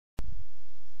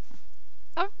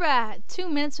Alright, 2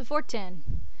 minutes before 10.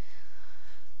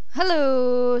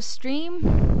 Hello,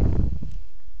 stream.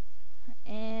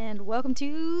 And welcome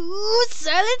to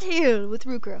Silent Hill with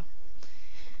Roocrow.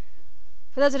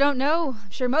 For those that don't know, I'm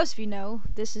sure most of you know,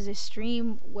 this is a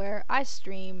stream where I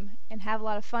stream and have a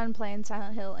lot of fun playing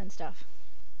Silent Hill and stuff.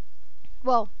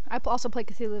 Well, I also play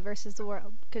Cthulhu versus the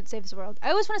world. Could save the world. I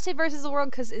always want to say versus the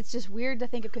world because it's just weird to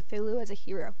think of Cthulhu as a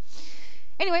hero.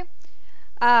 Anyway,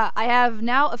 I have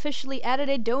now officially added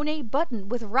a donate button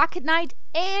with Rocket Knight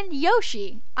and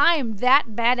Yoshi. I am that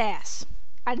badass.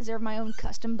 I deserve my own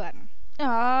custom button.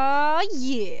 Aw,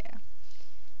 yeah.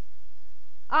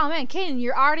 Oh man, Kaden,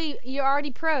 you're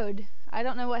already pro'd. I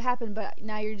don't know what happened, but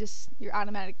now you're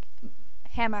automatic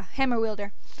hammer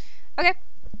wielder. Okay.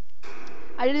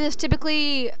 I do this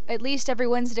typically at least every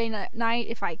Wednesday night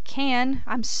if I can.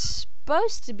 I'm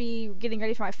supposed to be getting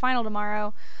ready for my final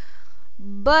tomorrow,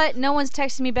 but no one's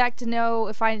texting me back to know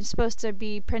if I'm supposed to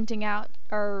be printing out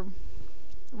or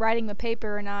writing the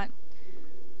paper or not.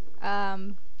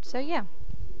 So yeah.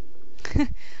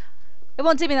 It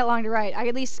won't take me that long to write. I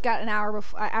at least got an hour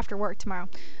after work tomorrow.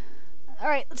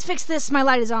 Alright, let's fix this. My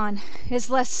light is on. It's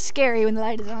less scary when the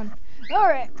light is on.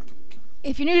 Alright.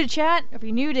 If you're new to chat, or if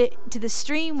you're new to the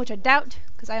stream, which I doubt,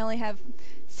 because I only have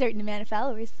a certain amount of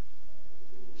followers.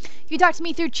 If you talk to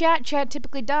me through chat, chat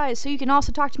typically dies, so you can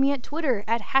also talk to me at Twitter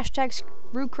at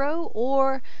 #Roocrow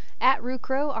or at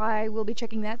Roocrow. I will be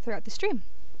checking that throughout the stream.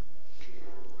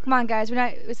 Come on, guys,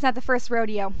 it's not the first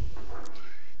rodeo.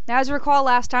 Now, as you recall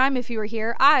last time, if you were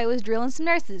here, I was drilling some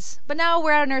nurses, but now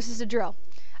we're out of nurses to drill.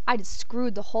 I just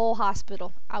screwed the whole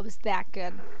hospital. I was that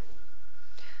good.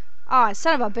 Aw,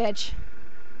 son of a bitch.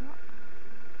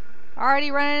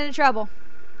 Already running into trouble.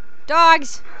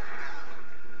 Dogs!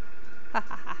 Ha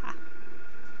ha ha ha.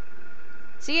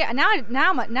 See, now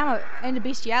I'm into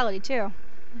bestiality too.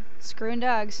 Screwing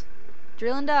dogs.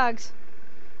 Drilling dogs.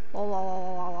 Wah, wah, wah,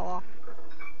 wah, wah, wah.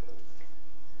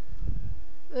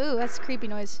 Ooh, that's creepy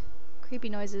noise. Creepy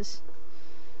noises.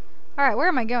 Alright, where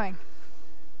am I going?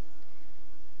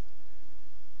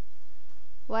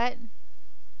 What?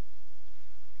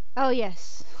 Oh,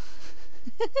 yes.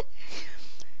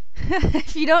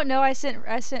 If you don't know, I sent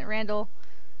Randall,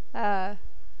 where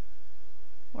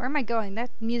am I going?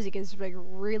 That music is like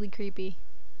really creepy.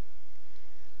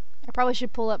 I probably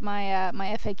should pull up my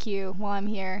my FAQ while I'm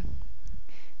here.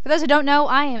 For those who don't know,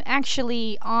 I am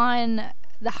actually on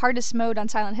the hardest mode on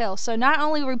Silent Hill. So not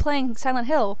only are we playing Silent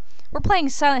Hill, we're playing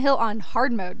Silent Hill on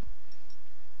hard mode.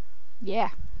 Yeah.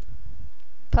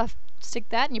 Puff, stick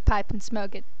that in your pipe and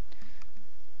smoke it.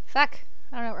 Fuck.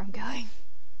 I don't know where I'm going.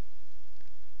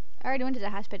 I already went to the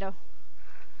hospital.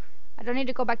 I don't need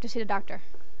to go back to see the doctor.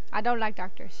 I don't like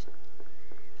doctors.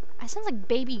 It sounds like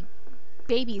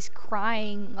babies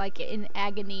crying like in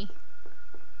agony.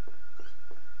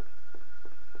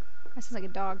 That sounds like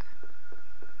a dog.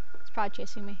 It's probably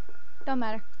chasing me. Don't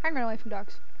matter. I can run away from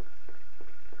dogs.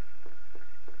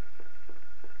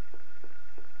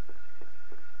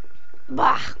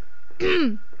 Bah!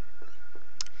 So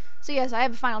yes, I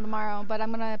have a final tomorrow, but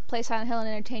I'm gonna play Silent Hill and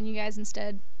entertain you guys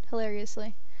instead.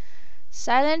 Hilariously.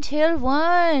 Silent Hill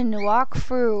 1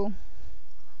 walkthrough.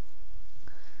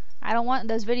 I don't want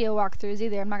those video walkthroughs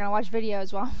either. I'm not gonna watch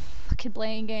videos while I'm fucking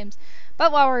playing games.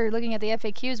 But while we're looking at the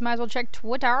FAQs, might as well check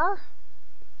Twitter.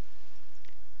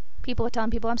 People are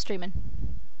telling people I'm streaming.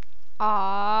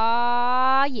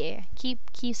 Ah, yeah. Keep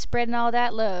spreading all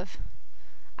that love.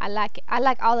 I like it. I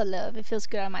like all the love. It feels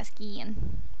good on my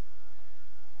skin.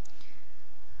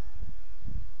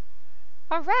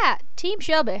 Alright, Team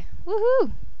Shelby.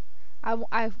 Woohoo!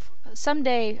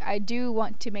 Someday I do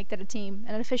want to make that a team,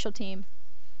 an official team.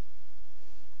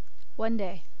 One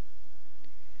day.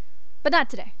 But not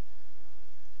today.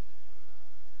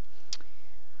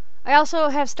 I also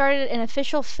have started an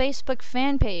official Facebook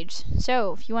fan page.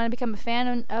 So, if you want to become a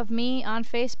fan of me on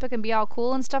Facebook and be all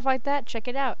cool and stuff like that, check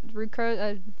it out.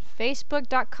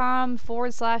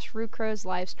 Facebook.com/Roocrow's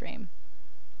livestream.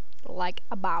 Like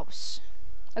a boss.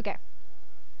 Okay.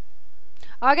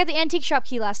 Oh, I got the antique shop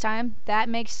key last time. That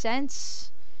makes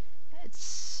sense.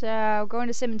 It's going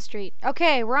to Simmons Street.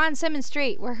 Okay, we're on Simmons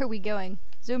Street. Where are we going?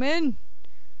 Zoom in.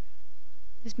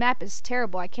 This map is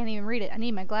terrible. I can't even read it. I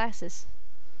need my glasses.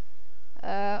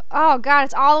 Oh god,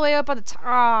 it's all the way up on the top.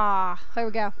 Ah, here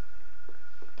we go.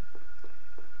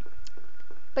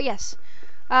 But yes,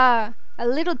 a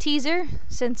little teaser,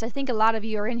 since I think a lot of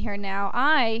you are in here now.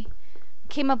 I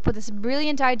came up with this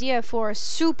brilliant idea for a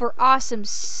super awesome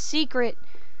secret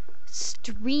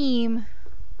stream.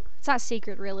 It's not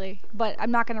secret really, but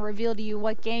I'm not going to reveal to you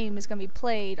what game is going to be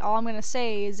played. All I'm going to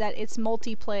say is that it's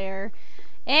multiplayer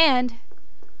and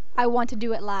I want to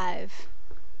do it live.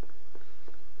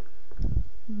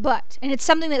 But, and it's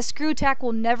something that Screw Tack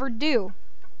will never do.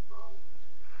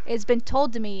 It's been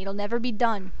told to me it'll never be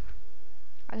done.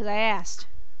 Because I asked.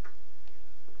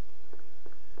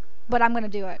 But I'm gonna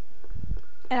do it.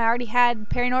 And I already had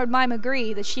Paranoid Mime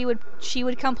agree that she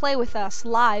would come play with us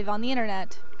live on the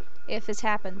internet if this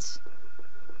happens.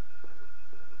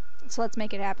 So let's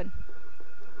make it happen.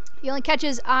 The only catch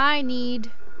is I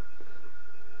need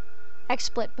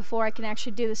XSplit before I can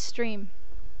actually do the stream.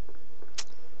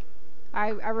 I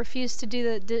refuse to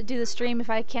do the stream if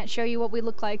I can't show you what we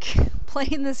look like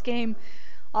playing this game,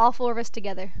 all four of us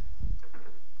together.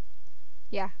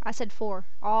 Yeah, I said 4.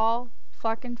 All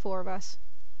fucking 4 of us.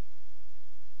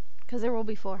 Because there will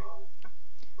be 4.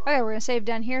 Okay, we're gonna save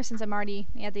down here since I'm already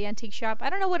at the antique shop. I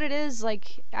don't know what it is,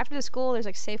 like, after the school there's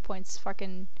like save points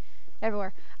fucking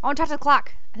everywhere. I want to talk to the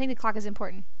clock. I think the clock is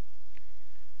important.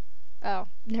 Oh,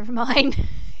 never mind.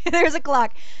 There's a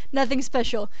clock. Nothing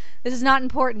special. This is not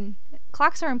important.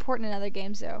 Clocks are important in other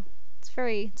games though.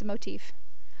 It's a motif.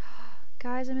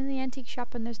 Guys, I'm in the antique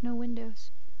shop and there's no windows.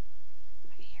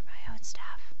 I can hear my own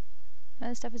stuff. None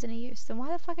of the stuff is any use. Then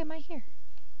why the fuck am I here?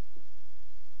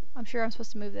 I'm sure I'm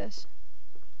supposed to move this.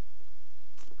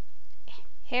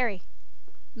 Harry,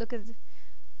 look at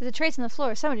there's a trace on the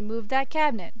floor. Somebody moved that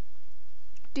cabinet.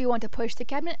 Do you want to push the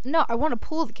cabinet? No, I want to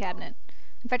pull the cabinet.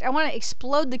 In fact, I want to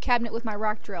explode the cabinet with my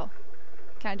rock drill.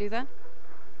 Can I do that?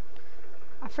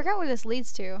 I forgot where this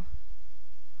leads to.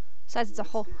 Besides, it's a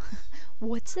hole.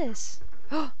 What's this?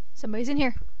 Oh, somebody's in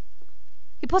here.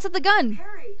 He pulls out the gun.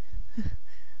 Harry.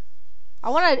 I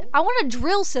want to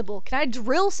drill Sybil. Can I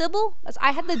drill Sybil?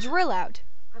 I had the drill out.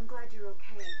 I'm glad you're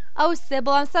okay. Oh,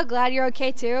 Sybil, I'm so glad you're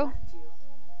okay too. Left you.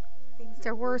 Things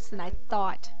They're worse than I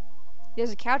thought.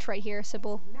 There's a couch right here,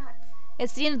 Sybil. Nuts.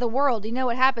 It's the end of the world. You know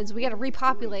what happens. We gotta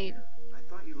repopulate. I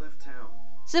thought you left town.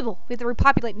 Sybil, we have to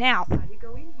repopulate now. How do you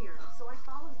go in here? So I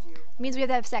followed you. It means we have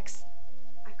to have sex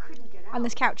I couldn't get out. on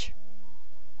this couch.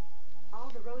 All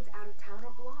the roads out of town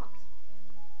are blocked.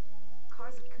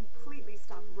 Cars have completely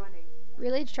stopped running.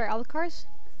 Really? Did you try all the cars?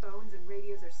 The phones and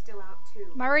radios are still out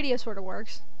too. My radio sort of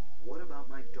works. What about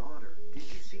my daughter? Did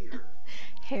you see her?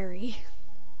 Harry.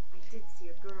 I did see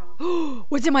a girl.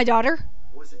 What's in my daughter?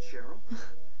 Was it Cheryl?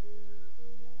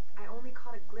 I only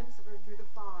caught a glimpse of her through the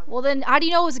fog. Well then, how do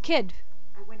you know it was a kid?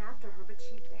 I went after her, but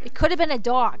she vanished. It could have been a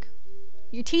dog.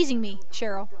 You're teasing me,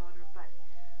 Cheryl. Daughter, but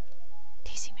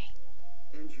Teasing me.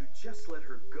 And you just let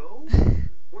her go?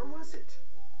 Where was it?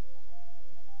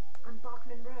 on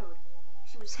Bachman Road.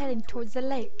 She was Heading towards the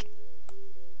lake.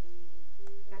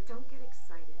 Now don't get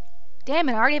excited. Damn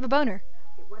it, I already have a boner.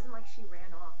 It wasn't like she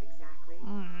ran off exactly.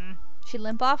 She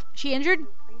limp off? She injured? No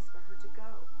place for her to go.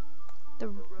 The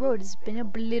road has been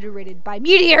obliterated by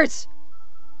meteors!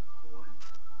 What?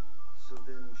 So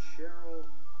then Cheryl...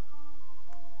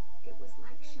 It was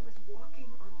like she was walking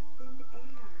on thin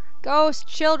air. Ghost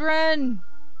children!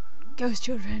 Ghost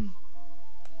children.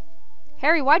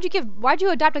 Harry, why'd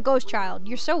you adopt a ghost child?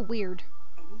 You're so weird.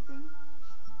 Anything?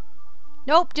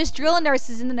 Nope, just drilling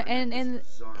nurses and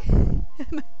Bizarre.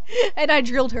 and I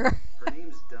drilled her. Her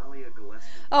name's Dahlia Gillespie.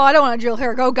 Oh, I don't want to drill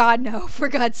her. Oh God, no! For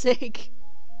God's sake.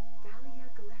 Dahlia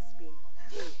Gillespie.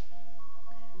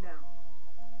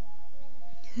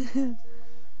 No.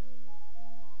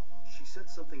 She said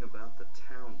something about the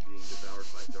town being devoured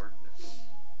by darkness.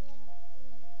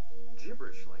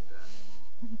 Gibberish like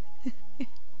that.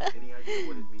 Any idea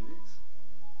what it means?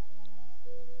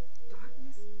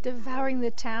 Darkness. Devouring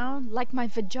the town, like my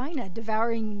vagina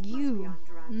devouring you.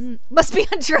 Must be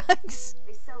on drugs. Must be on drugs.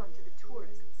 They sell them to the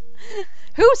tourists.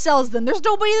 Who sells them? There's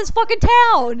nobody in this fucking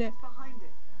town. What's behind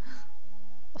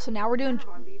it? So now we're doing. None of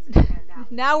our leads have panned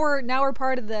out. Now we're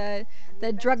part of the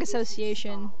drug investigation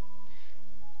association.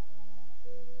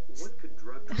 stalled. What could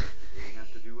drug trafficking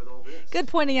have to do with all this? Good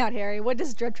pointing out, Harry. What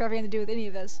does drug trafficking have to do with any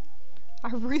of this? I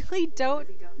really don't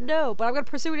know, but I'm gonna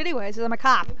pursue it anyway, because I'm a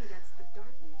cop. Maybe that's the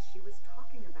darkness she was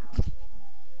talking about.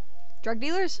 Drug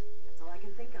dealers? That's all I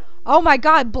can think of. Oh my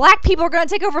God! Black people are gonna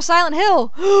take over Silent Hill.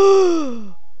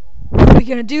 What are we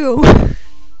gonna do,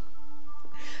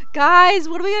 guys?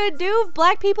 What are we gonna do if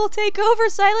black people take over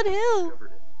Silent Hill?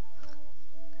 Discovered it.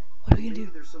 What are we gonna Maybe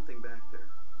do? there's something back there.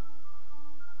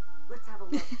 Let's have a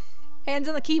look. Hands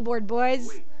on the keyboard, boys.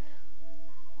 Wait.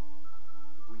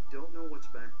 We don't know what's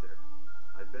back there.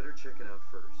 I'd better check it out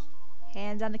first.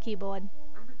 Hands on the keyboard.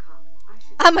 I'm a cop. I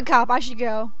should. I'm a cop. I should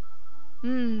go.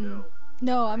 No.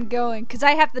 No, I'm going, because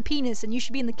I have the penis and you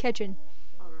should be in the kitchen.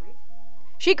 All right.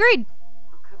 She agreed.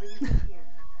 I'll cover you from here.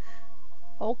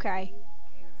 Okay.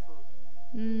 Be careful.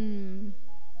 If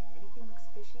anything looks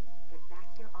fishy, get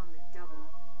back here on the double.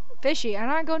 Fishy. I'm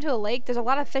not going to a lake. There's a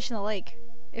lot of fish in the lake.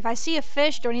 If I see a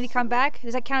fish, do I need to come back?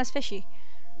 Does that count as fishy?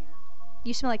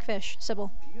 You smell like fish,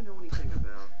 Sybil. Do you know anything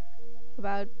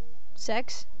About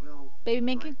sex? well, Baby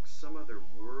making? like some other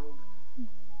world?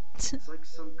 It's like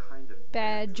some kind of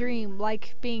Bad dream,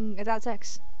 like being without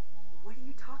sex. What are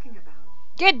you talking about?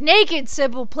 Get naked,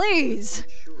 Sybil, please! Not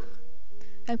sure.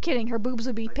 I'm kidding, her boobs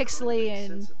would be I try to pixely make and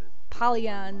sense of it, but my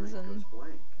polygons mind and... goes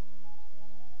blank.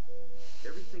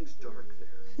 Everything's dark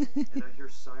there, and I hear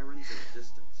sirens in the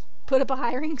distance. Put up a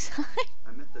hiring sign?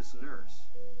 I met this nurse,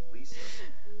 Lisa.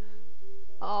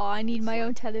 Oh, I need It's my own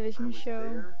like television I was show.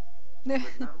 there,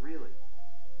 but not really.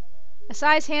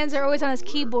 Asai's hands are always on his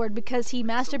Blur, keyboard because he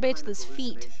like some masturbates kind with his of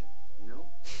feet. hallucination, you know?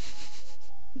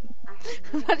 I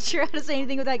have no I'm not sure how idea to say what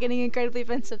anything you're without getting talking incredibly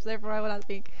offensive, therefore I will not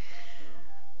speak. Uh,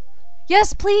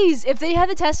 Yes, please! If they have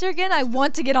the tester again, I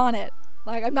want to get on it.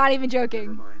 Like, I'm not even never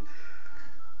joking. mind.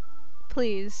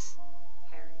 Please.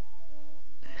 Harry.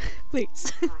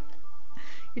 Please. I'm tired.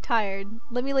 You're tired.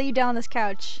 Let me lay you down on this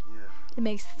couch. Yeah. It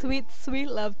makes sweet, sweet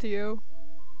love to you.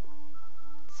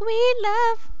 Sweet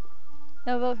love.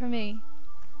 No vote for me.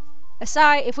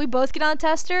 Asai, if we both get on the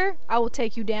tester, I will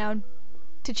take you down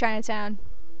to Chinatown.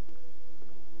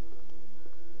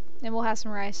 And we'll have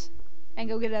some rice. And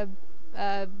go get a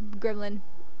gremlin.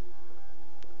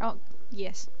 Oh,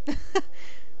 yes.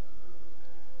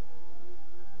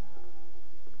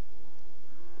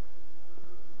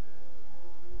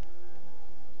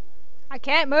 I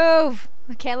can't move.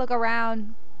 I can't look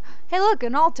around. Hey, look,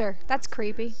 an altar. That's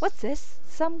creepy. What's this?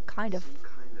 Some kind of Some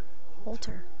kind of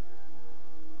altar.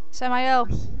 Samael.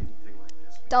 Never seen anything like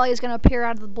this before. Dahlia's gonna appear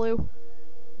out of the blue.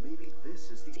 Maybe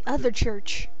this is the Other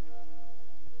church.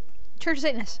 Church of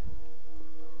Satanists.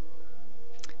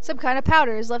 Some kind of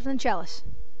powder is left in the chalice.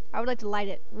 I would like to light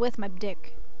it with my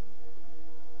dick.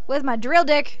 With my drill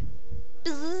dick.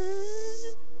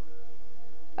 Bzzz.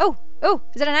 Oh,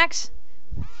 is that an axe?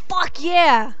 Fuck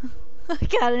yeah! I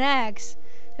got an axe.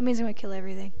 That means I'm gonna kill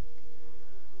everything.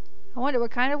 I wonder what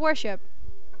kind of worship.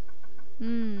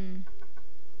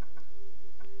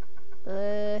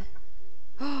 I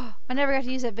never got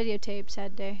to use that videotape,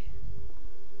 sad day.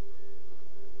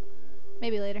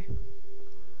 Maybe later.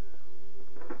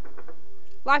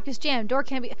 Lock is jammed. Door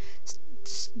can't be...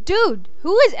 Dude,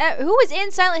 who is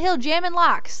in Silent Hill jamming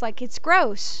locks? Like, it's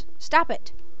gross. Stop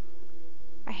it.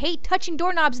 I hate touching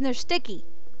doorknobs and they're sticky.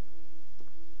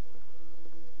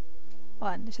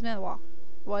 Hold on, there's something on the wall.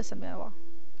 There was something on the wall.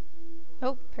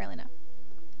 Nope, apparently not.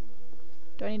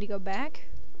 Do I need to go back?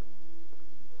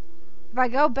 If I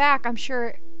go back, I'm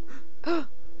sure... What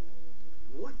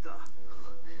the?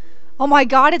 Oh my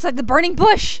god, it's like the burning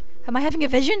bush! Am I having a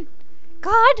vision?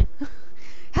 God!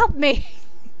 Help me!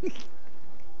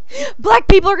 Black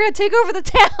people are gonna take over the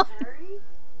town!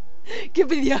 Harry? Give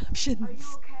me the Are you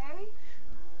options. okay?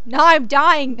 No, I'm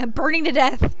dying. I'm burning to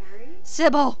death. Harry?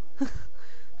 Sybil,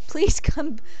 please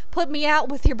come put me out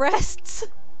with your breasts.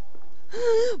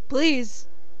 Please.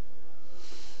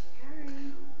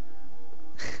 Harry?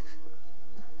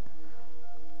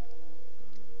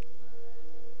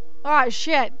 Ah,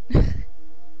 shit.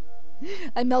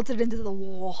 I melted into the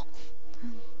wall.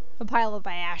 A pile of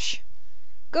ash.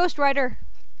 Ghost Rider.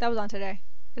 That was on today.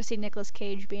 Gotta see Nicolas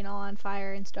Cage being all on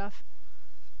fire and stuff.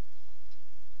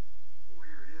 Where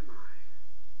am I?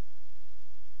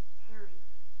 Harry?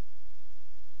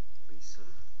 Lisa?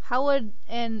 How would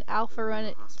an alpha run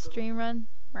it stream run?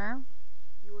 Meow?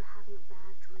 You were having a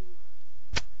bad dream.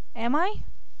 Am I?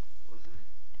 Was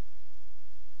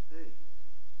I? Hey,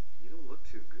 you don't look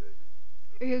too good.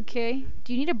 Are you okay?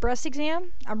 Do you need a breast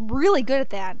exam? I'm really good at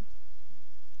that.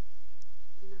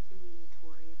 Nothing you need to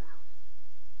worry about.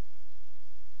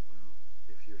 Well,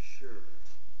 if you're sure.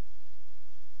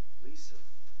 Lisa,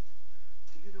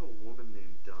 do you know a woman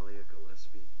named Dahlia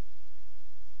Gillespie?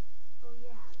 Oh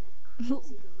yeah, that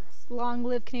crazy Gillespie. Long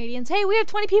live Canadians. Hey, we have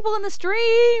 20 people in the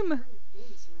stream! Kind of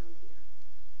famous around here.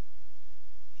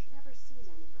 She never sees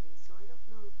anybody, so I don't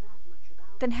know that much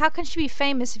about Then her. how can she be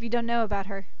famous if you don't know about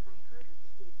her? But I heard her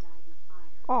kid died in a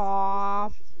fire.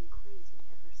 Aww. She's been crazy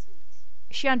ever since.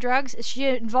 Is she on drugs? Is she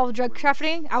involved with drug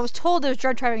trafficking? I was told there was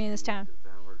drug trafficking in this town.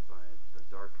 Devoured by the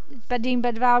darkness. But being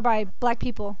devoured by black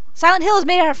people. Silent Hill is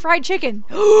made out of fried chicken.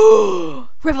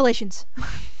 Revelations.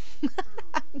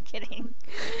 I'm kidding.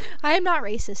 I am not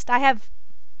racist. I have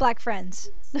black friends.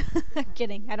 Yes. I'm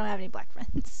kidding. I don't have any black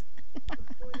friends. Before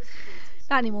this princess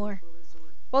Not anymore. will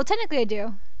resort. Well, technically I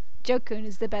do. Joe-kun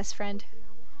is the best friend. Yeah,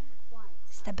 we're on the quiet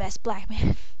He's side. the best black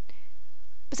man.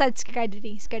 Besides Sky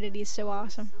Diddy. Sky Diddy is so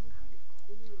awesome. Some kind of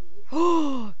queer religion.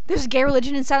 Oh, there's a gay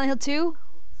religion in Silent Hill too?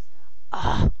 Cult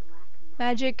stuff. Ugh. Black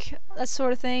Magic, that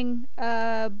sort of thing.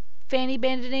 Fanny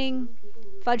banditing, people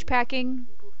moved fudge in. packing.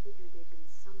 People figured they'd been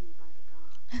summoned by the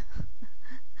gods.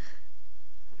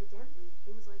 Evidently,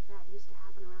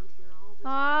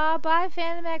 Aw, bye,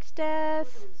 Phantom X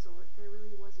Death. For the resort, there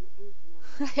really wasn't anything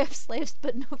else. I have slaves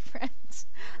but no friends.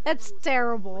 That's Everyone was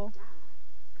terrible. like Dad.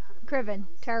 God, it Criven, really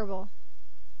sounds terrible.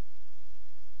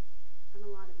 And a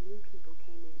lot of new people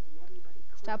came in, and everybody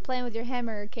Stop claimed playing with your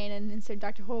hammer, Kanan, instead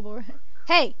Dr. Horrible.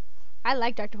 Hey! I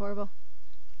like Dr. Horrible.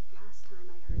 Last time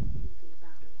I heard anything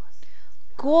about it was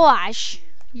Gosh!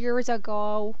 Years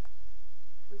ago.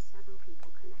 when several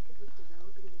people connected with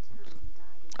developing the town died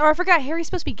in Oh, I forgot, Harry's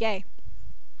supposed to be gay.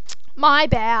 My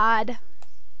bad.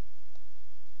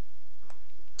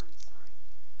 I'm sorry.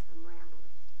 I'm rambling.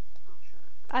 I'll shut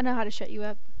up. I know how to shut you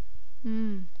up.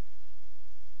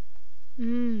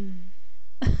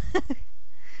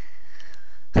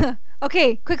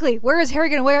 Okay, quickly, where is Harry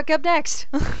gonna wake up next?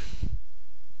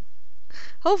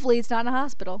 Hopefully it's not in a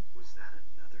hospital. Was that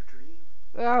another dream?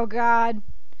 Oh god.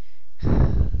 Did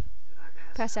I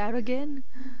Pass out again?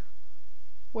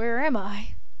 Where am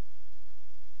I?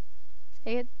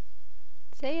 Say it.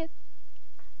 Say it.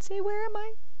 Say where am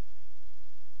I?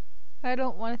 I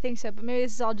don't want to think so, but maybe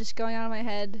this is all just going on in my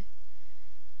head.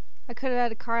 I could have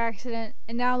had a car accident,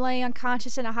 and now I'm laying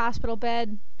unconscious in a hospital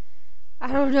bed.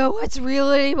 I don't know what's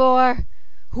real anymore.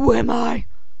 Who am I?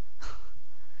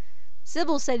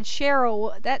 Sybil said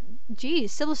Cheryl.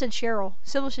 Sybil said Cheryl.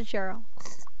 Sybil said Cheryl.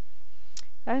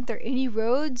 Aren't there any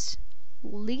roads?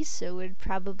 Lisa would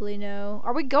probably know.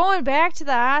 Are we going back to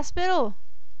the hospital?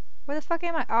 Where the fuck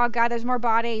am I? Oh god, there's more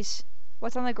bodies.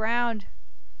 What's on the ground?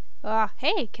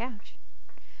 Hey, couch.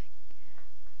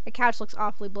 The couch looks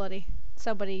awfully bloody.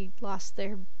 Somebody lost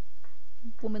their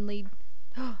womanly...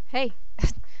 Hey,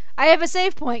 I have a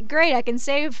save point. Great, I can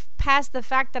save past the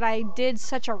fact that I did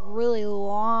such a really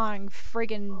long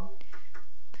friggin'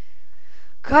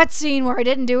 cutscene where I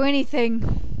didn't do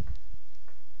anything.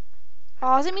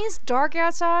 Oh, does it mean it's dark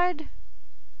outside?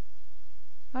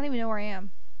 I don't even know where I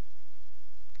am.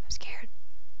 I'm scared.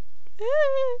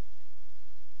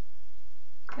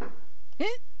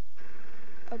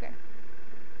 Okay.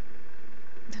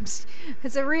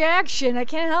 It's a reaction. I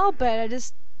can't help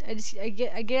it. I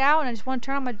get out and I just want to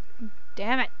turn on my...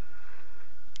 Damn it.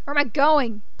 Where am I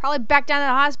going? Probably back down to the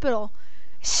hospital.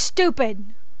 Stupid.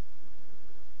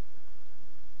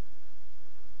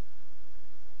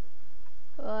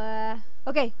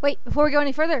 Okay, wait. Before we go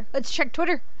any further, let's check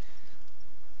Twitter.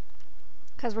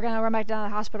 Because we're going to run back down to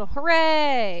the hospital.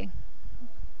 Hooray!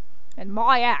 And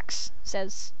my axe,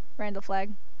 says Randall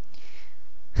Flagg.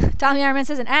 Tommy Iron Man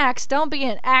says an axe. Don't be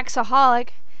an axaholic.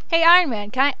 Hey Iron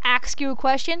Man, can I ask you a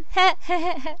question?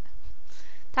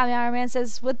 Tommy Iron Man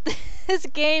says, with this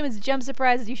game is jump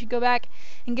surprises, you should go back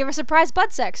and give her surprise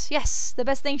butt sex. Yes, the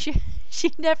best thing she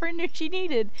never knew she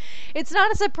needed. It's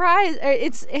not a surprise.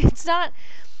 It's not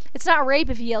rape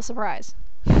if you yell surprise.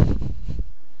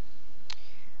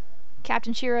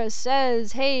 Captain Shiro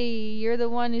says, hey, you're the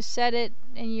one who said it,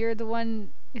 and you're the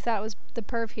one who thought it was the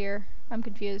perv here. I'm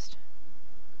confused.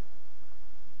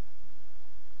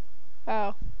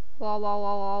 Oh. Lol lol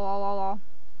lol lol lol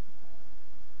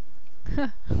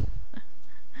lol.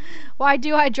 Why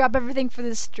do I drop everything for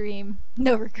this stream?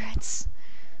 No regrets.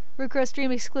 Roocrow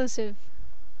stream exclusive.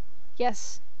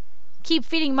 Yes. Keep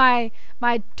feeding my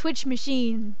Twitch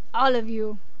machine. All of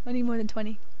you. I need more than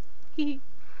 20.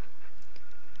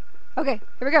 Okay, here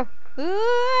we go.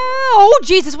 Oh,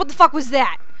 Jesus, what the fuck was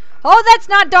that? Oh, that's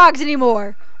not dogs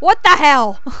anymore. What the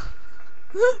hell? Run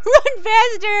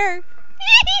faster.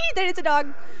 Then it's a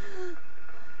dog.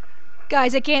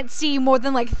 Guys, I can't see more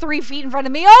than like 3 feet in front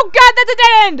of me. Oh god, that's a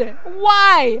dead end!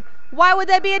 Why? Why would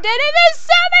that be a dead end? There's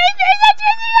so many things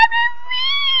happening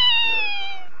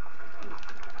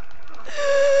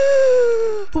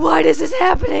to me! Why is this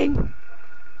happening?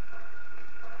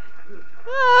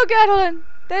 Oh god, hold on.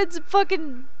 That's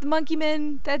fucking the monkey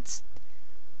man. That's...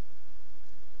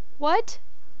 What?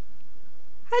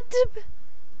 I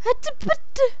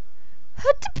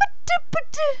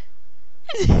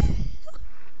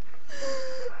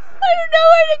don't know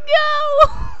where to go.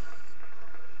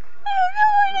 I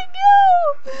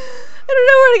don't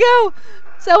know where to go.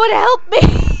 Someone help me.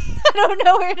 I don't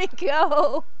know where to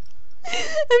go.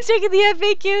 I'm checking the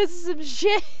FAQs and some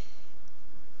shit.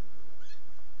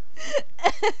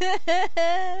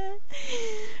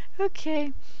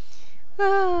 Okay.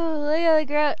 Oh, lay on the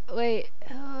ground. Wait.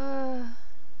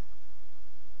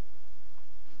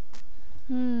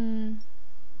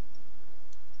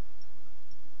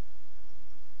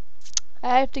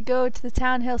 I have to go to the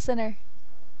town hill center.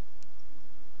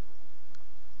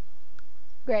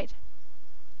 Great.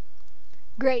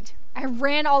 Great. I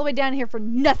ran all the way down here for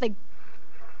nothing.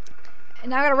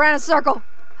 And now I gotta run in a circle.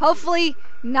 Hopefully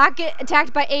not get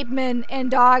attacked by ape men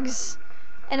and dogs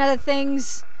and other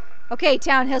things. Okay,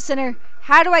 town hill center.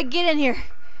 How do I get in here?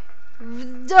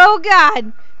 Oh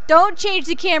god! Don't change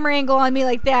the camera angle on me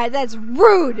like that. That's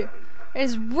rude. That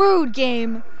is rude,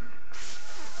 game.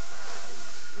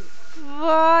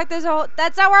 Fuck this whole.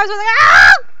 That's not where I was like.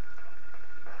 Ah!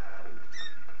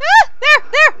 Ah! There!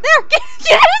 Get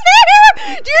in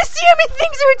there! Do you see how many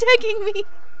things are attacking me?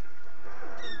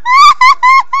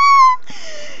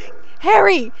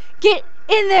 Harry, get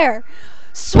in there!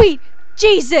 Sweet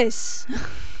Jesus!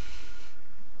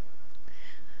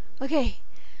 Okay,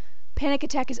 panic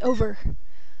attack is over.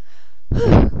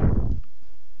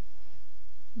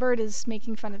 Bird is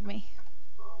making fun of me.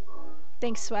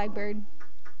 Thanks, Swag Bird.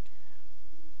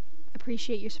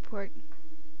 Appreciate your support.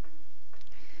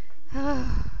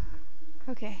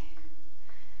 Okay.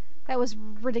 That was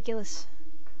ridiculous.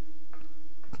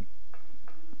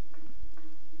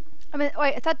 I mean,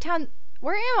 wait, I thought town...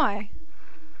 Where am I?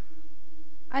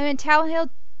 I'm in Silent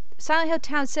Hill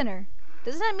Town Center.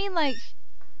 Doesn't that mean, like...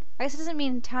 I guess it doesn't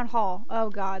mean Town Hall. Oh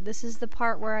god, this is the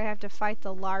part where I have to fight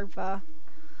the larva.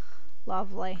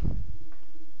 Lovely.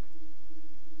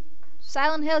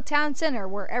 Silent Hill Town Center,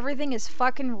 where everything is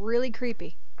fucking really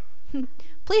creepy.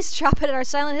 Please shop it at our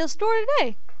Silent Hill store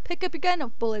today. Pick up your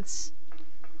gun bullets.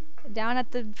 Down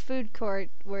at the food court,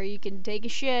 where you can take a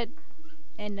shit,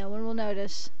 and no one will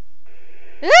notice.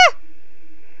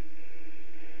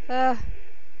 Ah!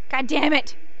 God damn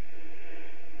it!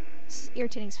 This is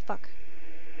irritating as fuck.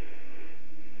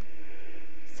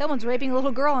 Someone's raping a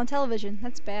little girl on television.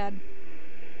 That's bad.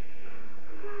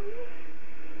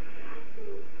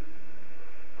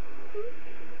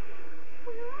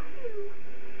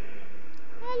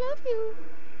 I love you.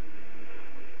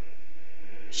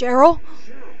 Cheryl?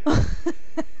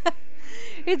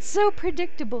 It's so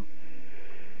predictable.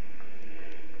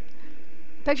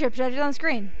 Picture projected on the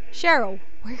screen. Cheryl.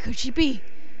 Where could she be?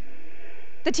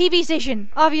 The TV station,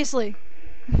 obviously.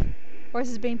 Or is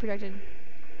this being projected?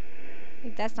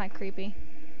 Like, that's not creepy.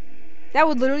 That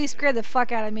would literally scare the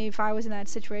fuck out of me if I was in that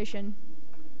situation.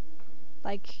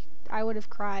 Like, I would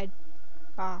have cried.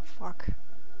 Ah, fuck.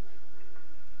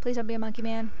 Please don't be a monkey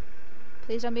man.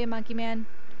 Please don't be a monkey man.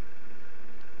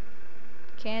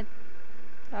 Can't.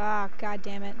 Ah, god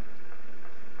damn it.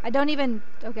 I don't even.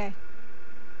 Okay.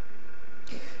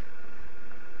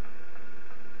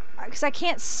 Because I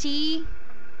can't see.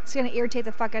 It's gonna irritate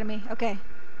the fuck out of me. Okay.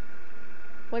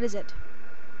 What is it?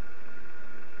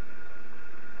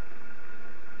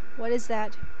 What is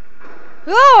that?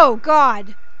 Oh,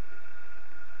 God!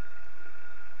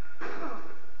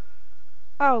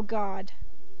 Oh, God.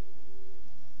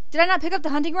 Did I not pick up the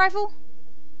hunting rifle?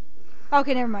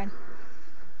 Okay, never mind.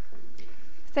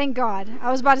 Thank God. I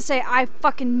was about to say, I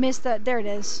fucking missed the... There it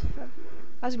is.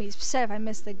 I was gonna be upset if I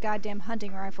missed the goddamn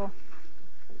hunting rifle.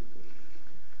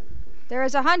 There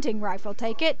is a hunting rifle.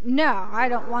 Take it? No, I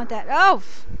don't want that. Oh!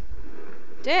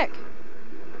 Dick.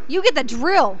 You get the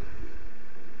drill!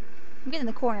 I'm getting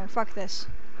in the corner. Fuck this.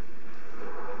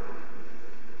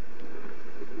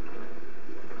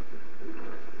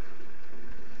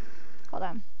 Hold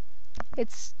on.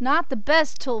 It's not the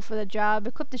best tool for the job.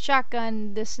 Equip the shotgun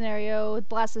in this scenario with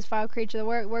blast this vile creature. The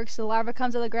way it works, the larva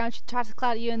comes out of the ground, shoots a toxic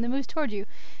cloud at you, and then moves towards you.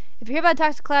 If you hear about a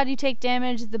toxic cloud, you take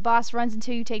damage. The boss runs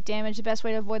until you take damage. The best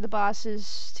way to avoid the boss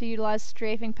is to utilize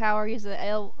strafing power. Use the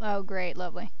L. Oh, great.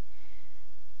 Lovely.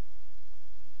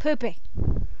 Poopy.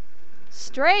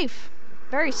 Strafe!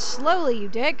 Very slowly, you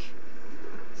dick.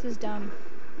 This is dumb.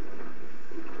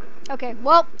 Okay,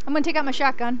 well, I'm gonna take out my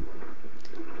shotgun.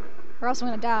 Or else I'm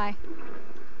gonna die.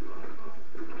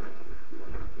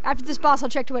 After this boss, I'll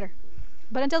check Twitter.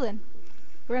 But until then,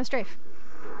 we're gonna strafe.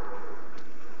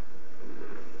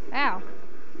 Ow.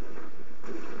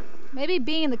 Maybe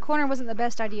being in the corner wasn't the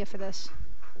best idea for this.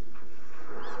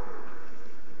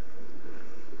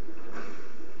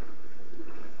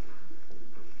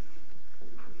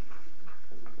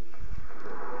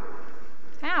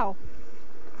 Ow.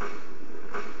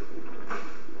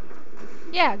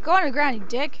 Yeah, go on the ground, you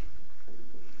dick.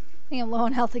 I think I'm low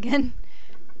on health again.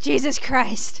 Jesus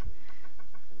Christ.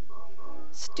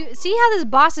 See how this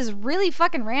boss is really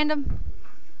fucking random?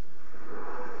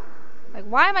 Like,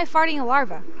 why am I farting a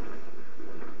larva?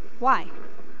 Why?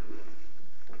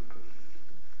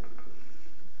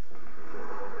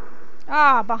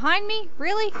 Ah, behind me?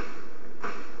 Really?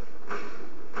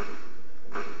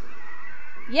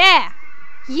 Yeah!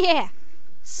 Yeah!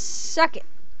 Suck it.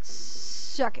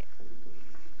 Suck it.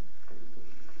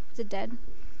 Is it dead?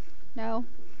 No.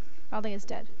 I don't think it's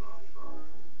dead.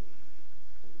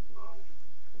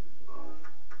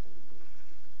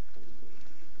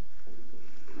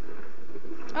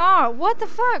 Oh, what the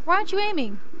fuck? Why aren't you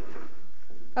aiming?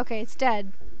 Okay, it's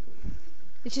dead.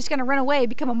 It's just gonna run away,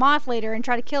 become a moth later, and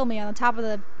try to kill me on the top of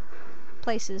the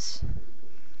places.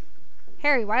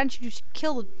 Harry, why don't you just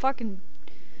kill the fucking...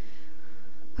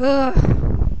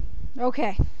 Ugh.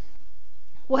 Okay.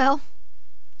 Well,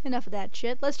 enough of that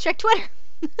shit. Let's check Twitter.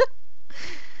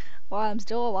 While I'm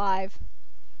still alive.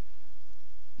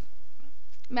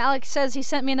 Malik says he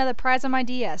sent me another prize on my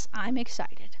DS. I'm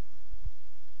excited.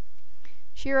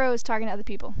 Shiro is talking to other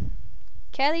people.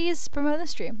 Kelly is promoting the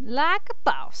stream like a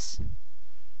boss.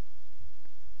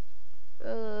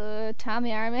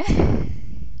 Tommy Iron Man.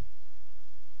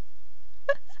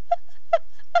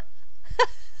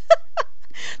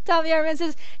 Tommy Iron Man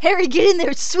says, Harry, get in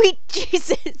there, sweet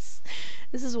Jesus.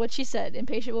 This is what she said,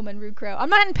 impatient woman, Roocrow. I'm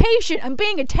not impatient, I'm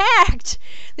being attacked.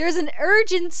 There's an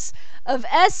urgence of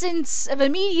essence of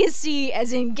immediacy,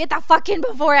 as in, get the fuck in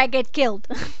before I get killed.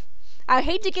 I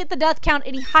hate to get the death count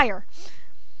any higher.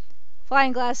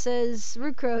 Flying Glass says,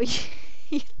 Roocrow,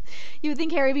 you would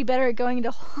think Harry would be better at going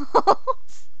into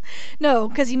holes. No,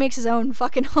 because he makes his own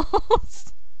fucking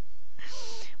holes.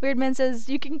 Weird Man says,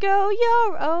 you can go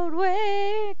your own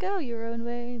way,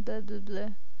 blah, blah, blah.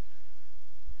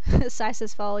 Sai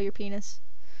says, follow your penis.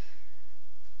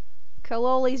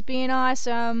 Kaloli's being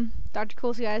awesome. Dr.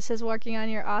 Cool Guy says, working on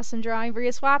your awesome drawing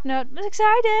via swap note. I'm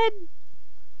excited!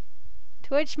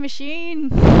 Twitch machine.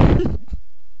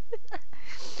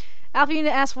 Alpha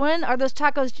asks, when are those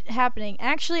tacos happening?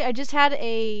 Actually, I just had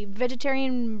a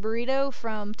vegetarian burrito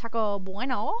from Taco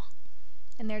Bueno,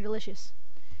 and they're delicious.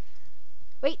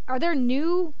 Wait, are there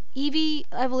new Eevee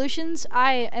evolutions?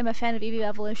 I am a fan of Eevee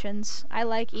evolutions. I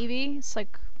like Eevee. It's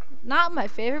like not my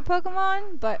favorite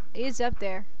Pokemon, but it's up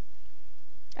there.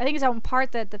 I think it's on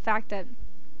part that the fact that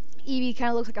Eevee kind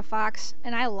of looks like a fox,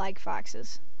 and I like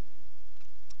foxes.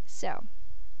 So,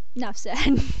 enough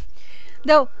said.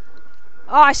 Though,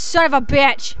 oh, son of a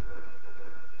bitch!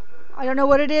 I don't know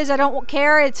what it is. I don't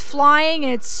care. It's flying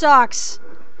and it sucks.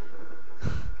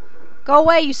 Go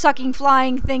away, you sucking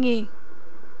flying thingy.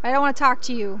 I don't want to talk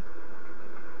to you.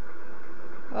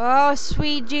 Oh,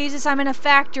 sweet Jesus, I'm in a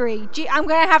factory. Gee, I'm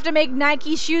gonna have to make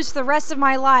Nike shoes for the rest of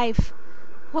my life.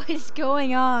 What is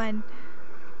going on?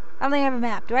 I don't think I have a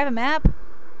map. Do I have a map?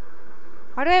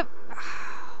 Why do I have...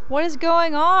 What is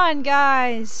going on,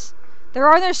 guys? There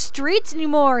aren't no streets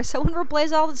anymore. Someone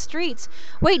replace all the streets.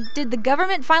 Wait, did the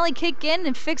government finally kick in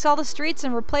and fix all the streets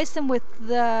and replace them with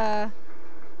the...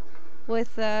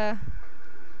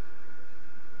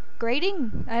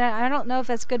 grading? I don't know if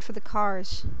that's good for the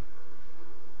cars.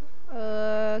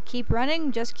 Keep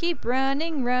running. Just keep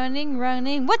running, running,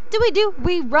 running. What do?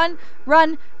 We run,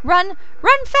 run, run,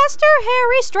 run faster,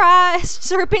 Harry Stride.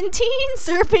 Serpentine,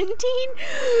 serpentine.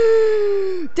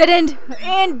 Dead end.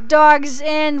 And dogs.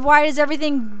 And why is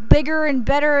everything bigger and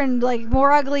better and, like,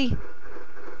 more ugly?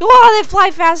 Oh, they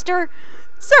fly faster.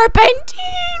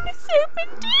 Serpentine,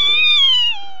 serpentine.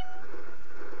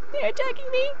 They're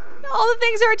attacking me. All the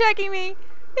things are attacking me.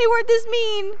 They weren't this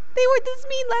mean. They weren't this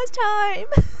mean last time.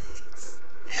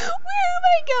 Where am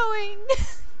I going?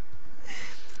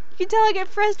 You can tell I get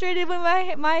frustrated when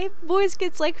my voice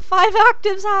gets like 5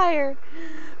 octaves higher.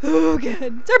 Oh,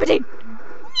 good. Serpentine.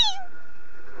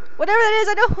 Whatever that is,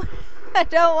 I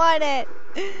don't want it.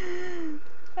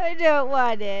 I don't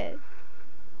want it.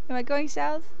 Am I going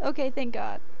south? Okay, thank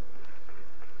God.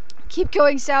 Keep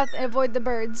going south and avoid the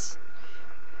birds.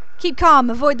 Keep calm,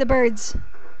 avoid the birds.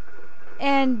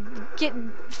 And get...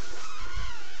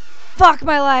 Fuck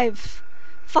my life.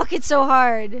 Fuck it so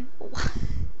hard.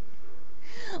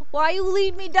 Why you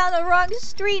lead me down the wrong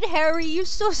street, Harry? You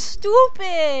so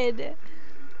stupid.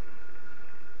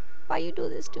 Why you do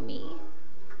this to me?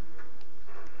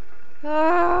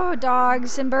 Oh,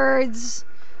 dogs and birds.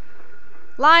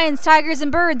 Lions, tigers,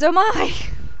 and birds. Oh my.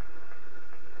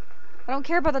 I don't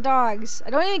care about the dogs. I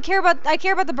don't even care about... I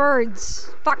care about the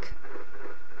birds. Fuck.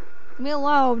 Leave me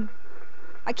alone.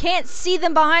 I can't see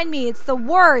them behind me. It's the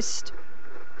worst.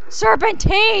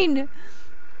 Serpentine!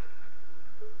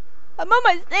 I'm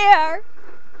almost there.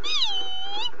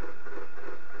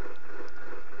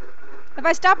 If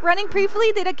I stop running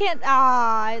briefly, then I can't...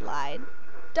 Ah, I lied.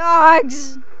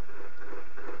 Dogs!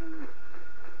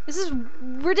 This is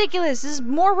ridiculous. This is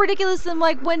more ridiculous than,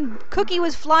 like, when Cookie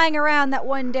was flying around that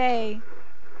one day.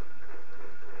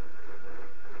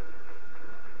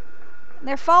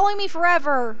 They're following me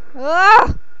forever.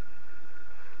 Ugh!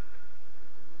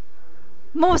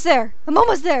 I'm almost there. I'm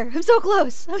almost there. I'm so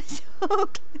close. I'm so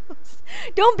close.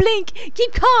 Don't blink.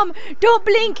 Keep calm. Don't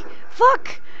blink.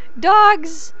 Fuck.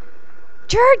 Dogs.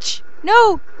 Church.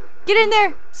 No. Get in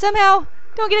there. Somehow.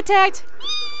 Don't get attacked.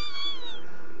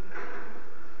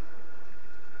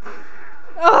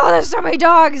 Oh, there's so many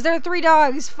dogs. There are 3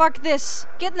 dogs. Fuck this.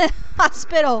 Get in the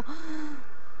hospital.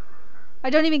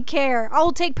 I don't even care. I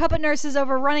will take puppet nurses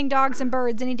over running dogs and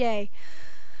birds any day.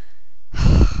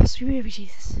 Sweet baby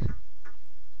Jesus.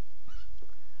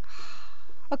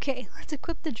 Okay, let's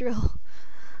equip the drill.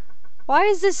 Why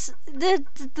is this... The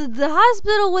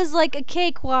hospital was like a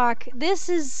cakewalk. This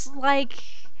is like...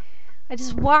 I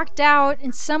just walked out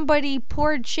and somebody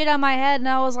poured shit on my head and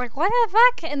I was like, what the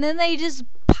fuck? And then they just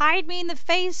pied me in the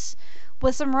face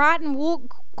with some rotten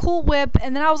Cool Whip,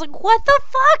 and then I was like, what the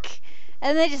fuck?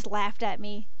 And they just laughed at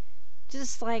me.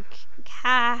 Just like,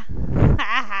 ha, ha,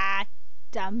 ha,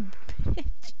 dumb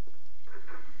bitch.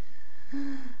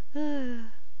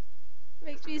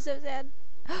 Makes me so sad.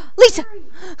 Lisa!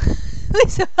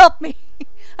 Lisa, help me.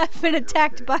 I've been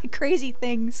attacked by crazy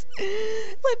things.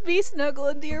 Let me snuggle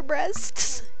into your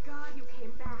breasts. God, you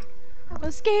came back.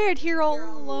 I'm scared here all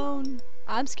alone.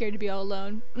 I'm scared to be all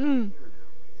alone. Here now.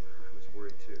 I was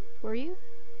worried too. Were you?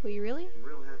 Were you really? I'm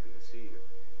real happy to see you.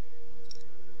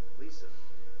 Lisa,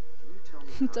 can you tell me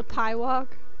It's how a you- pie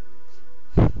walk.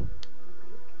 The lake.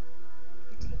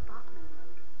 You take Bachman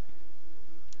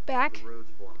Road. Back? The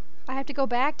road's blocked. I have to go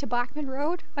back to Bachman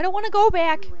Road? I don't want to go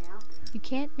back. Only way out there. You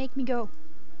can't make me go.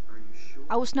 Are you sure?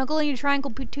 I will snuggle in your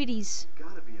triangle titties.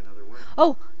 Gotta be another way.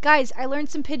 Oh, guys, I learned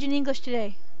some pigeon English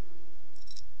today.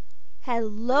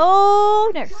 Hello,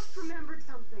 nurse. Just remembered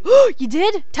something. You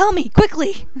did? Tell me,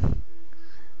 quickly.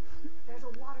 There's a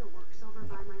waterworks over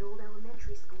by my old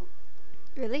elementary school.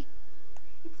 Really?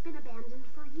 It's been abandoned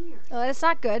for years. Oh, that's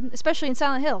not good, especially in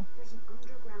Silent Hill. There's an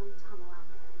underground tunnel out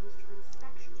there used for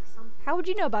inspections or something. How would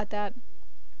you know about that?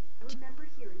 I remember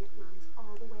hearing it runs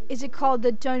all the way. Is to it the called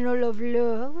the Tunnel of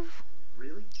Love?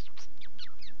 Really?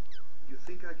 You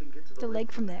think I can get to The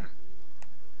lake from there.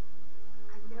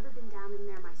 I've never been down in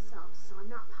there myself, so I'm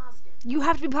not positive. You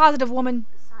have to be positive, woman.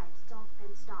 Besides, it's all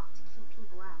fenced off to keep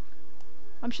people out.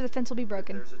 I'm sure the fence will be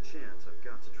broken. There's a chance. I've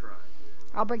got to try.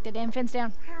 I'll break the damn fence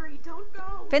down. Harry, don't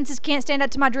go. Fences can't stand up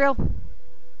to my drill.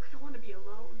 I don't want to be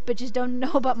alone. Bitches don't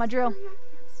know about my drill. Harry, I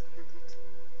can't stand it.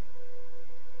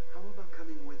 How about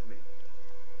coming with me?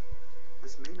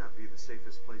 This may not be the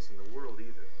safest place in the world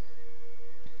either.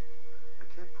 I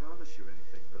can't promise you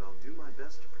anything, but I'll do my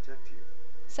best to protect you.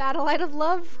 Satellite of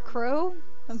Love? Crow?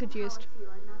 I'm confused. Somehow I feel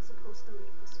I'm not supposed to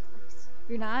leave this place.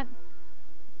 You're not?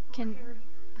 Can... Harry,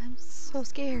 I'm so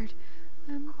scared.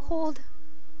 I'm cold.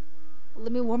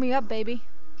 Let me warm you up, baby.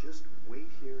 Just wait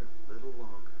here a little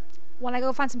longer. When I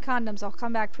go find some condoms, I'll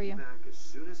come back for you. Back as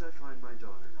soon as I find my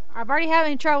daughter. I've already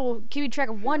having trouble keeping track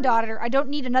of one daughter. I don't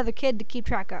need another kid to keep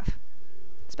track of.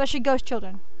 Especially ghost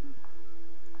children.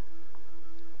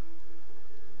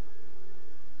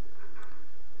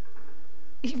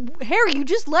 Harry, you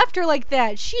just left her like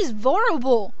that. She's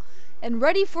vulnerable and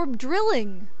ready for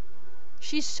drilling.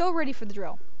 She's so ready for the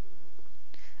drill.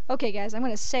 Okay, guys, I'm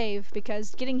going to save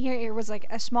because getting here was like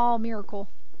a small miracle.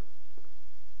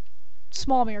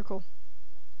 Small miracle.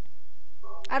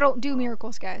 I don't do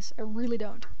miracles, guys. I really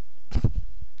don't.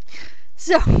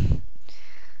 So,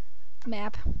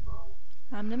 map.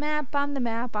 I'm the map, I'm the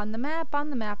map, I'm the map, I'm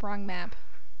the map, wrong map.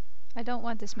 I don't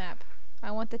want this map.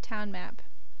 I want the town map.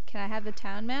 Can I have the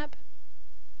town map?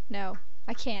 No,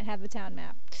 I can't have the town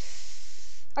map.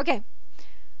 Okay.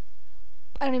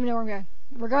 I don't even know where I'm going.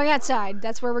 We're going outside.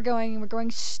 That's where we're going. We're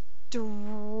going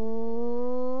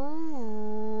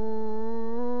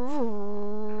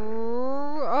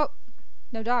oh,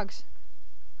 no dogs.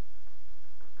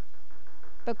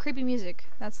 But creepy music.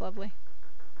 That's lovely.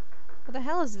 What the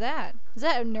hell is that? Is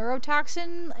that a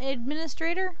neurotoxin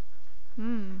administrator?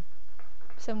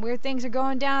 Some weird things are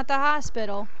going down at the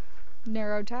hospital.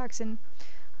 Neurotoxin.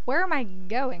 Where am I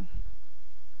going?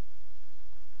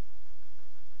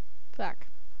 Fuck.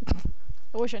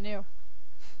 I wish I knew.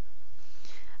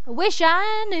 I wish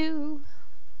I knew.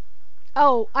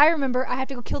 Oh, I remember. I have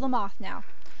to go kill the moth now.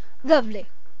 Lovely.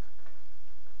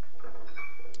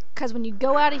 Because when you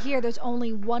go out of here, there's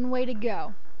only one way to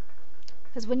go.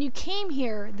 Because when you came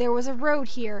here, there was a road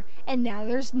here, and now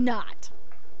there's not.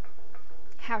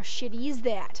 How shitty is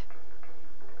that?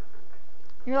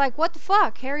 You're like, what the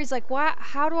fuck? Harry's like, what?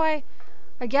 How do I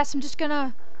guess I'm just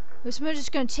gonna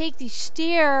take these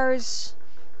stairs.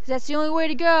 'Cause that's the only way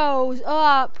to go, is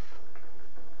up.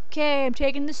 Okay, I'm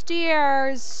taking the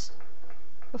stairs.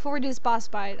 Before we do this boss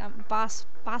bite, boss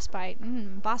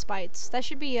bites. That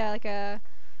should be that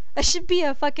should be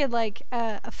a fucking like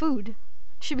a food.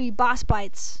 Should be boss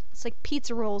bites. It's like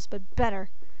pizza rolls, but better.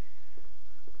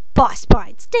 Boss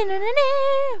bites.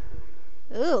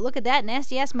 Ooh, look at that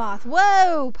nasty ass moth.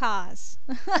 Whoa, pause.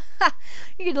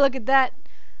 You get to look at that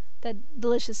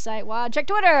delicious sight. Wow, check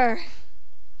Twitter.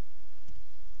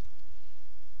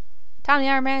 Tom the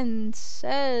Iron Man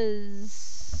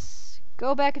says,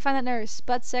 "Go back and find that nurse.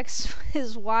 Butt sex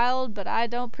is wild, but I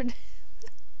don't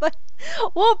but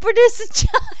won't produce a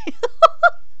child."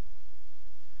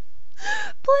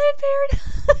 Planned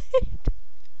Parenthood.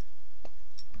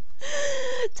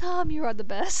 Tom, you are the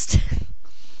best.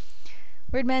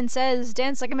 Weird Man says,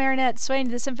 "Dance like a marionette, swaying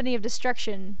to the symphony of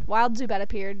destruction. Wild Zubat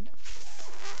appeared."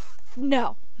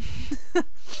 No.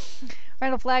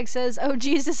 Randall Flagg says, "Oh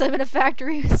Jesus, I'm in a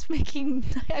factory. I'm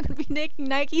gonna be making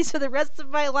Nikes for the rest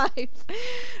of my life."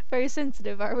 Very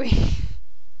sensitive, are we?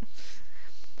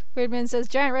 Weird Man says,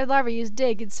 "Giant red larvae use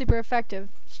dig. It's super effective."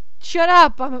 Shut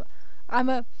up! I'm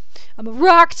a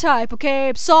rock type. Okay,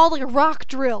 I'm solid like a rock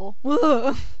drill.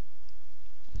 Ugh.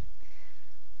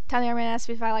 Tommy Iron Man asked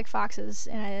me if I like foxes,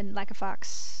 and I didn't like a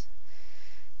fox.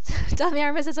 Tommy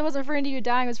Iron Man says, "I wasn't referring to you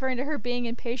dying. I was referring to her being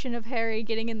impatient of Harry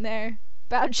getting in there."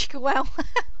 Bow chicka wow.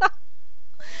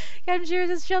 Captain Shearer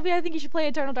says, "Shelby, I think you should play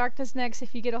Eternal Darkness next.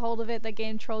 If you get a hold of it, that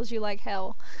game trolls you like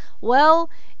hell." Well,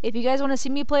 if you guys want to see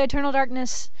me play Eternal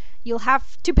Darkness, you'll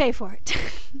have to pay for it.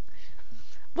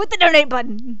 With the donate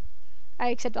button. I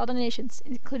accept all donations,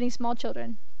 including small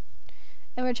children.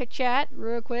 And we're gonna check chat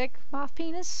real quick. Moth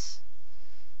penis.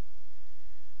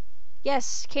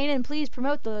 Yes, Kanan, please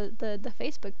promote the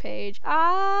Facebook page.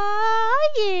 Ah,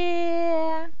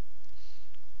 yeah.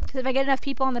 Because if I get enough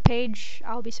people on the page,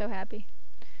 I'll be so happy.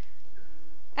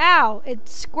 Ow! It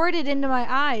squirted into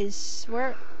my eyes.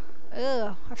 Where?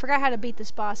 Ugh. I forgot how to beat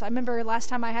this boss. I remember last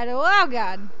time I had to. Oh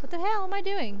god! What the hell am I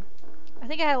doing? I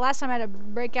think I had last time I had to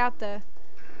break out the.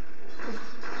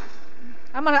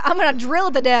 I'm gonna drill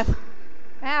it to death.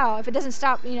 Ow! If it doesn't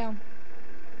stop, you know,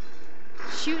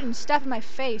 shooting stuff in my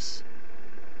face.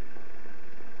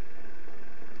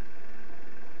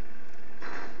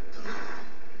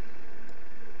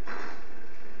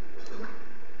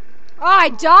 Oh, I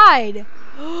died!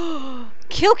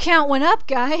 Kill count went up,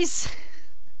 guys.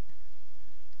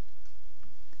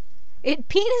 It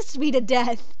penised me to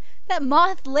death. That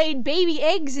moth laid baby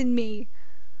eggs in me.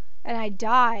 And I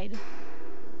died.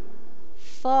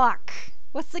 Fuck.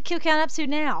 What's the kill count up to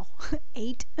now?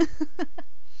 8?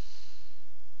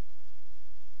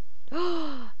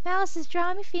 Mouse is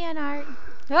drawing me fan art.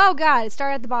 Oh god, it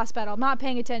started at the boss battle. I'm not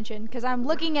paying attention because I'm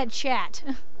looking at chat.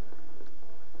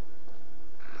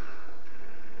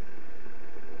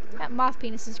 That moth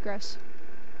penis is gross.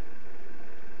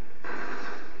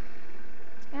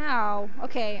 Ow.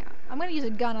 Okay, I'm gonna use a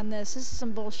gun on this. This is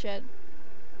some bullshit.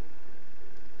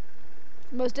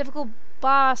 Most difficult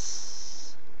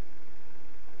boss.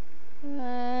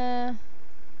 Blah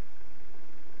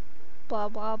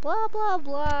blah blah blah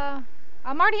blah.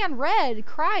 I'm already on red.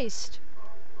 Christ.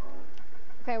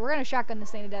 Okay, we're gonna shotgun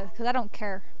this thing to death because I don't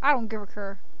care. I don't give a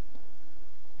care.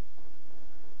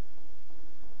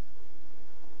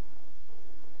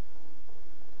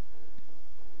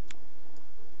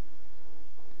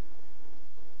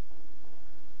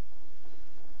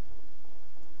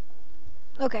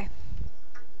 Okay.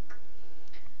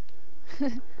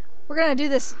 We're gonna do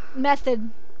this method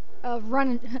of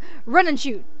run and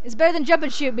shoot. It's better than jump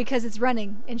and shoot because it's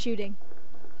running and shooting.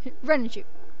 Run and shoot.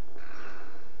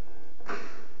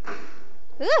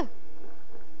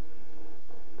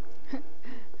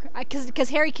 Because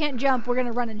Harry can't jump, we're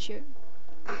gonna run and shoot.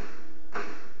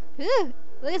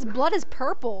 Look, his blood is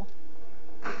purple.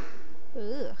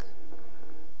 Ugh.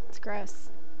 It's gross.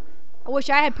 I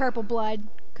wish I had purple blood,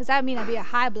 because that would mean I'd be a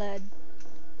high blood.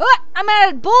 Oh, I'm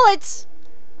out of bullets!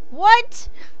 What?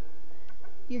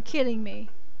 You're kidding me.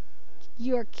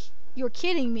 You're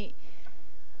kidding me.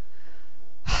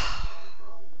 It's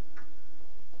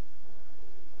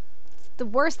the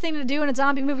worst thing to do in a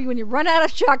zombie movie when you run out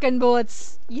of shotgun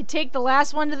bullets. You take the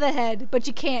last one to the head, but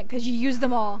you can't because you use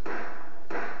them all.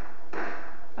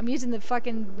 I'm using the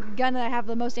fucking gun that I have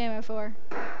the most ammo for.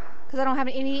 Because I don't have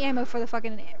any ammo for the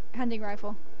fucking hunting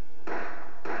rifle.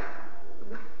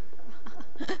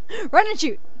 Run and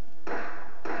shoot!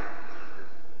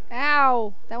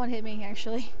 Ow! That one hit me,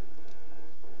 actually.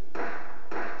 Why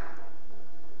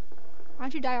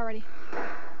don't you die already?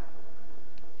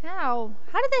 Ow!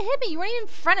 How did that hit me? You weren't even in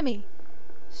front of me!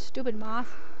 Stupid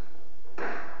moth.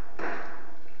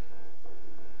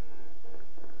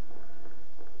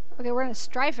 Okay, we're gonna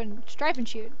strife and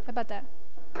shoot. How about that?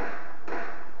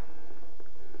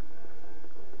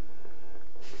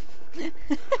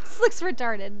 This looks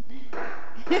retarded.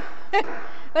 But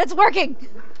it's working!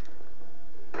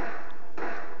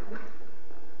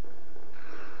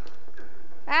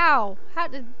 Ow! How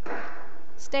did...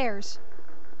 Stairs.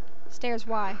 Stairs,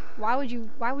 why? Why would you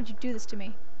do this to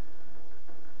me?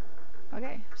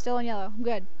 Okay, still in yellow. I'm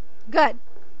good. Good!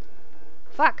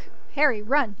 Fuck! Harry,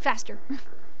 run faster.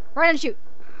 Run and shoot.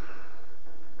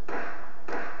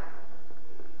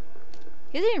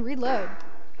 He doesn't even reload.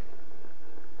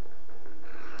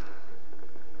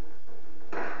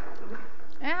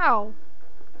 Ow.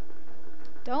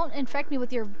 Don't infect me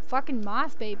with your fucking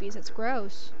moth babies. That's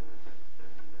gross.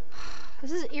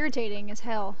 This is irritating as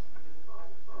hell.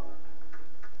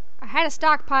 I had a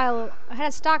stockpile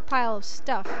of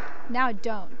stuff. Now I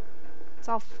don't. It's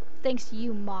all thanks to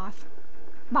you,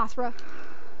 Mothra.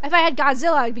 If I had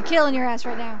Godzilla, I'd be killing your ass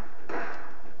right now.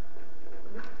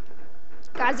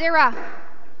 Godzilla!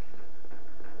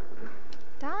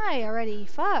 Die already.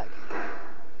 Fuck.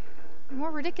 You're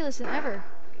more ridiculous than ever.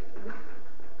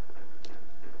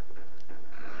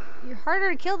 You're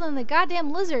harder to kill than the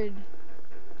goddamn lizard.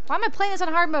 Why am I playing this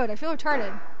on hard mode? I feel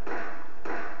retarded.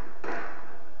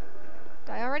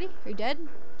 Die already? Are you dead?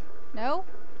 No?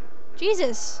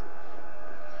 Jesus!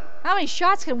 How many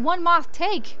shots can one moth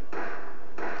take?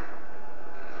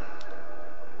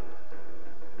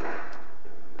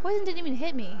 Poison didn't even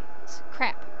hit me. It's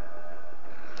crap.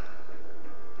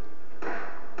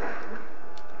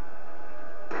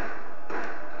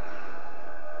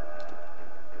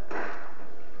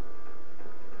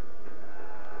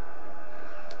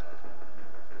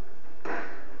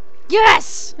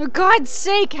 Yes! For God's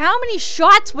sake, how many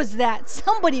shots was that?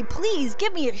 Somebody please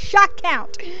give me a shot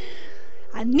count.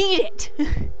 I need it.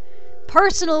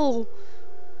 Personal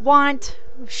want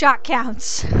shot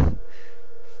counts.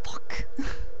 Fuck.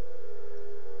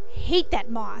 Hate that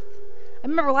moth. I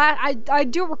remember I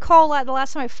do recall the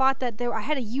last time I fought that I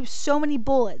had to use so many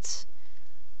bullets.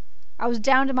 I was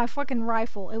down to my fucking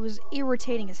rifle. It was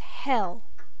irritating as hell.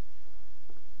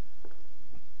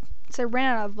 So I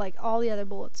ran out of like all the other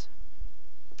bullets.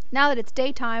 Now that it's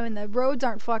daytime and the roads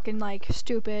aren't fucking like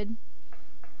stupid,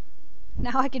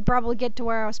 now I could probably get to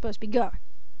where I was supposed to be going.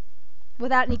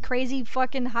 Without any crazy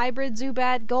fucking hybrid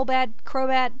Zubat, Golbat,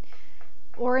 Crobat,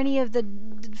 or any of the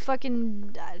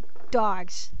fucking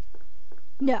dogs.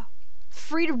 No.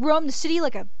 Free to roam the city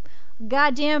like a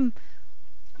goddamn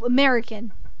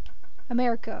American.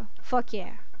 America. Fuck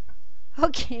yeah.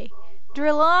 Okay.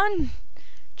 Drill on.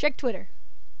 Check Twitter.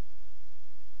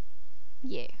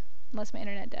 Yeah. Unless my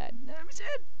internet died. I'm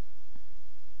sad.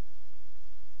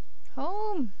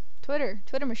 Home. Twitter.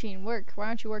 Twitter machine. Work. Why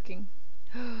aren't you working?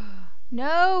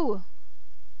 No!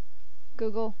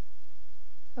 Google.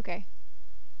 Okay.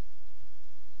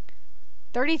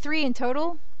 33 in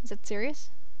total? Is that serious?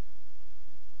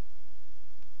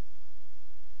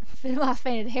 Venomoth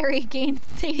fainted. Harry gained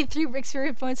 83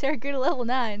 experience points. Harry grew to level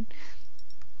 9.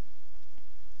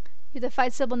 You have to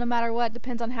fight Sybil no matter what.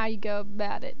 Depends on how you go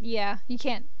about it. Yeah, you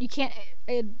can't.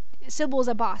 Sybil is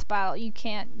a boss battle. You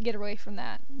can't get away from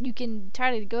that. You can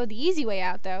try to go the easy way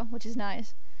out, though, which is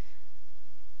nice.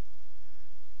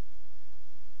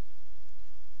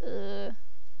 I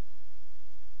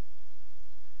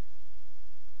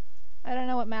don't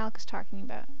know what Malik is talking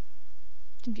about.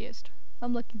 Confused.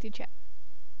 I'm looking through chat.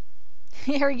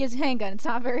 Harry gives a handgun. It's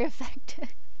not very effective.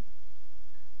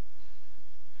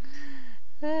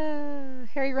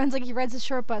 Harry runs like he rides a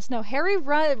short bus. No, Harry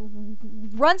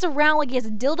runs around like he has a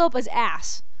dildo up his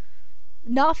ass.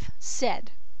 Enough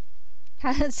said.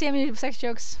 See how many sex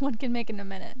jokes one can make in a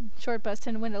minute. Short bus,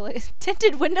 tinted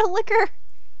window liquor.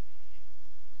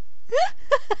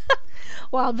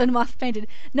 Wild Venomoth painted.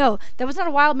 No, that was not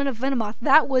a wild Venomoth.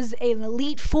 That was an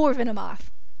Elite Four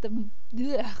Venomoth.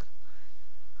 Ugh.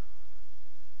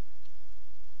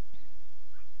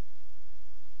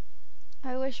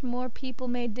 I wish more people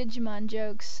made Digimon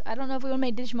jokes. I don't know if we want to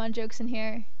make Digimon jokes in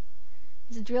here.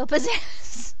 Is it drill up his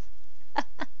ass? I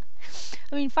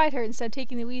mean, fight her instead of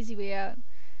taking the easy way out.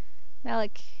 Now,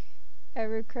 like,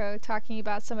 Roocrow talking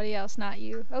about somebody else, not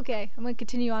you. Okay, I'm going to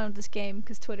continue on with this game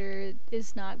because Twitter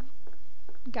is not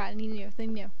got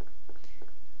anything new.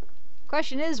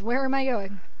 Question is, where am I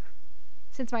going?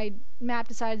 Since my map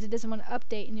decides it doesn't want to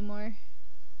update anymore.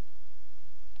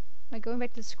 Am I going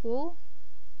back to school?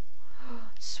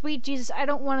 Sweet Jesus, I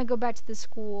don't want to go back to the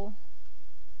school.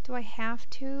 Do I have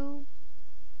to?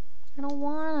 I don't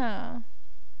wanna.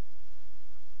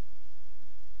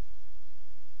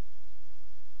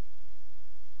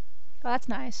 Oh, that's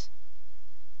nice.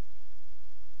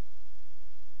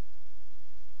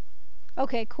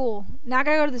 Okay, cool. Now I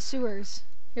gotta go to the sewers.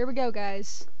 Here we go,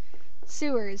 guys.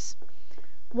 Sewers.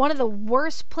 One of the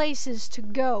worst places to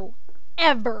go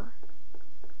ever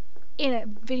in a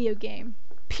video game.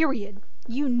 Period.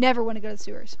 You never want to go to the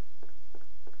sewers.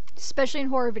 Especially in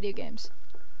horror video games.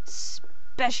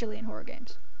 Especially in horror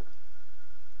games.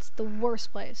 It's the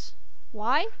worst place.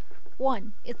 Why?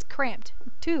 1. It's cramped.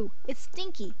 2. It's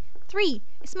stinky. 3.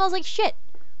 It smells like shit.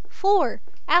 4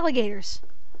 alligators,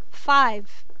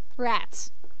 5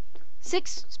 rats,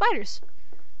 6 spiders.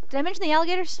 Did I mention the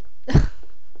alligators? Or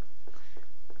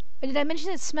did I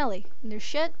mention it's smelly and they're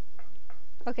shit?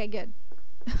 Okay, good.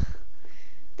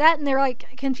 That and they're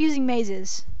like confusing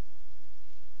mazes.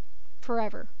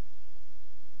 Forever.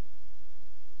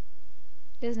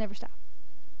 It doesn't ever stop.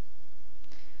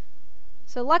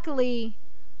 So luckily,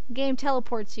 the game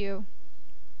teleports you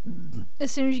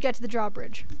as soon as you get to the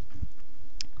drawbridge.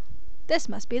 This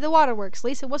must be the waterworks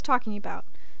Lisa was talking about.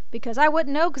 Because I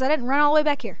wouldn't know because I didn't run all the way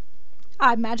back here.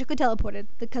 I magically teleported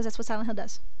because that's what Silent Hill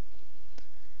does.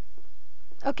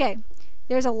 Okay,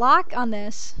 there's a lock on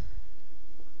this.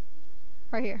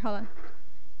 Right here, hold on.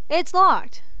 It's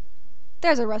locked.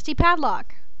 There's a rusty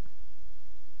padlock.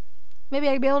 Maybe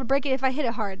I'd be able to break it if I hit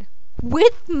it hard.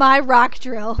 With my rock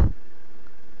drill.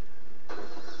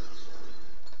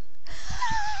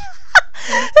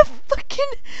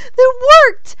 That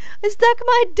worked! I stuck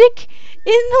my dick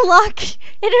in the lock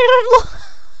and it unlocked.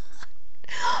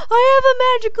 I have a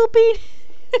magical penis.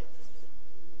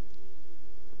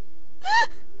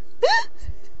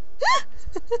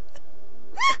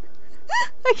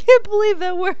 I can't believe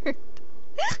that worked.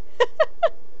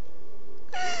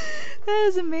 That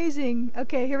is amazing.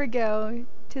 Okay, here we go.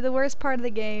 To the worst part of the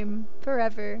game.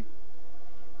 Forever.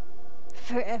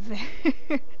 Forever.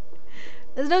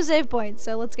 There's no save point,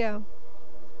 so let's go.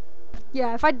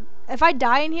 Yeah, if I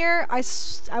die in here, I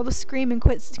will scream and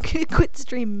quit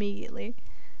stream immediately.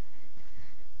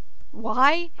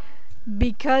 Why?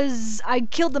 Because I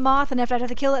killed the moth, and if I have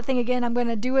to kill that thing again, I'm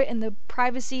gonna do it in the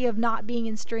privacy of not being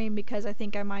in stream because I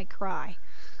think I might cry.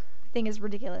 The thing is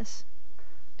ridiculous.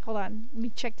 Hold on, let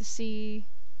me check to see.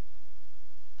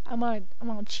 I'm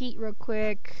gonna cheat real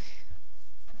quick.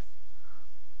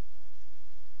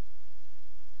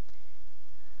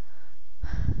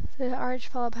 The arch,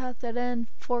 follow path, dead end,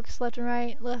 forks left and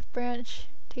right, left branch,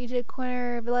 take you to the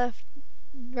corner of the left,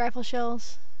 rifle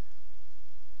shells.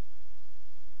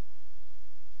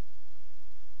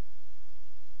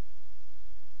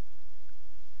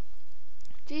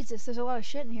 Jesus, there's a lot of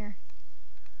shit in here.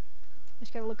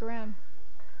 Just gotta look around.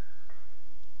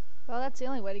 Well, that's the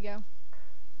only way to go.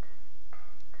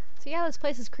 See how this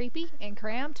place is creepy and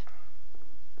cramped?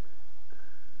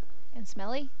 And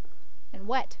smelly? And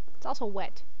wet. It's also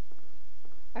wet.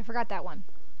 I forgot that one.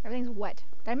 Everything's wet.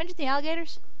 Did I mention the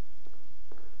alligators?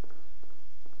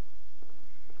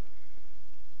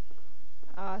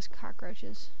 Oh, it's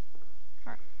cockroaches.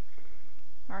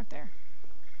 Aren't there?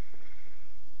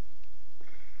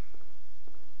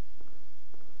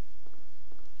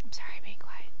 I'm sorry, being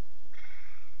quiet.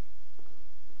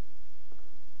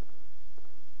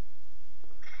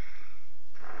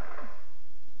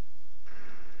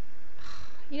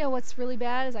 You know what's really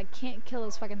bad is I can't kill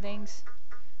those fucking things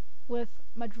with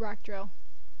my rock drill.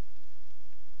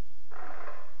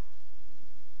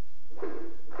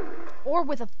 Or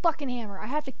with a fucking hammer. I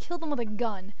have to kill them with a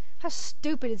gun. How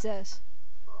stupid is this?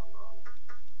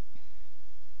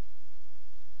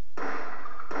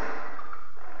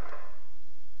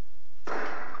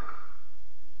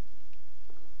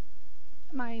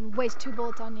 I might even waste 2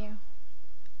 bullets on you.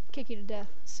 Kick you to death.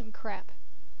 Some crap.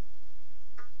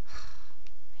 I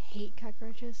hate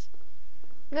cockroaches.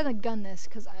 I'm gonna gun this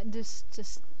because I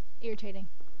just irritating.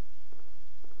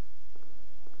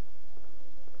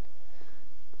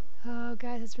 Oh,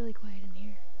 guys, it's really quiet in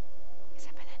here.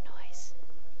 Except for that noise.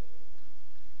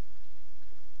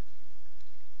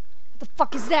 What the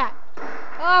fuck is that?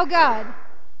 Oh, God.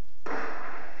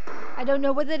 I don't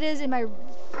know what that is in my...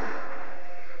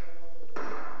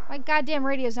 My goddamn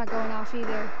radio's not going off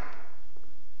either.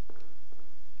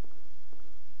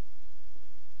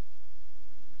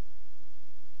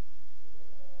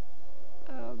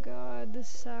 Oh, God, this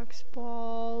sucks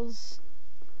balls.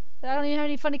 I don't even have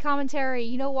any funny commentary.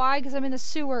 You know why? Because I'm in the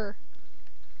sewer.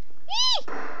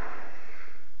 Eee!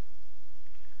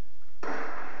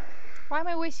 Why am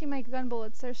I wasting my gun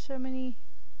bullets? There's so many.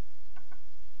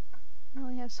 I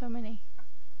only have so many.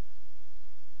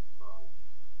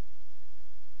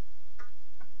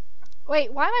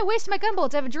 Wait, why am I wasting my gun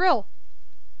bullets? I have a drill.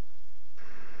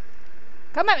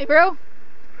 Come at me, bro.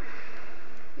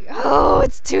 Oh,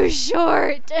 it's too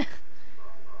short.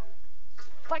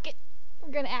 Fuck it.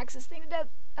 We're gonna axe this thing to death.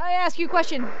 I ask you a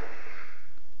question.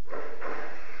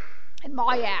 And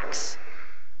my axe.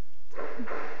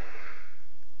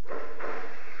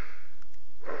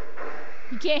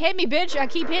 You can't hit me, bitch. I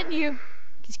keep hitting you.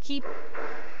 Just keep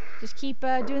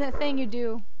doing that thing you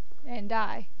do, and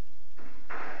die.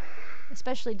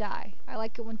 Especially die. I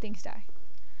like it when things die.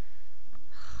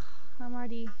 I'm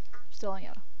already still on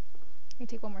yellow. I'm gonna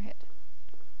take one more hit.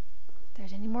 There's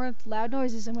there's any more loud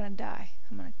noises, I'm gonna die.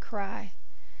 I'm gonna cry.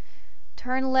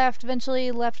 Turn left,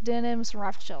 eventually left in with some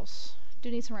rifle shells. Do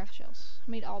need some rifle shells.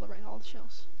 I need all the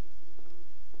shells.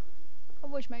 I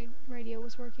wish my radio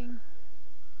was working.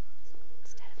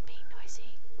 Instead of being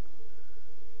noisy.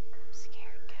 I'm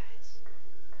scared, guys.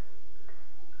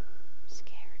 I'm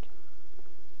scared.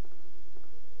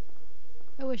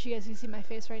 I wish you guys could see my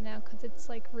face right now, because it's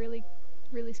like really,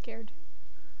 really scared.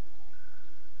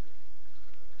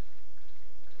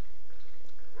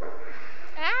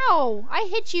 Ow! I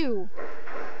hit you!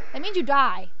 That means you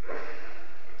die.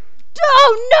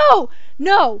 Oh, no!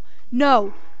 No!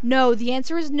 No! No! The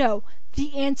answer is no.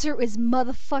 The answer is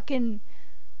motherfucking...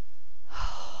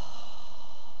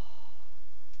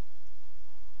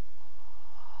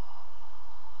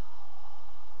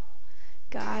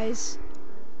 Guys.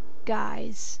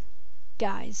 Guys.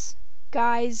 Guys.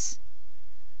 Guys.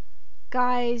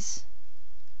 Guys.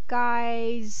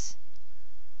 Guys.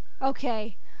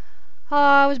 Okay.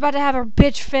 I was about to have a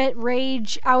bitch fit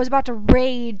rage. I was about to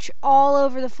rage all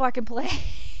over the fucking place.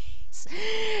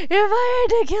 If I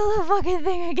had to kill the fucking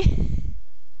thing again.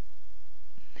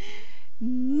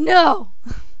 No.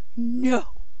 No.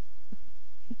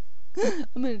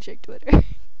 I'm gonna check Twitter.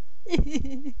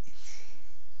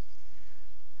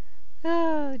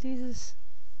 Oh, Jesus.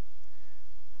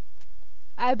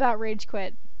 I about rage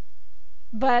quit.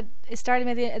 But it started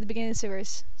at the beginning of the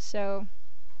sewers, so...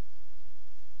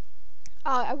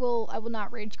 I will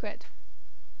not rage quit.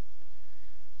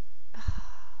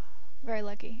 Very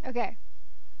lucky. Okay.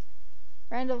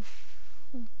 Randall,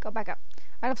 go back up.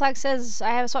 Randall Flag says, I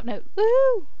have a swap note.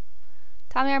 Woo!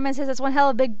 Tommy Arman says, that's one hell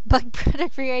of a big bug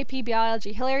project for your AP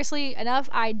biology. Hilariously enough,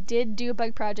 I did do a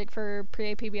bug project for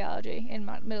pre-AP biology in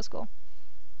middle school.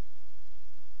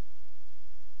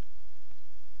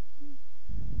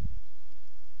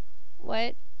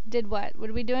 What? Did what?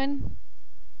 What are we doing?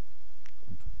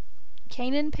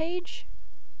 Canaan page?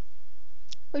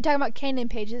 We're talking about Canaan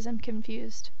pages. I'm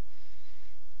confused.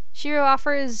 Shiro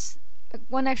offers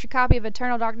one extra copy of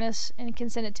Eternal Darkness and can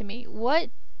send it to me. What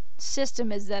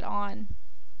system is that on?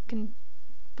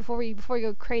 Before we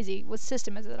go crazy, what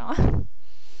system is it on?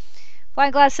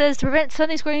 Flying Glass says, to prevent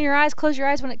something squinting in your eyes, close your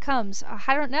eyes when it comes.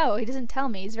 I don't know. He doesn't tell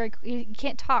me. He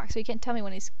can't talk, so he can't tell me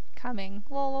when he's coming.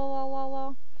 Lol, lol, lol, lol,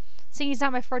 lol. Singing's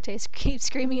not my forte. Keep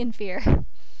screaming in fear.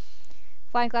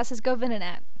 Flying Glass says, go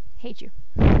Venonat. Hate you.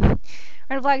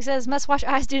 Red Flag says, must wash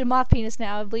eyes due to moth penis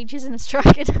now. Bleach isn't strong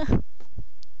enough.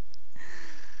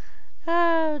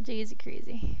 Oh, jeezy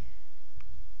crazy.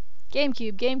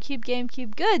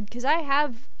 GameCube. Good, because I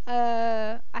have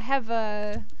a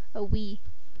Wii.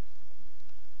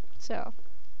 So,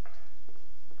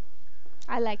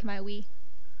 I like my Wii.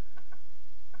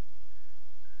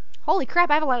 Holy crap,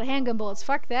 I have a lot of handgun bullets.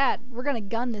 Fuck that. We're gonna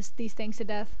gun these things to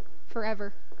death.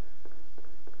 Forever.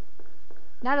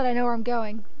 Now that I know where I'm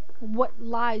going, what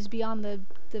lies beyond the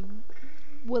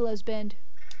Willow's Bend.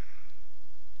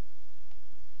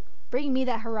 Bring me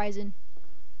that horizon.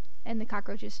 And the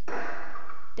cockroaches.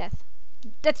 Death.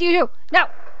 Death to you too! No!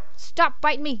 Stop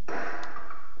biting me!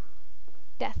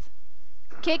 Death.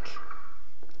 Kick.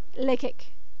 Leg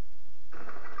kick.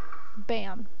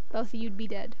 Bam. Both of you'd be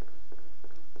dead.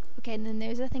 Okay, and then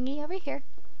there's a thingy over here.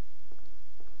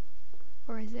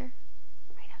 Or is there?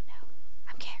 I don't know.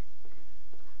 I'm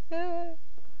scared.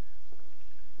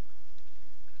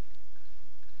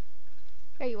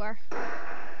 There you are.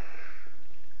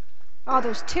 Oh,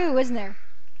 there's two, isn't there?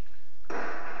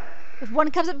 If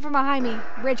one comes up from behind me,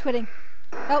 rage quitting.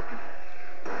 Oh.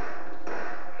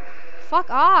 Fuck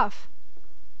off.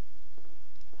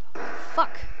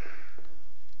 Fuck.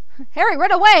 Harry,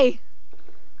 run away!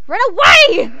 Run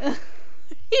away! What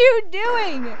are you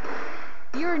doing?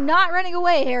 You're not running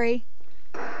away, Harry.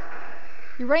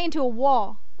 You're running into a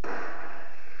wall.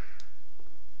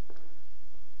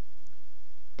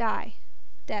 Die.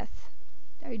 Death.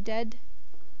 Are you dead?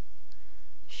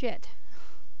 Shit.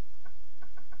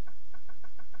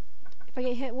 If I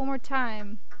get hit one more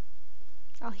time,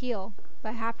 I'll heal. But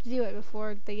I have to do it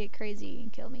before they get crazy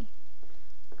and kill me.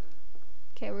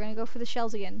 Okay, we're gonna go for the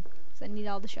shells again. Because I need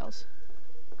all the shells.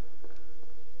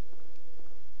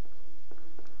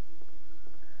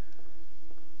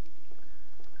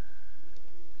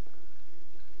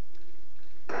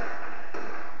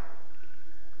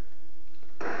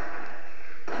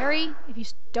 Harry, if you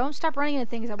don't stop running into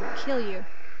things, I will kill you.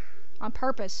 On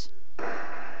purpose.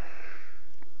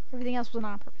 Everything else was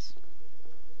not on purpose.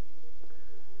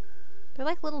 They're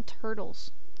like little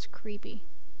turtles. It's creepy.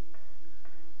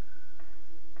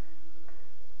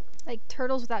 Like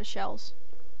turtles without shells.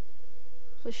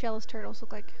 That's what shellless turtles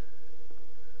look like.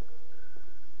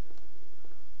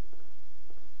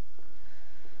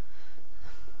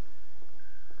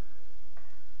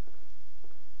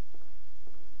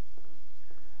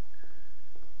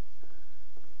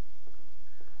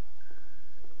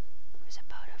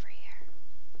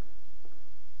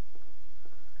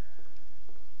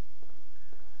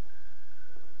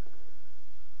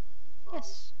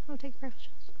 Oh, take rifle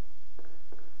shots.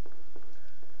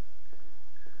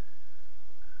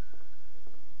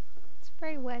 It's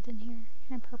very wet in here,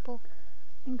 and purple,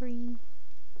 and green.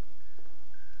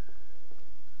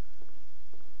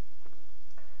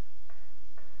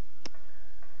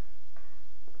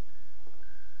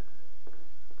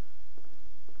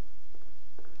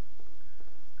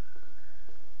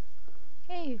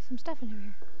 Hey, some stuff in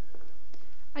here.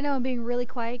 I know I'm being really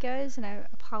quiet, guys, and I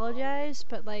apologize,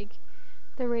 but like,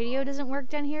 the radio doesn't work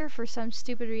down here for some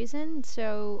stupid reason,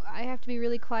 so I have to be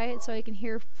really quiet so I can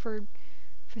hear for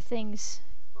things.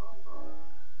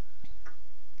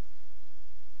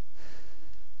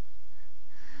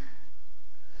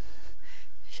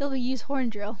 She'll use horn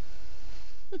drill.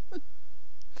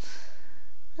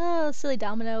 Oh, silly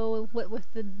Domino, what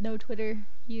with the no Twitter,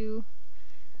 you.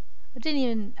 I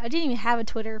didn't even have a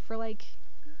Twitter for like,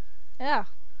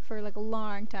 for like a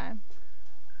long time.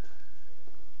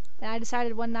 And I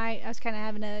decided one night I was kind of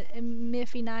having a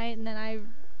miffy night, and then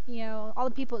all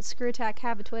the people at Screw Attack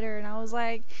have a Twitter, and I was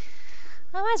like,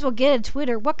 I might as well get a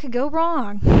Twitter. What could go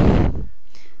wrong?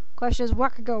 Question is,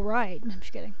 what could go right? I'm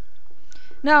just kidding.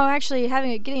 No, actually,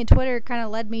 getting a Twitter kind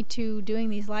of led me to doing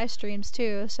these live streams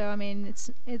too. So I mean,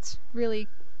 it's really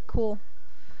cool.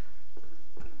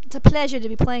 It's a pleasure to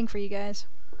be playing for you guys.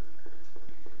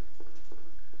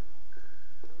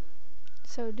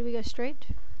 So, do we go straight?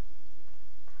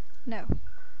 No.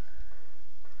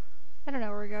 I don't know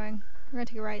where we're going. We're gonna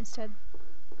take a right instead.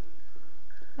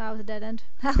 That was a dead end.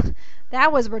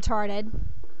 That was retarded.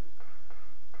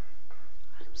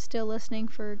 I'm still listening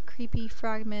for creepy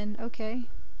frogmen. Okay.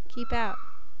 Keep out.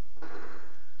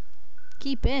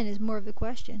 Keep in is more of the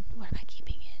question. What am I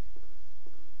keeping in?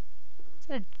 Is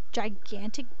that a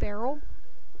gigantic barrel?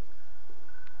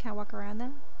 Can I walk around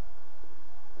that?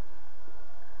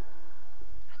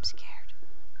 I'm scared.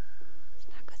 It's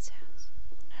not good sounds.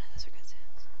 None of those are good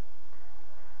sounds.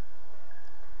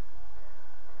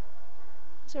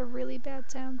 Those are really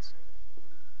bad sounds.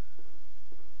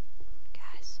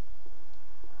 Guys.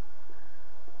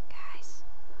 Guys.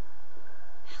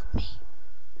 Help me.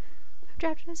 I'm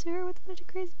trapped in a sewer with a bunch of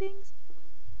crazy beings.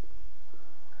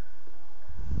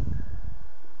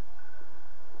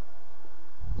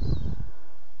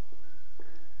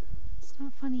 It's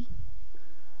not funny.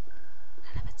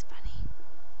 None of it's funny.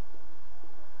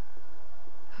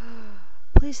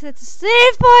 Please, that's a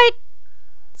save point!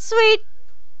 Sweet!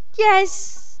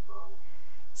 Yes!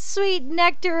 Sweet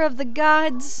nectar of the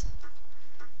gods.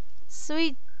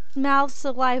 Sweet mouth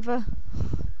saliva.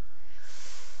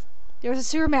 There's a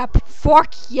sewer map.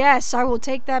 Fuck yes, I will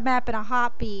take that map in a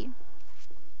hot beat.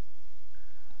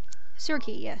 Sewer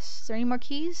key, yes. Is there any more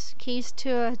keys? Keys to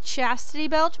a chastity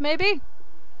belt, maybe?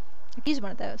 I could use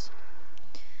one of those.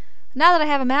 Now that I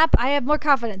have a map, I have more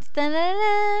confidence.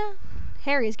 Da-da-da.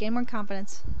 Harry has gained more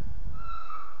confidence.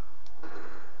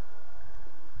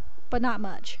 But not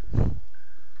much.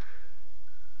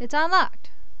 It's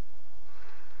unlocked.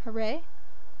 Hooray.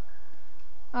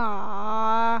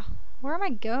 Ah, where am I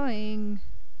going?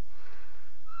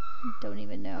 Don't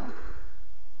even know.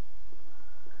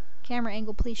 Camera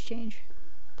angle, please change.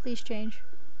 Please change.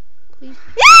 Please.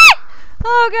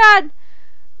 Oh god!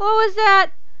 What was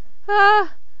that?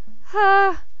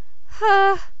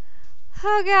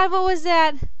 Oh god, what was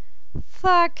that?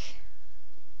 Fuck.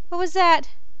 What was that?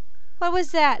 What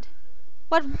was that?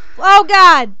 What? Oh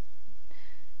god!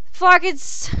 Fuck,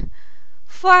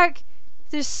 fuck.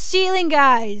 There's ceiling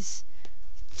guys.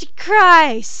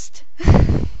 Christ.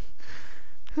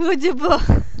 Who the book?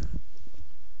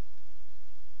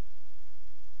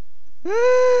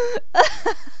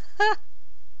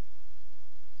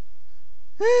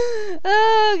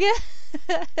 Oh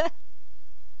god.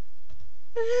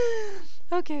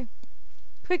 Okay.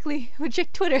 Quickly, we'll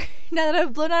check Twitter now that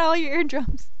I've blown out all your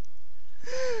eardrums.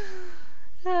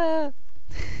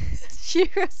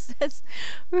 Shiro says,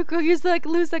 Roocrow, you like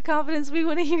lose that confidence. We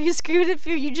want to hear you scream in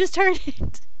fear. You just heard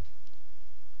it.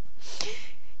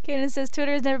 Kanan says,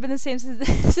 Twitter has never been the same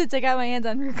since I got my hands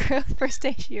on Roocrow. First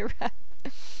day she arrived.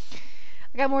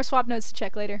 I got more swap notes to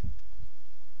check later.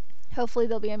 Hopefully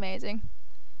they'll be amazing.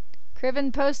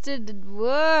 Criven posted,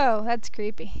 whoa, that's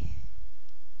creepy.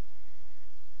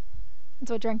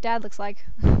 That's what drunk dad looks like.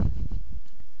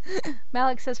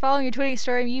 Malik says, following your tweeting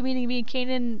story, you meaning me,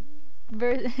 Kanan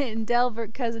and Delver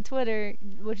because of Twitter,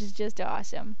 which is just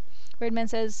awesome. Weirdman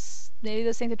says, maybe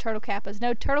those things are turtle kappas.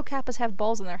 No, turtle kappas have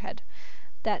balls on their head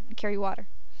that carry water.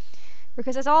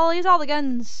 Because that's all, use all the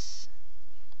guns.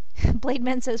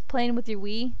 Blademan says, playing with your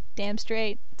Wii. Damn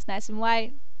straight. It's nice and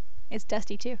white. It's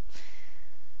dusty too.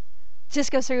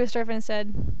 Just Surfing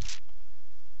said,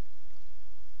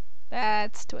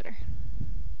 that's Twitter.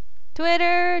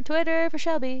 Twitter for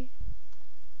Shelby.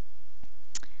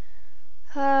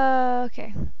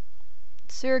 Okay.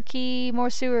 Sewer key, more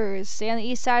sewers. Stay on the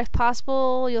east side if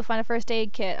possible. You'll find a first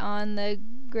aid kit on the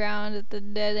ground at the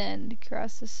dead end.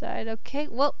 Cross the side. Okay,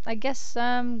 well, I guess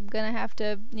I'm gonna have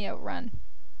to, run.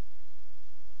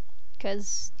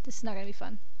 Because this is not gonna be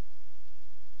fun.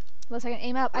 Unless I can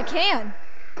aim up. I can!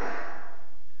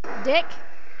 Dick!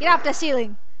 Get off the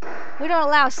ceiling! We don't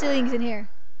allow ceilings in here.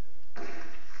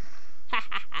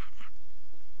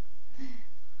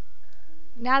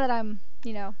 Now that I'm,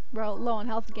 low on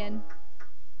health again.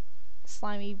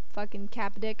 Slimy fucking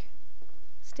cap dick.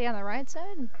 Stay on the right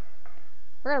side?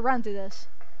 We're gonna run through this.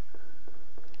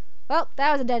 Well,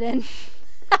 that was a dead end.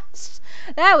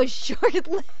 That was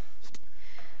short-lived.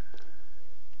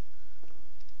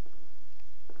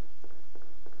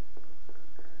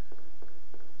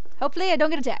 Hopefully I don't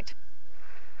get attacked.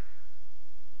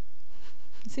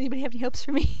 Does anybody have any hopes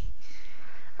for me?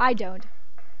 I don't.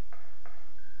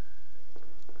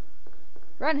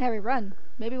 Run, Harry, run.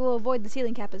 Maybe we'll avoid the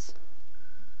ceiling kappas.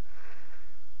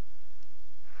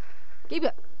 Keep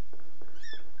it.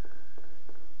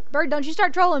 Bird, don't you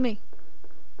start trolling me.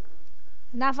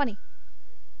 It's not funny.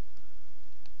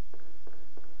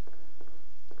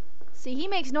 See, he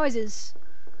makes noises.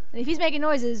 And if he's making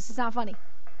noises, it's not funny.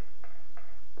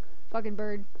 Fucking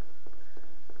bird.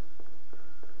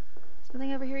 There's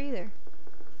nothing over here either.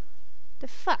 The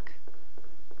fuck?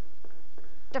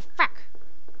 The fuck?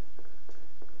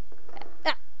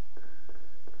 Ah.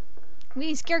 I'm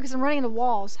getting scared because I'm running into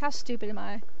walls. How stupid am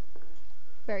I?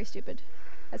 Very stupid.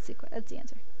 That's the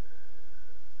answer.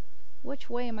 Which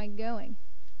way am I going?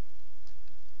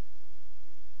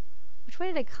 Which way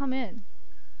did I come in?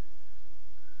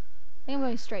 I think I'm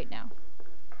going straight now.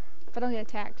 If I don't get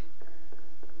attacked.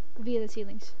 Via the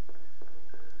ceilings.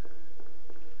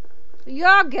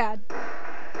 Oh god!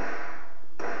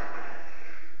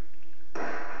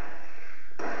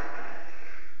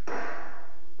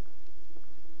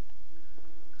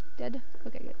 Dead?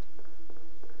 Okay, good.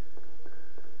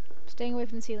 Staying away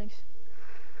from the ceilings.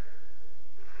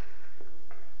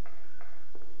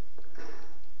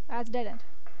 That's a dead end.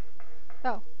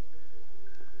 Oh.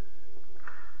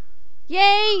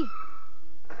 Yay!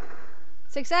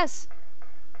 Success!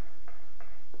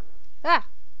 Ah!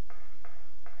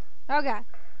 Oh god.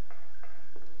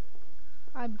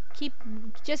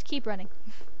 Just keep running.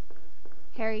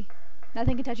 Harry,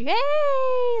 nothing can touch you. Hey!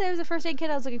 There was the first aid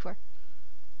kit I was looking for.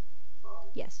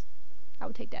 Yes. I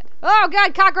would take that. Oh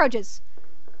god, cockroaches!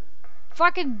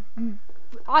 Fucking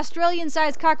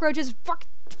Australian-sized cockroaches.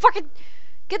 Fucking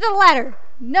get to the ladder!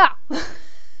 No!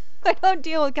 I don't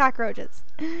deal with cockroaches.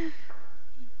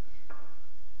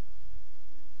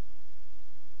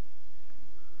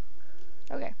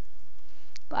 Okay.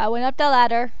 I went up the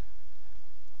ladder.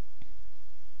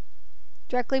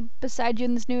 Directly beside you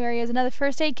in this new area is another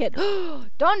first aid kit.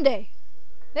 Donde?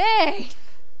 Hey!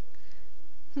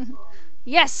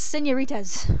 Yes,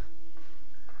 senoritas.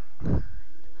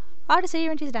 All the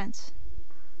senoritas dance.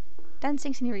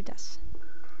 Dancing senoritas.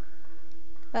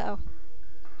 Uh-oh.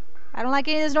 I don't like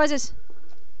any of those noises.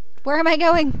 Where am I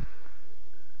going?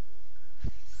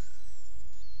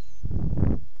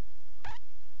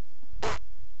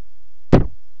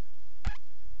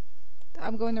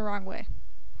 I'm going the wrong way.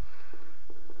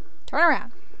 Turn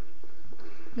around.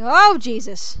 Oh,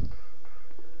 Jesus.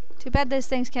 Too bad those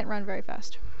things can't run very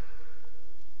fast.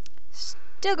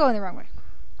 Still going the wrong way.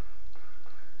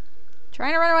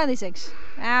 Trying to run around these things.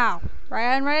 Ow.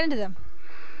 Right into them.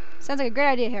 Sounds like a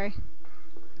great idea, Harry.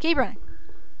 Keep running.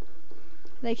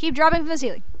 They keep dropping from the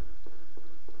ceiling.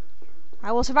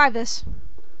 I will survive this.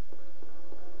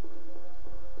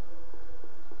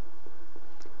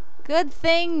 Good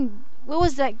thing... What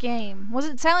was that game? Was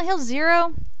it Silent Hill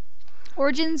 0?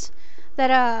 Origins?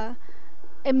 That,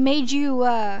 it made you,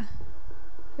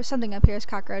 there's something up here as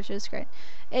cockroaches. Great.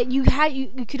 You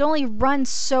could only run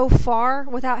so far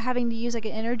without having to use, like,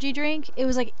 an energy drink. It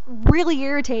was, like, really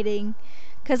irritating.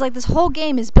 Because, like, this whole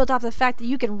game is built off the fact that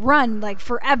you can run, like,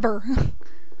 forever.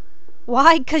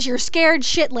 Why? Because you're scared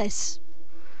shitless.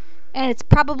 And it's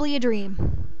probably a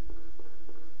dream.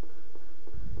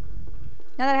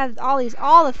 Now that I have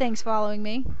all the things following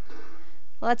me,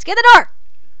 let's get the door!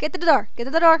 Get to the door! Get to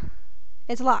the door!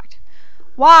 It's locked.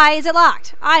 Why is it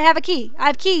locked? I have a key. I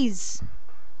have keys.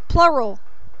 Plural.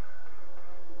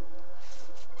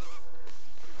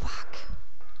 Fuck.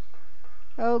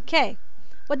 Okay.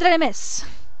 What did I miss?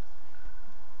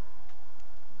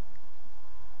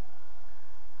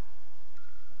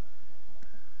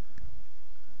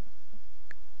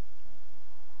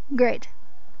 Great.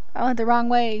 I went the wrong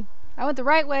way. I went the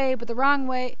right way, but the wrong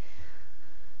way.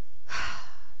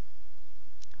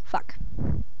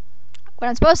 what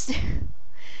I'm supposed to do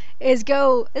is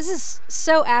go. This is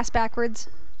so ass backwards.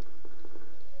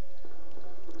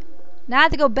 Now I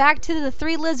have to go back to the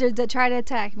 3 lizards that try to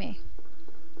attack me.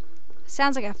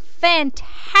 Sounds like a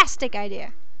fantastic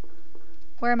idea.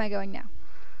 Where am I going now?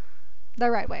 The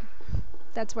right way.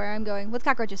 That's where I'm going with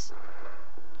cockroaches.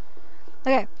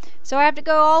 Okay, so I have to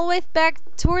go all the way back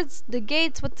towards the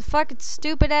gates with the fucking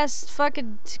stupid ass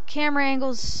fucking camera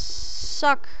angles.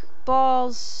 Suck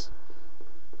balls.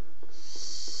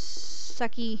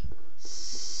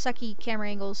 Sucky camera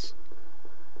angles.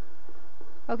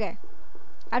 Okay.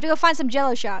 I have to go find some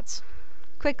jello shots.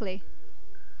 Quickly.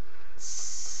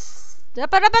 Ah!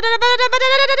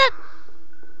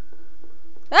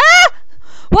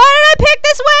 Why did I pick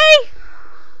this way?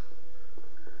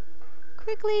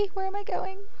 Quickly, where am I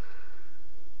going?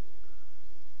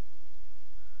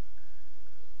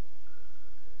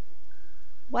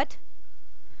 What?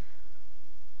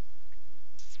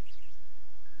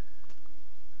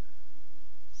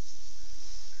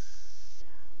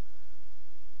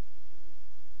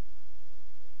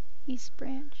 East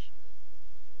Branch.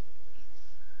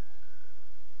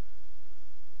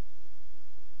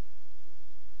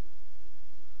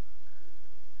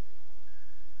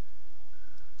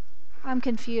 I'm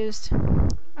confused. I'm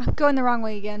going the wrong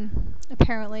way again,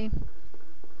 apparently.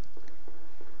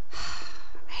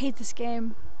 I hate this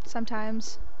game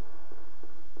sometimes.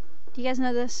 Do you guys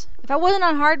know this? If I wasn't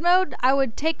on hard mode, I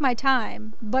would take my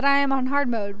time, but I am on hard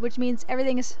mode, which means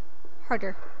everything is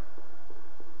harder.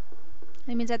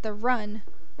 It means I have to run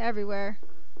everywhere.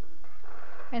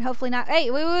 And hopefully not.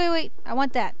 Hey, wait. I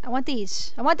want that. I want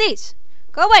these. I want these.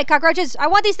 Go away, cockroaches. I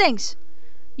want these things.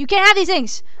 You can't have these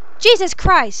things. Jesus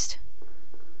Christ.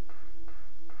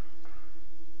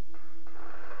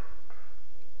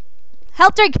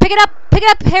 Health drink. Pick it up. Pick it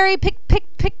up, Harry. Pick.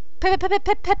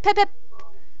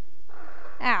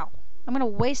 Ow. I'm gonna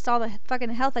waste all the fucking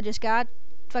health I just got.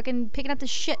 Fucking picking up this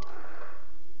shit.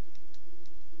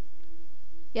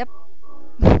 Yep.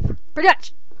 Pretty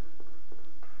much.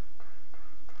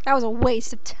 That was a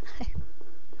waste of time.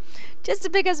 Just to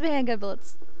pick up some handgun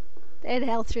bullets. And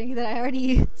health drink that I already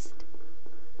used.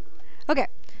 Okay.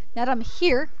 Now that I'm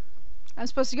here, I'm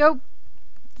supposed to go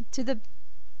to the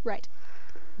right.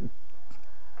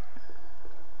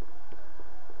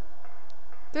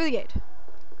 Through the gate.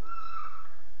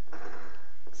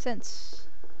 Since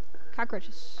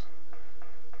cockroaches.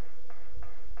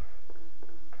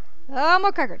 Oh,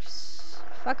 more cockroaches.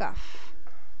 Fuck off.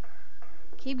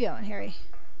 Keep going, Harry.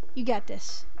 You got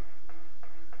this.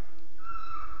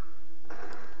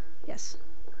 Yes.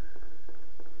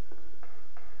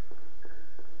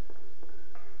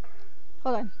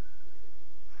 Hold on.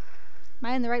 Am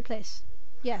I in the right place?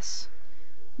 Yes.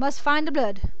 Must find the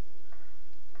blood.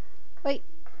 Wait.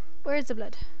 Where is the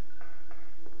blood?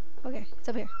 Okay, it's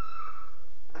up here.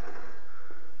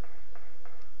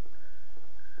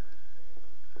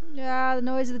 Ah, the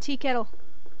noise of the tea kettle.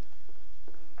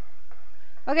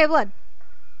 Okay, blood.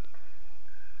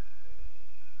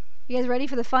 You guys ready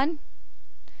for the fun?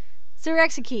 Sir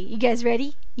Exekey, you guys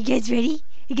ready? You guys ready?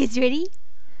 You guys ready?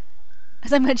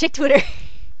 As I'm gonna check Twitter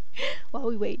while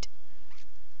we wait.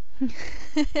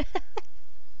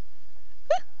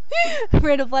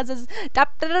 Randall Flat says,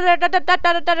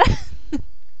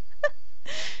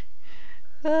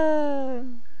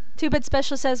 2-bit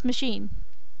special says machine.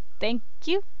 Thank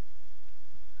you.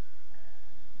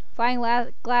 Flying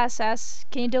glass ass.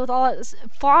 Can you deal with all that?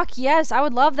 Fuck yes, I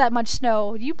would love that much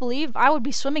snow. Do you believe I would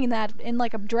be swimming in that in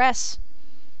like a dress?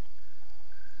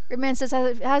 Redman says,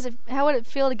 how would it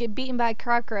feel to get beaten by a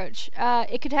cockroach?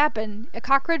 It could happen. A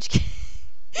cockroach.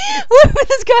 Where were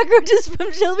those cockroaches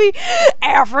from, Shelby?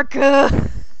 Africa.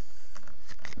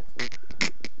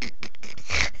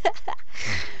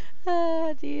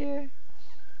 Oh dear.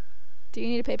 Do you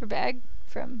need a paper bag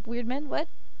from Weird Men? What?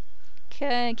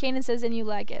 Kanan says, and you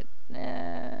like it.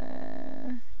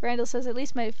 Randall says, I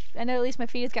know at least my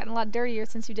feet has gotten a lot dirtier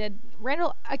since you did.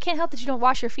 Randall, I can't help that you don't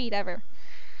wash your feet ever.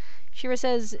 Shira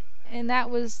says, and that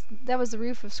was the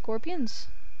roof of scorpions.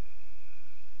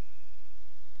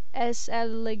 S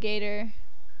alligator.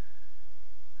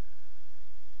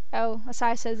 Oh,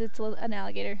 Asai says it's an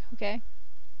alligator. Okay.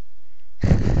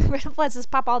 Randall Flood says,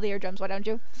 pop all the eardrums, why don't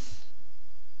you?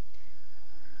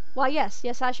 Why, yes,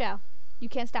 I shall. You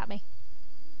can't stop me.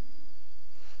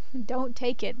 Don't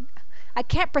take it. I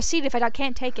can't proceed if I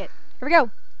can't take it. Here we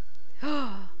go.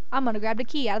 I'm gonna grab the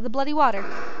key out of the bloody water.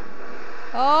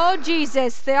 Oh,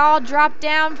 Jesus. They all dropped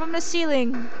down from the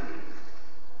ceiling.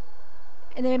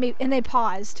 And they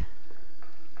paused.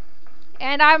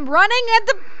 And I'm running at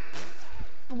the...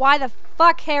 Why the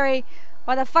fuck, Harry?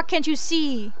 Why the fuck can't you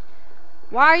see?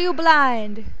 Why are you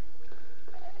blind?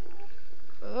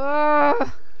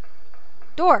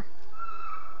 Door.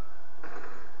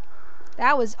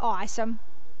 That was awesome.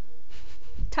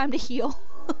 Time to heal.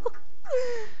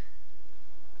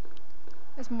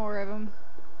 There's more of them.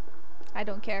 I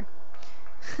don't care.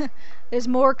 There's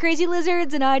more crazy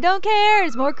lizards and I don't care.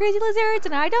 There's more crazy lizards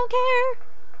and I don't care.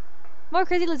 More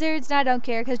crazy lizards and I don't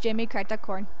care because Jamie cracked that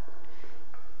corn.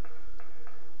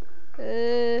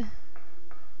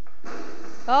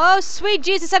 Oh, sweet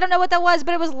Jesus, I don't know what that was,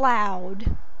 but it was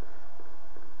loud.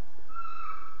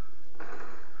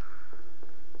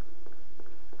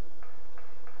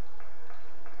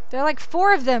 There are like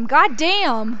 4 of them. God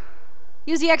damn.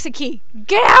 Use the exit key.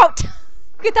 Get out!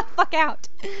 Get the fuck out.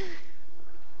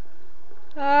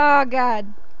 Oh,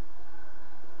 God.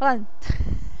 Hold on.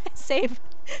 Save.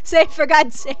 Save for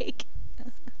God's sake.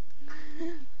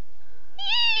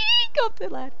 Go up the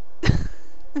ladder.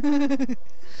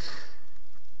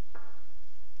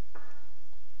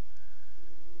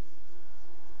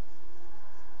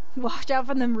 Watch out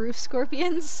for them roof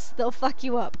scorpions. They'll fuck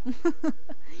you up.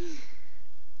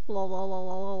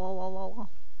 Lol.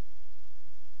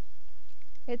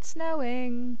 It's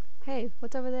snowing. Hey,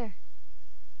 what's over there?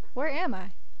 Where am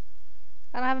I?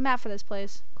 I don't have a map for this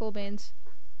place. Cool beans.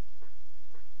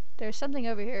 There's something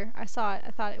over here. I saw it.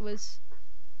 I thought it was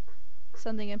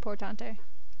something importante.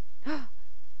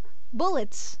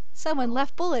 Bullets! Someone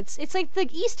left bullets. It's like the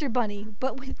Easter Bunny,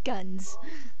 but with guns.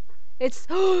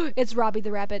 It's Robbie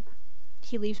the Rabbit.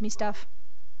 He leaves me stuff.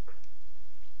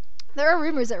 There are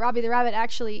rumors that Robbie the Rabbit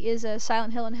actually is a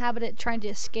Silent Hill inhabitant trying to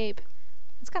escape.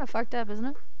 It's kind of fucked up, isn't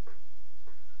it?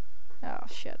 Oh,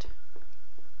 shit.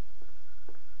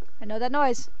 I know that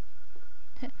noise.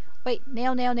 Wait,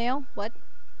 nail. What?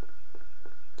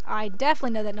 I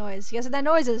definitely know that noise. Guess what that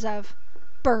noise is of?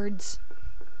 Birds.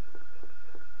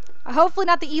 Hopefully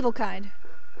not the evil kind.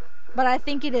 But I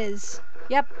think it is.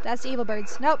 Yep, that's the evil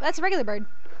birds. Nope, that's a regular bird.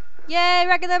 Yay,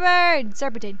 regular bird!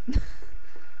 Serpentine.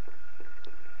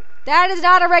 That is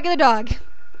not a regular dog.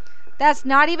 That's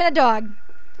not even a dog.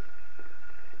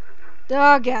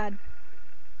 Oh, God.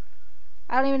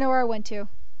 I don't even know where I went to.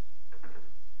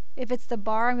 If it's the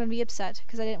bar, I'm going to be upset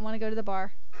because I didn't want to go to the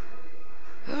bar.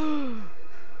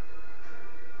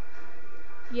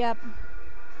 Yep.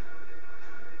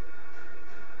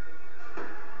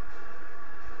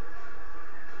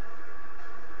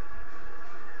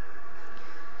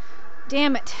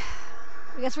 Damn it.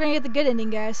 I guess we're going to get the good ending,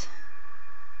 guys.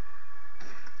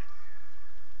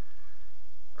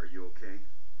 Are you okay?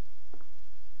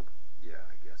 Yeah,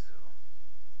 I guess so.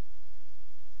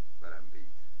 But I'm beat.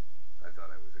 I thought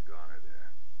I was a goner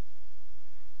there.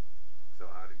 So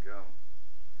how'd it go?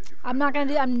 Did you I'm not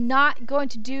going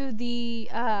to do the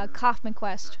Kaufman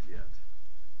quest. Not yet.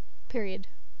 Period.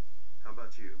 How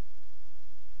about you?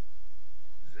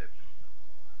 Zip.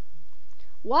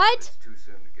 What? It's too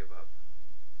soon to give up.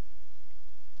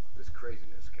 This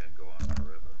craziness can't go on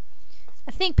forever.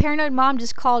 I think Paranoid Mom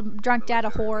just called Drunk Dad a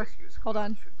whore. Hold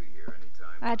on. Should be here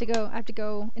anytime. I have to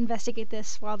go investigate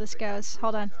this while this goes.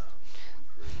 Hold on.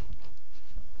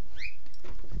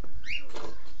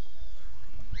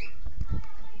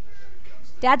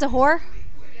 Dad's a whore?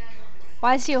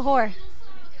 Why is he a whore?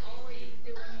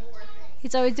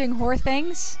 He's always doing whore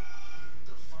things?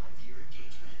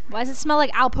 Why does it smell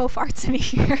like Alpo farts in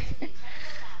here?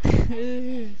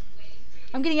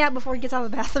 I'm getting out before he gets out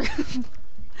of the bathroom.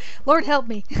 Lord help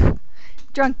me.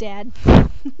 Drunk Dad.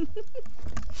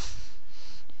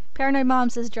 Paranoid Mom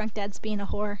says Drunk Dad's being a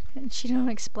whore, and she don't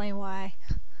explain why.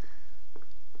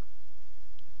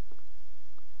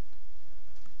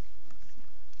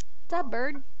 What's up,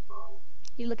 bird?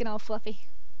 You looking all fluffy.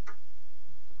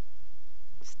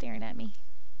 Staring at me.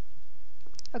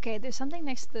 Okay, there's something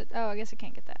next to the... Oh, I guess I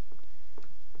can't get that.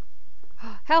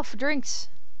 Health drinks!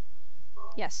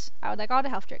 Yes, I would like all the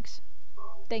health drinks.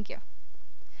 Thank you.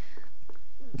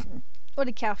 What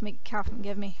did Kaufman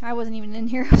give me? I wasn't even in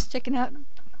here. I was checking out.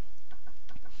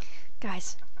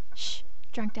 Guys, shh.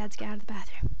 Drunk Dad's get out of the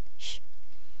bathroom. Shh.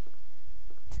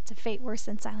 It's a fate worse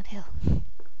than Silent Hill.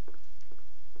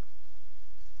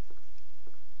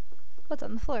 What's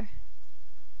on the floor?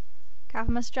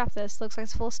 Kaufman must drop this. Looks like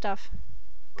it's full of stuff.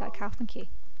 Got Kaufman key.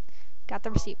 Got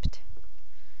the receipt.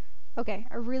 Okay,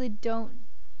 I really don't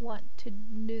want to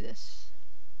do this.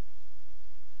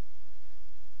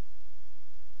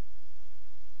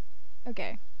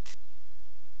 Okay.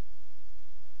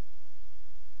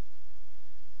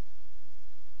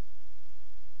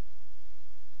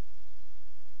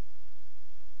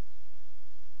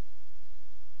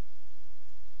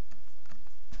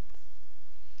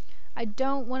 I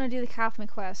don't want to do the Kaufman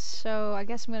quest, so I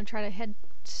guess I'm going to try to head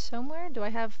somewhere. I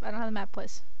don't have the map,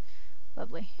 please.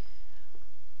 Lovely.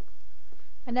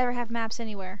 I never have maps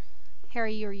anywhere.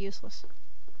 Harry, you're useless.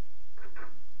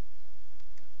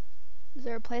 Is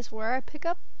there a place where I pick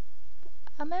up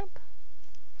a map?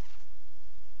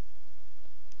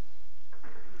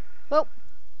 Whoa!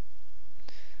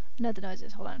 I know what the noise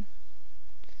is. Hold on.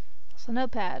 So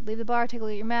notepad. Leave the bar. Take a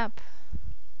look at your map.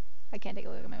 I can't take a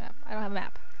look at my map. I don't have a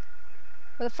map.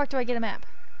 Where the fuck do I get a map?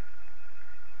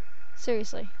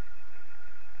 Seriously.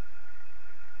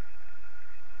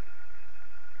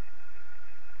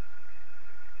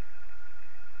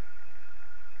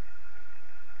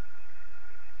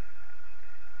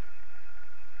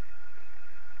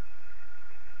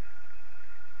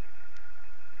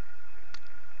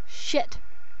 Shit.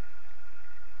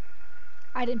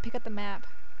 I didn't pick up the map.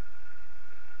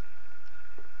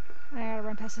 I gotta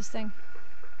run past this thing.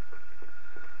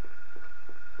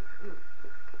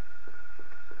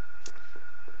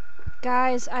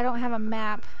 Guys, I don't have a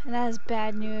map, and that is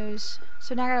bad news.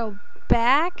 So now I gotta go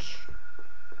back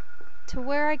to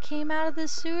where I came out of the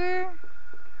sewer.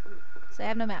 So I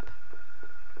have no map.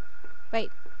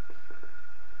 Wait.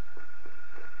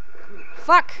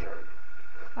 Fuck!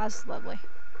 Oh, this is lovely.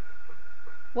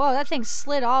 Whoa, that thing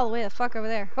slid all the way the fuck over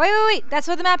there. Wait! That's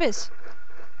what the map is.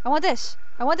 I want this.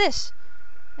 I want this.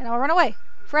 And I'll run away.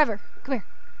 Forever. Come here.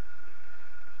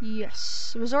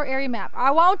 Yes. Resort area map.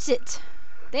 I want it.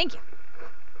 Thank you.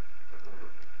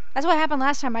 That's what happened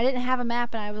last time. I didn't have a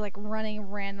map and I was like running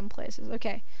random places.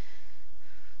 Okay.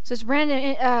 So it's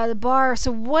random, the bar.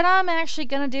 So what I'm actually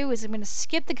going to do is I'm going to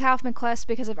skip the Kaufman quest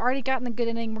because I've already gotten the good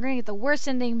ending. We're going to get the worst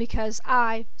ending because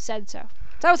I said so.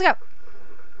 So let's go.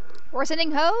 Worst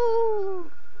ending, ho!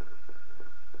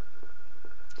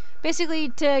 Basically,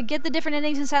 to get the different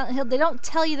endings in Silent Hill, they don't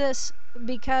tell you this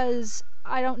because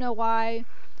I don't know why.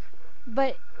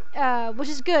 But, which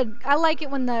is good. I like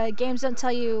it when the games don't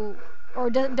tell you or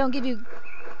don't give you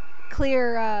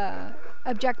clear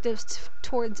objectives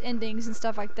towards endings and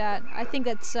stuff like that. I think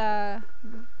that's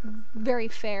very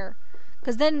fair,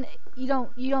 because then you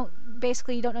don't know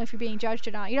if you're being judged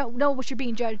or not. You don't know what you're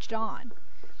being judged on.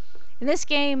 In this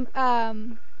game,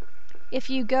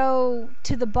 if you go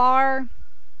to the bar,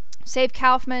 save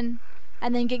Kaufman,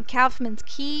 and then get Kaufman's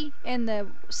key in the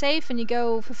safe, and you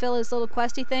go fulfill his little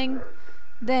questy thing,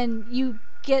 then you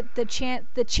get the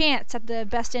chance at the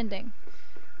best ending.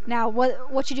 Now,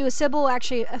 what you do with Sybil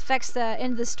actually affects the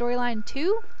end of the storyline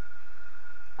too.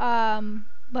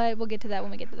 But we'll get to that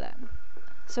when we get to that.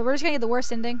 So we're just gonna get the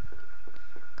worst ending,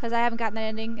 because I haven't gotten that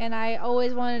ending, and I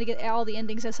always wanted to get all the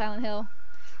endings of Silent Hill.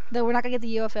 Though we're not gonna get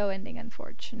the UFO ending,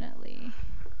 unfortunately.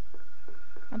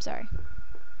 I'm sorry.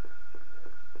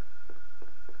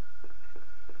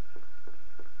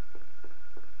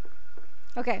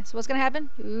 Okay, so what's gonna happen?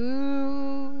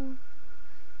 Ooh.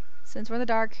 Since we're in the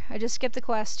dark, I just skipped the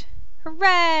quest.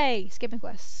 Hooray! Skipping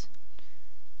quests.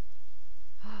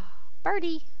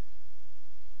 Birdie.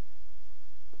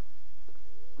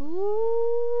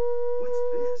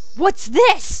 Ooh. What's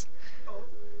this?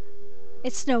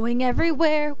 It's snowing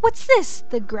everywhere. What's this?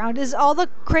 The ground is all the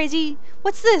crazy.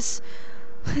 What's this?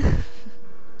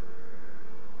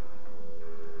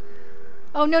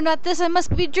 Oh no, not this. I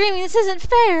must be dreaming. This isn't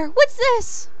fair. What's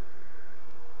this?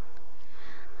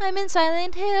 I'm in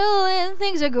Silent Hill and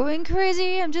things are going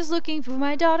crazy. I'm just looking for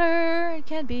my daughter. It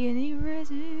can't be any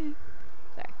crazy.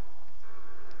 Sorry.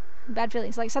 Bad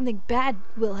feelings. Like something bad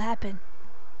will happen.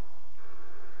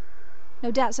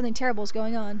 No doubt something terrible is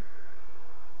going on.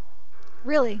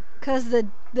 Really, because the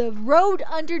road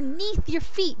underneath your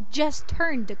feet just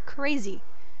turned to crazy.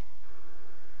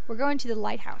 We're going to the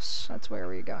lighthouse. That's where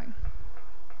we're going.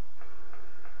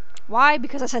 Why?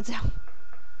 Because I said so.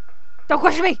 Don't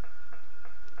question me!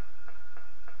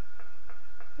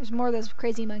 There's more of those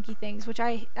crazy monkey things, which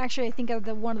I think are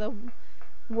one of the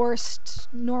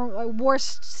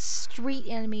worst street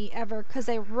enemy ever, because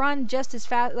they run just as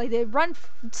fast. Like they run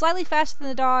slightly faster than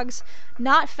the dogs,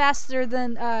 not faster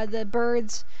than the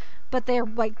birds, but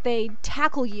they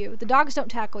tackle you. The dogs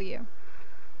don't tackle you.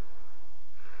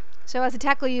 So as they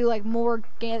tackle you, like more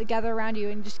gather around you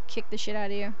and just kick the shit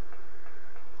out of you.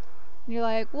 And you're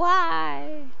like,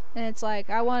 why? And it's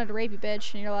like, I wanted to rape you,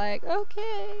 bitch. And you're like,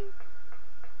 okay.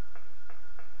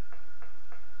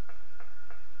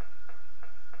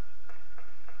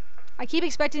 I keep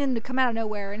expecting them to come out of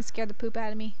nowhere and scare the poop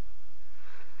out of me.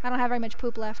 I don't have very much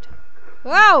poop left.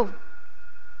 Whoa!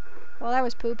 Well, that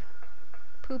was poop.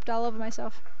 Pooped all over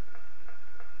myself.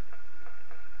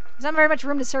 There's not very much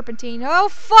room to serpentine. Oh,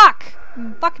 fuck!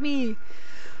 Fuck me.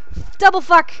 Double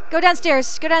fuck. Go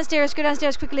downstairs. Go downstairs. Go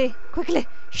downstairs quickly. Quickly.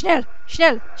 Schnell.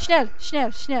 Schnell. Schnell.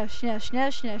 Schnell. Schnell. Schnell.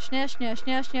 Schnell. Schnell. Schnell. Schnell.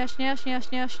 Schnell. Schnell. Schnell. Schnell.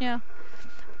 Schnell. Schnell.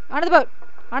 Onto the boat.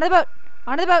 Onto the boat.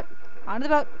 Onto the boat. Onto the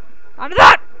boat. Onto the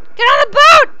boat. Get on the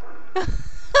boat.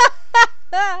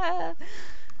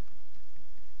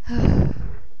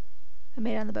 I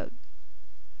made it on the boat.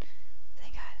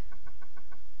 Thank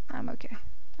God. I'm okay.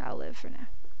 I'll live for now.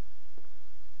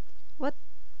 What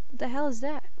the hell is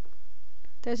that?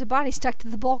 There's a body stuck to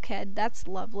the bulkhead. That's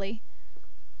lovely.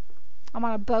 I'm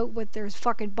on a boat with there's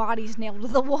fucking bodies nailed to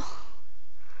the wall.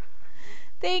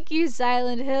 Thank you,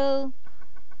 Silent Hill.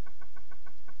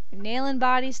 You're nailing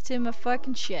bodies to my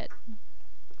fucking shit.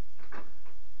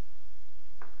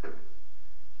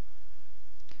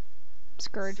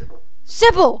 Scared.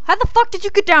 Sybil! How the fuck did you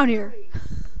get down here?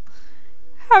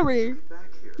 Hurry.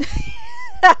 Back here.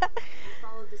 I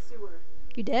followed the sewer.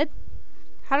 You did?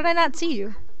 How did I not see you?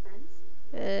 At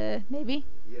the fence? Maybe.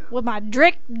 Yeah. With my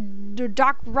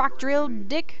rock drill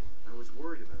dick? I was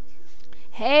worried about you.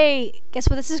 Hey, guess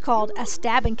what this is called? A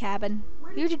stabbing cabin.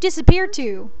 Where'd you disappear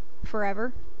to?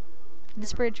 Forever.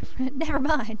 Disappeared. Never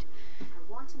mind.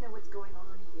 I want to know what's going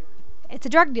on here. It's a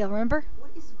drug deal, remember?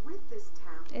 What is with this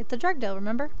town? It's a drug deal,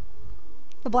 remember?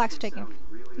 The blacks are taking Sounds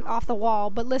really off the wall,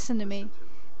 but listen to me.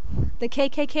 The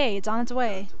KKK, it's on its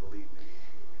way to believe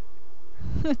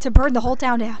me. to burn the whole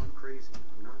town down. I'm crazy.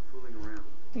 I'm not fooling around.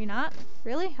 You're not?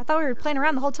 Really? I thought we were playing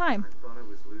around the whole time. I thought I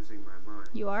was losing my mind.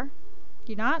 You are?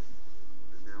 You're not?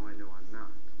 But now I know I'm not.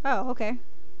 Oh, okay.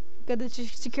 Good that you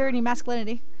security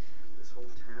masculinity. This whole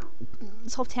town,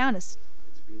 This whole town is...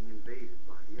 it's being invaded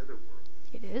by the other world.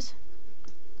 It is?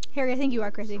 Harry, I think you are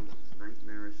crazy. Someone's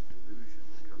nightmarish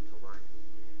delusions come to life.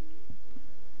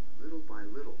 Little by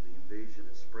little, the invasion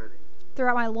is spreading,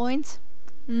 Throughout my loins?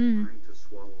 trying to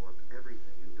swallow up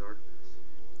everything in darkness.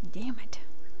 Damn it.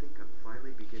 I think I'm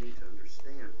finally beginning to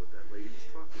understand what that lady was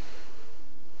talking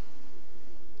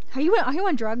about. Are you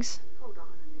on drugs? Hold on a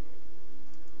minute.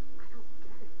 I don't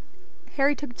get it.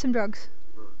 Harry took some drugs.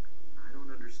 Look, I don't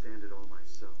understand it all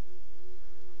myself.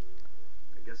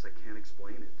 I guess I can't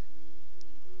explain it.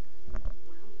 Well,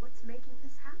 what's making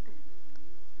this happen?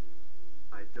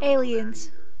 I don't Aliens.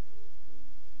 know that either.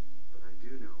 But I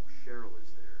do know Cheryl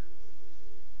is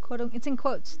there. It's in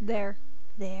quotes. There.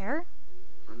 There?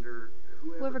 Under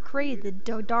Whoever created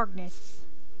the darkness.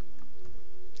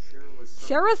 Cheryl is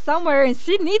Sarah's somewhere and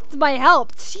she needs my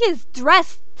help. She is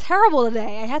dressed terrible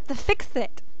today. I have to fix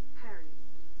it. Harry,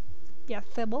 Yes,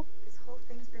 Sybil. this whole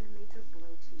thing's been a major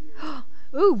blow to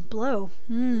you. Ooh, blow.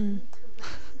 You need to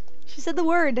rest. She said the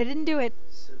word. I didn't do it.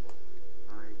 Sybil.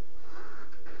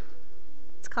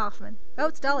 It's Kaufman. Oh,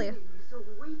 it's Dahlia. Is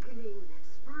awakening,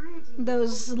 spreading.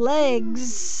 Those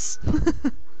legs. Dahlia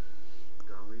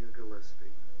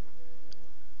Gillespie.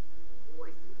 Was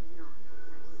it not as I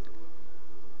said?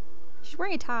 She's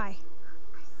wearing a tie. I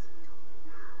see it all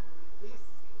now. Yes,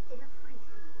 everything.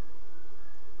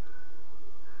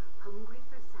 Hungry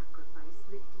for sacrifice,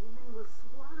 the demon will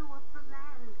swallow up the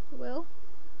land. Will?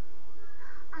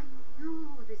 I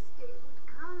knew this day would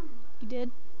come. You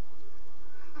did?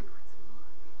 And what's more,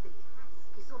 the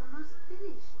task is almost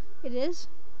finished. It is?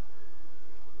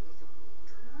 There's only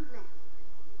two left.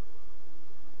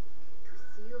 To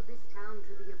seal this town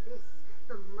to the abyss,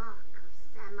 the mark of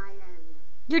Samael.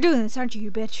 You're doing this, aren't you,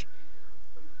 you bitch?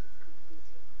 When it is completed,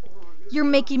 all is You're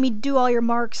making me do all your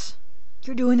marks.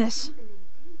 You're doing this. Even in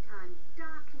daytime,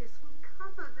 darkness will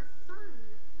cover the sun.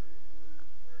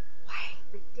 Why?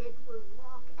 The dead will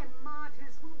walk, and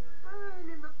martyrs will burn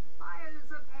in the fires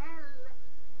of hell.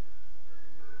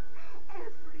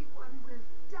 Everyone will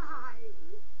die.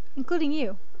 Including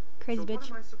you, crazy So bitch.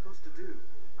 what am I supposed to do?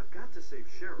 I've got to save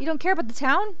Cheryl. You don't care about the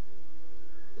town?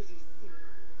 It is simple.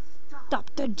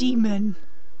 Stop the demon.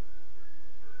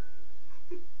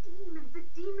 The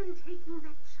demon taking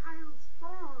that child's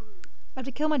form. I have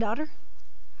to kill my daughter?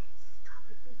 Stop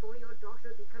it before your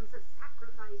daughter becomes a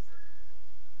sacrifice.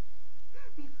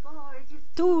 Before it is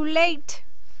Too late.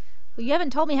 Well, you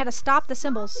haven't told me how to stop the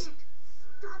symbols. Stop it.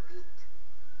 Stop it.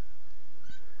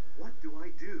 What do I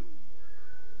do?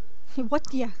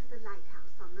 What? Yeah. To the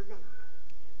lighthouse on the lake.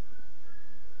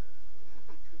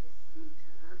 And to the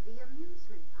center of the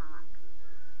amusement park.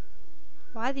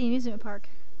 Why the amusement park?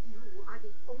 You are the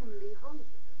only hope.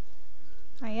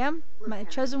 I am? Am I a Look,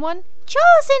 chosen one? Chosen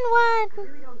I one!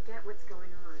 really don't get what's going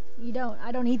on. You don't.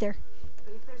 I don't either.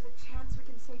 But if there's a chance we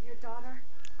can save your daughter,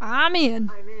 I'm in.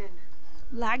 I'm in.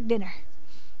 Like dinner.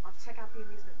 I'll check out the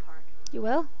amusement park. You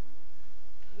will?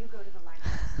 You go to the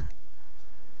lighthouse.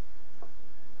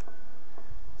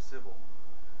 Sybil.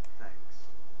 Thanks.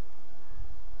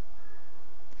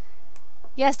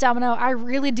 Yes, Domino, I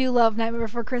really do love Nightmare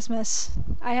Before Christmas.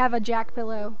 I have a Jack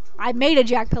pillow. I made a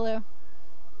Jack pillow.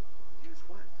 Use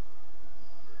what?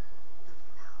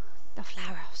 The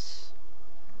flowers.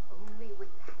 Only with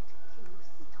that can you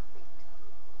stop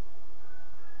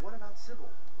it. What about Sybil?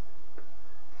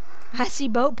 I see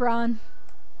boat prawn.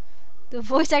 The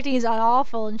voice acting is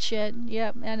awful and shit.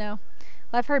 Yep, I know.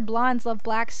 Well, I've heard blondes love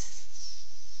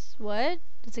blacks. What?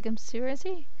 It's a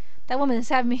conspiracy? That woman is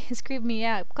having me, is creeping me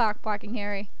out. Cock blocking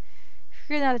Harry. If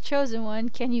you're not the chosen one,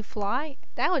 can you fly?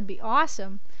 That would be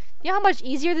awesome. You know how much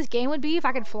easier this game would be if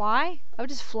I could fly? I would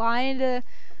just fly into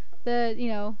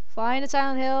fly into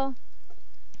Silent Hill.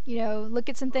 Look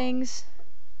at some things.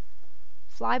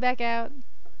 Fly back out.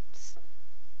 It's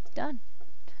done.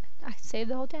 I saved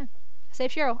the whole town. I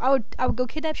saved Cheryl. I would go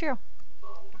kidnap Cheryl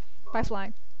by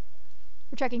flying.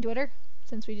 We're checking Twitter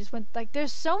since we just went. Like,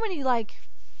 there's so many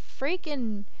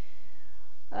freaking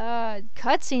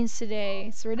cutscenes today.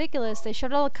 It's ridiculous. They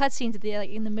showed all the cutscenes at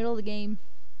in the middle of the game.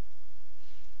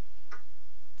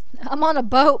 I'm on a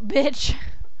boat, bitch.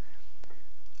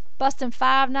 Busting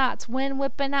 5 knots, wind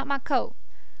whipping out my coat.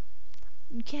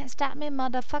 You can't stop me,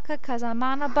 motherfucker, cause I'm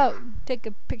on a boat. Take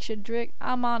a picture, Drick.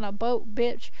 I'm on a boat,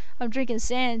 bitch. I'm drinking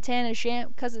Santana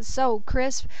champ, cause it's so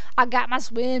crisp. I got my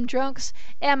swim trunks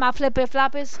and my flippy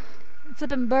floppies.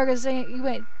 Flipping burgers, you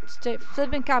ain't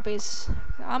flipping copies.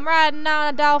 I'm riding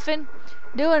on a dolphin,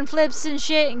 doing flips and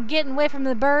shit, and getting away from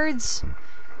the birds.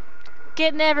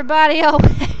 Getting everybody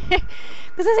open.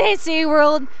 Cause this ain't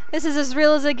SeaWorld. This is as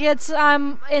real as it gets.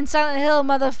 I'm in Silent Hill,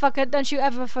 motherfucker. Don't you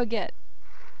ever forget.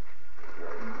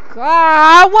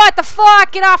 Ah, what the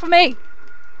fuck? Get off of me!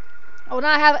 I will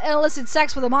not have illicit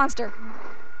sex with a monster.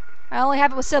 I only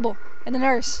have it with Sybil and the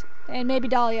nurse. And maybe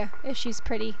Dahlia, if she's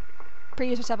pretty.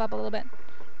 Pretties herself up a little bit.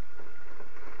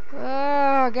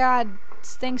 Oh, God.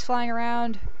 Things flying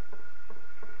around.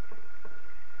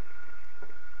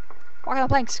 Walk on the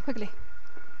planks, quickly.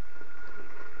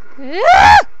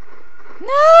 Ah!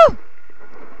 No!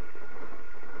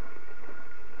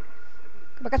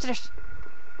 Go back upstairs.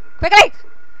 Quickly!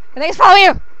 I think it's following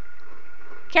you!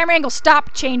 Camera angle,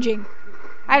 stop changing.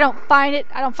 I don't find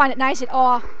it nice at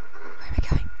all. Where am I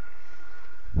going?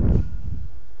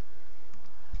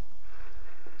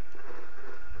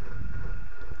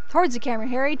 Towards the camera,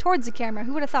 Harry. Towards the camera.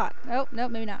 Who would have thought? Oh, no,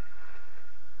 maybe not.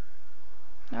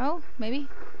 No, maybe.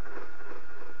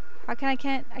 How can I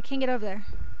can't get over there.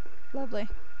 Lovely.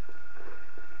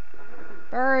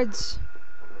 Birds.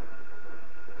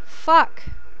 Fuck.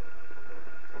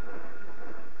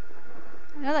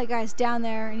 I know that guy's down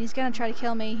there and he's gonna try to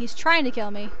kill me. He's trying to kill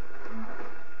me.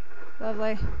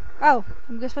 Lovely. Oh,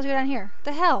 I'm supposed to go down here. What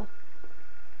the hell?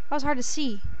 That was hard to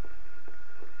see.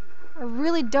 I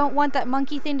really don't want that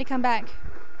monkey thing to come back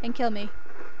and kill me.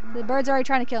 The bird's already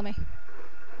trying to kill me.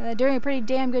 And they're doing a pretty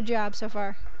damn good job so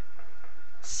far.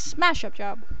 Smash up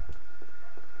job.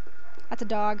 That's a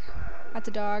dog. That's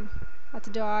a dog. That's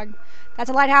a dog. That's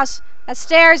a lighthouse. That's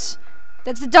stairs.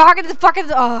 That's the dog and the fucking...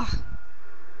 Oh.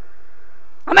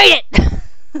 I made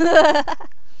it!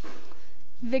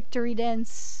 Victory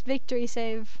dance. Victory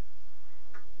save.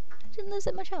 I didn't lose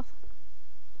that much health.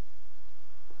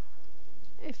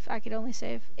 If I could only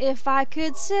save. If I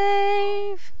could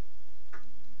save.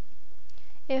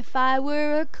 If I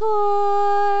were a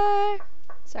core.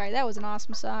 Sorry, that was an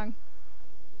awesome song.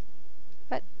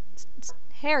 But,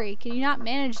 Harry, can you not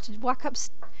manage to walk up...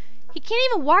 He can't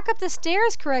even walk up the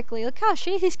stairs correctly. Look how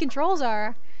shitty these controls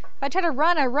are. If I try to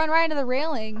run, I run right into the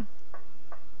railing.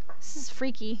 This is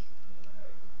freaky.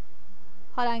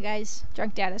 Hold on, guys.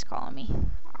 Drunk Dad is calling me.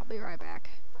 I'll be right back.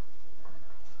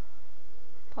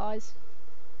 Pause.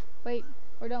 Wait,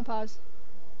 or don't pause.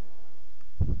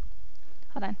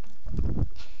 Hold on.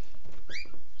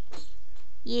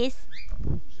 Yes.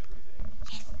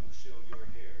 Yes.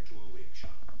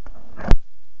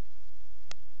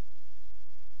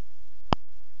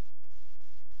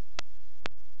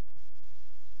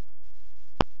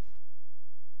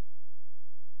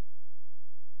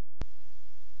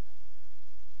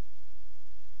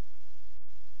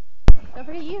 Don't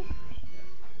forget you.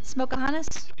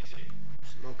 Smokeahanas.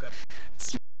 Smoke up.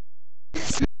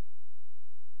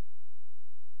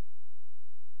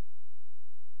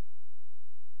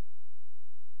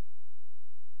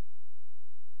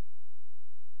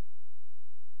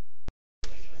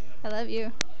 I love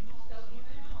you.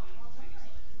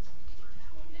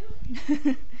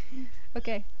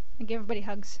 Okay, I give everybody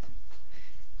hugs.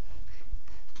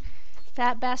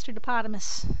 Fat bastard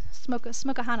hippopotamus.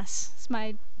 Smokeahanas.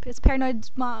 It's paranoid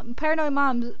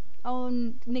mom's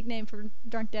own nickname for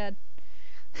drunk dad.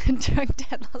 Drunk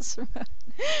dad lost remote.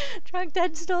 Drunk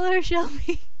dad stole her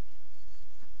Shelby.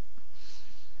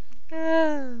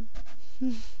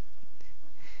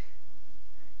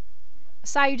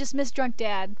 Sorry, you just missed drunk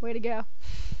dad. Way to go.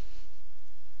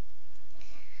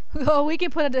 Oh, we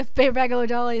can put a regular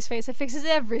Dolly's face. It fixes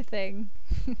everything.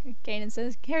 Kanan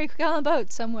says, Harry, quick on the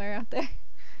boat somewhere out there.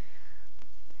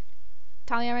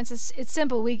 Tommy Aaron says, it's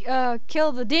simple. We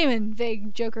kill the demon.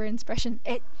 Vague Joker expression.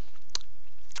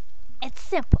 It's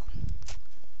simple.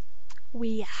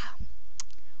 We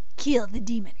kill the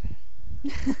demon.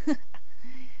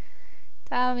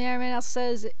 Tommy Ironman also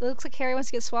says, it looks like Harry wants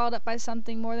to get swallowed up by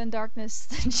something more than darkness.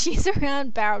 Then she's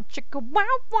around. Bow chicka wow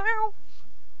wow.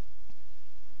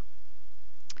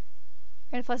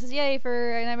 Randall Flash says, yay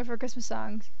for a Nightmare Before Christmas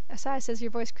song. Asai says,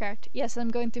 your voice cracked. Yes, I'm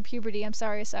going through puberty. I'm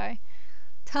sorry, Asai.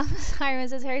 Thomas Hiram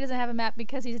says, Harry doesn't have a map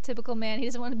because he's a typical man. He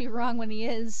doesn't want to be wrong when he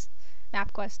is.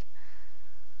 Map quest.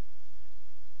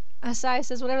 Asai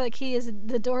says, whatever the key is,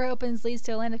 the door opens, leads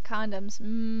to a land of condoms.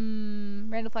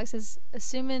 Randall Flash says,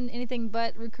 assuming anything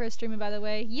but Roocrow streaming, by the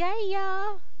way.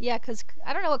 Yeah. Yeah, because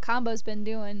I don't know what Combo's been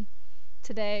doing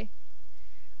today.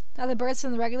 Are the birds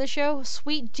from the regular show?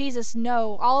 Sweet Jesus,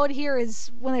 no. All I would hear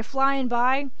is when they're flying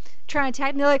by, trying to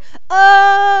attack me, they're like,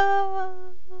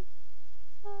 oh!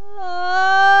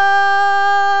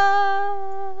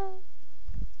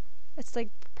 It's like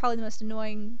probably the most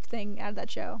annoying thing out of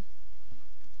that show.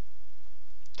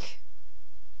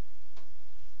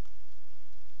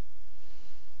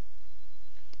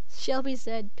 Shelby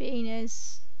said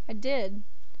penis. I did.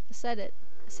 I said it.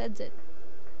 I said it.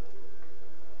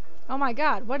 Oh my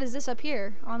god, what is this up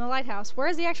here on the lighthouse? Where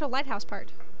is the actual lighthouse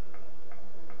part?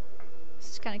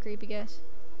 This is kind of creepy, guys.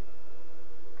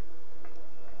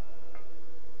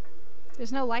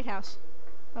 There's no lighthouse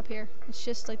up here. It's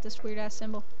just like this weird ass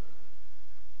symbol.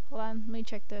 Hold on, let me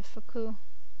check the Fuku.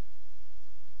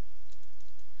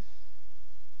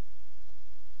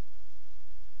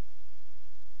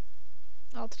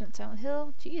 Alternate Silent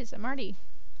Hill. Jeez, I'm already...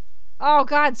 Oh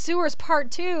god, Sewers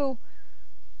Part 2!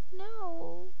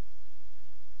 No.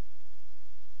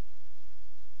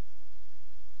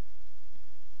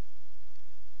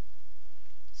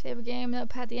 Save a game,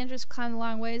 up at the entrance, climb the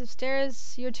long ways of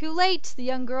stairs. You're too late! The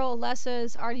young girl, Alessa,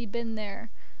 has already been there.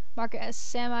 Market as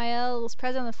Samael is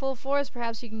present on the full force.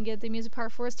 Perhaps you can get the music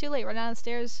part for us. Too late. Run down the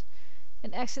stairs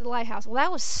and exit the lighthouse. Well,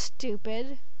 that was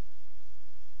stupid.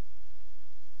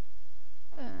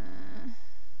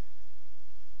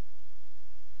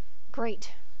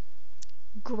 Great.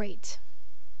 Great.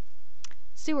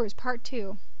 Sewers Part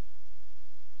 2.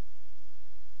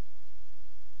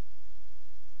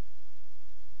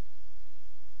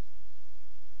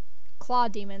 Claw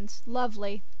demons.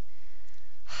 Lovely.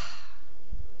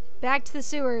 Back to the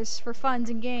sewers for funs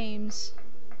and games.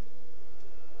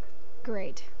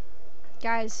 Great.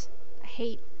 Guys, I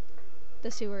hate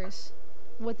the sewers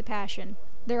with a passion.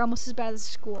 They're almost as bad as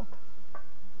school.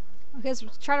 Okay, so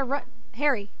let's try to run.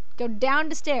 Harry, go down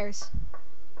the stairs.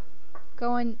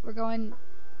 We're going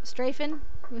strafing.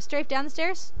 We'll strafe down the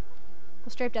stairs.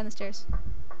 We'll strafe down the stairs.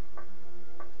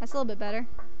 That's a little bit better.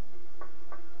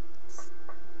 It's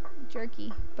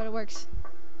jerky, but it works.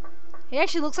 It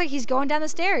actually looks like he's going down the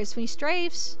stairs when he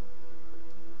strafes.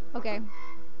 Okay,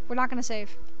 we're not gonna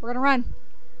save. We're gonna run.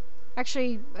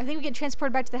 Actually, I think we get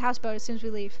transported back to the houseboat as soon as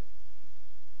we leave.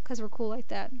 Because we're cool like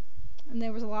that. And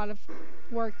there was a lot of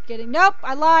work getting... Nope,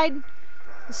 I lied.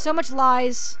 There's so much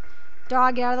lies.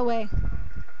 Dog, get out of the way.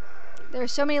 There are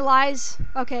so many lies.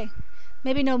 Okay,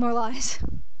 maybe no more lies.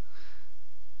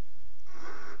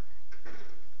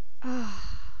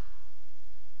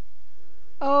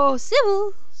 Oh,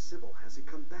 Sybil. Sybil hasn't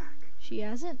come back. She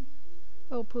hasn't?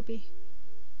 Oh, poopy.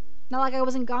 Not like I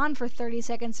wasn't gone for 30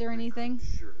 seconds or anything.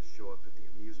 I'm sure to show up at the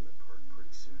amusement park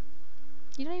pretty soon.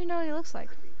 You don't even know what he looks like.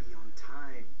 Let me be on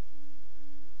time.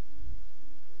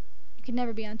 You can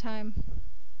never be on time.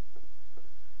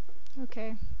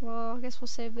 Okay, well, I guess we'll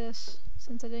save this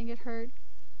since I didn't get hurt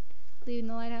leaving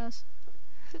the lighthouse.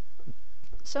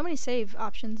 So many save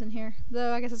options in here,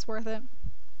 though I guess it's worth it.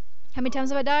 How many times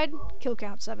have I died? Kill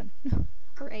count 7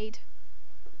 or 8.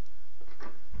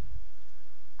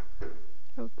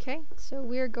 Okay, so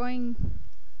we're going...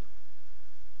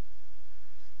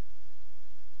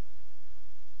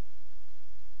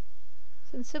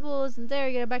 Since Sybil isn't there,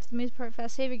 you gotta back to the music part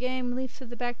fast. Save your game, leave through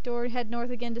the back door, head north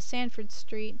again to Sanford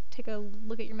Street. Take a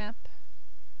look at your map.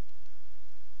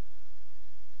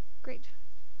 Great.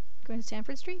 Going to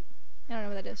Sanford Street? I don't know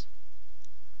what that is.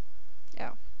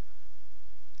 Oh.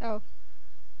 Oh.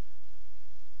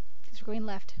 Because we're going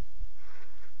left.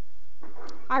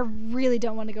 I really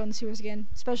don't want to go in the sewers again,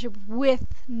 especially with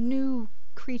new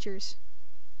creatures.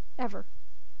 Ever.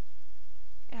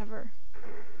 Ever.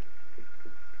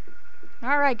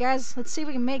 Alright guys, let's see if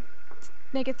we can make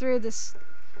make it through this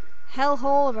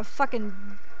hellhole of a fucking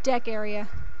deck area.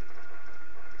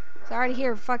 So I already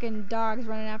hear fucking dogs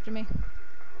running after me.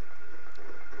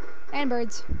 And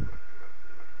birds.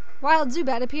 Wild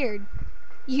Zubat appeared.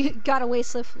 You got away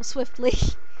swiftly.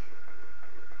 Isn't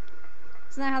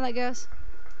that how that goes?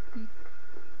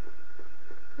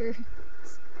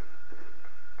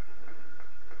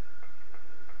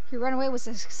 Your runaway was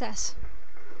a success.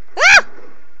 Ah!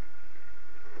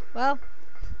 Well.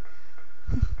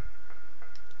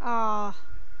 Ah.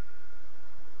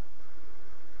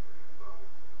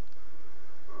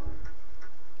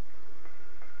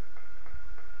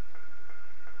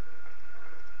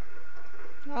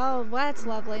 Oh, well, that's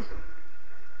lovely.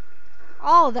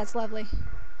 All of that's lovely.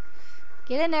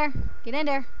 Get in there. Get in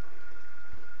there.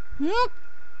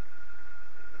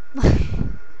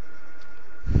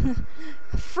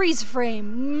 Freeze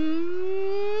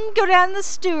frame. Go down the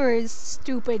stairs,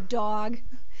 stupid dog.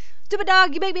 Stupid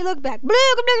dog, you make me look back.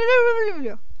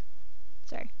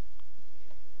 Sorry.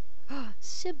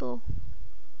 Sybil.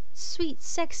 Sweet,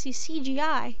 sexy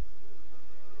CGI.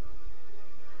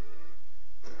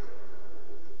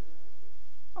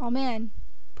 Oh man,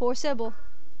 poor Sybil.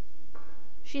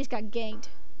 She's got ganked.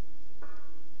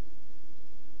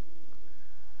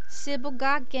 Sybil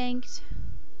got ganked.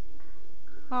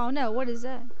 Oh no, what is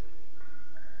that?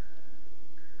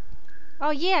 Oh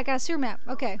yeah, I got a sewer map.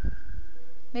 Okay.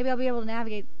 Maybe I'll be able to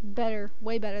navigate better,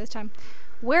 way better this time.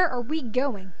 Where are we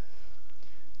going?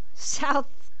 South.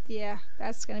 Yeah,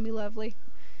 that's gonna be lovely.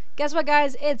 Guess what,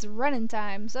 guys? It's running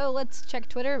time. So let's check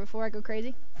Twitter before I go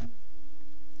crazy.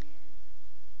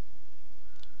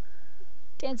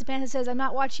 Dancing Panther says, I'm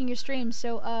not watching your stream,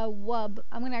 so, wub.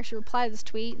 I'm gonna actually reply to this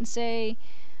tweet and say,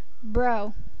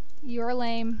 bro, you're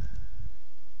lame.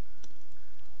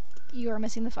 You are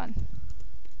missing the fun.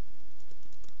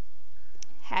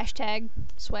 Hashtag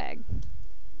swag.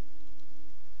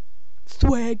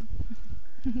 Swag.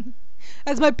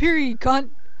 That's my period, cunt.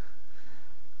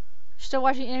 Still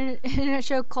watching an internet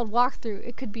show called Walkthrough.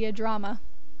 It could be a drama.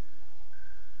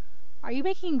 Are you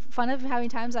making fun of how many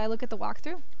times I look at the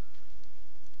walkthrough?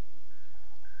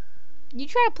 You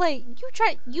try to play.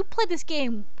 You play this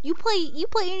game. You play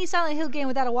any Silent Hill game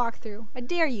without a walkthrough. I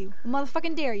dare you. I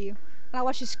motherfucking dare you. And I'll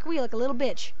watch you squeal like a little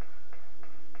bitch.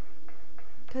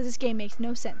 Because this game makes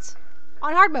no sense.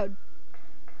 On hard mode.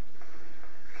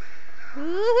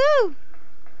 Woohoo!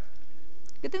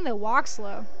 Good thing they walk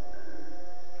slow.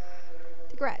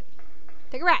 Take a right.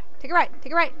 Take a right. Take a right.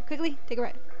 Take a right. Quickly. Take a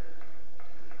right.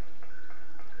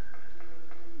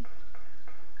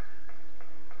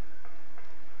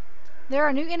 There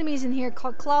are new enemies in here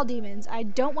called claw demons. I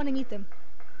don't want to meet them.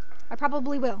 I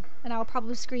probably will. And I'll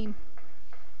probably scream.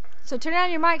 So turn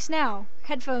down your mics now.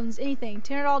 Headphones, anything.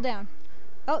 Turn it all down.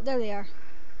 Oh, there they are.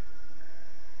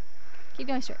 Keep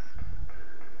going straight.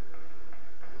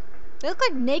 They look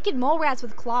like naked mole rats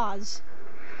with claws.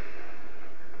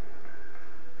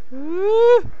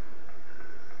 Ooh.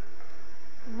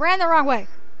 Ran the wrong way.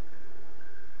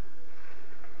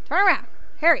 Turn around.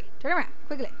 Hurry. Turn around.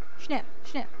 Quickly. Snip.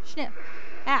 Snip. Snip.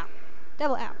 Ow.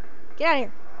 Devil ow. Get out of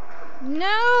here.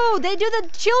 No! They do the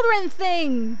children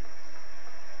thing!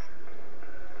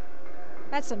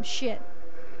 That's some shit.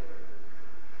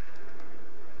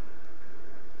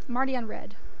 I'm already on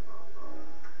red.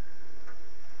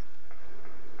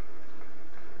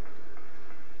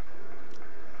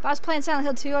 If I was playing Silent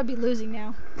Hill 2, I'd be losing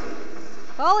now.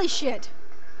 Holy shit.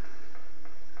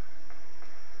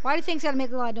 Why do things gotta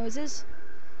make a lot of noises?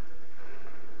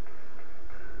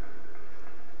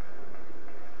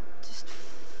 Just...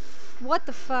 what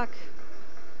the fuck?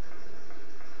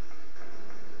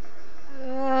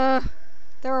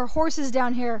 There are horses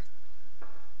down here.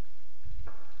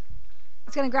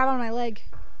 It's gonna grab on my leg.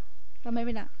 Well,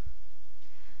 maybe not.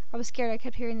 I was scared. I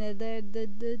kept hearing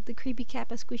the creepy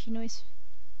kappa squishy noise.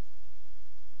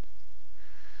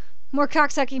 More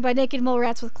cocksucking by naked mole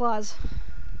rats with claws.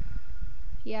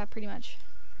 Yeah, pretty much.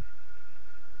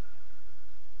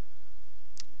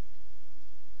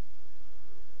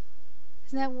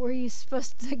 Isn't that where you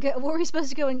supposed to go? Where were you supposed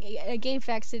to go when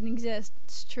GameFAQs didn't exist?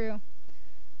 It's true.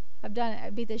 I've done it. I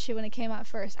beat this shit when it came out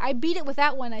first. I beat it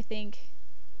without one, I think.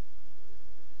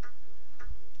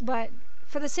 But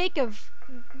for the sake of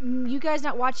you guys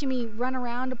not watching me run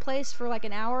around a place for like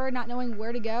an hour, not knowing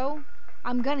where to go,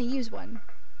 I'm gonna use one.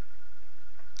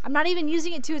 I'm not even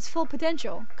using it to its full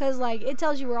potential, because like it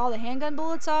tells you where all the handgun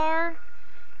bullets are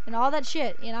and all that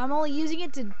shit, and I'm only using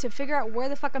it to figure out where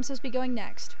the fuck I'm supposed to be going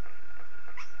next.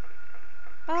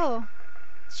 Oh,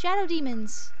 shadow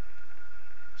demons.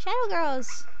 Shadow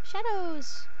girls.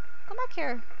 Shadows. Come back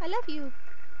here. I love you.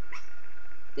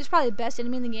 This is probably the best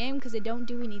enemy in the game because they don't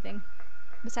do anything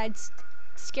besides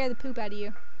scare the poop out of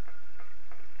you.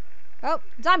 Oh,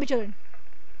 zombie children.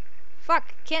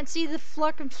 Fuck, can't see the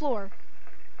fucking floor.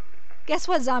 Guess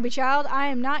what, zombie child? I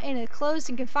am not in a closed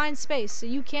and confined space, so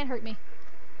you can't hurt me.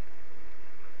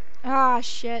 Ah,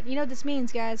 shit. You know what this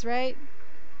means, guys, right?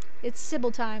 It's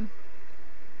Sybil time.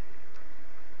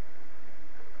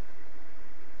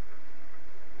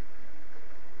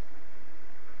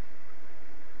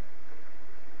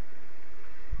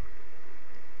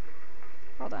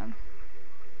 Hold on.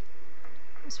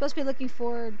 I'm supposed to be looking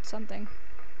for something.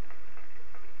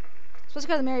 I'm supposed to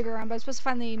go to the merry-go-round, but I'm supposed to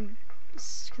find the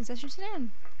concession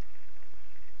stand.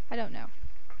 I don't know.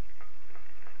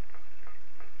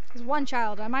 There's one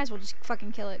child. I might as well just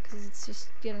fucking kill it because it's just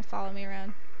gonna follow me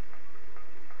around.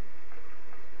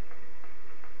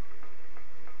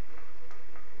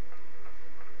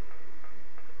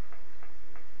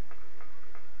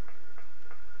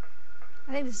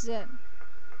 I think this is it.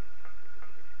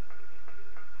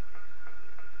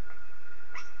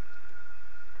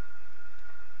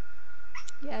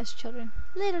 Yes, children.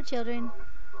 Little children.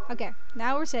 Okay,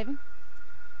 now we're saving.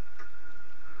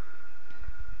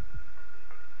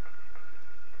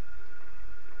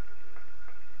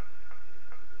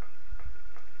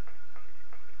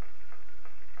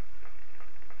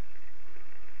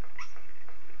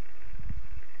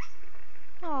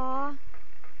 Aww.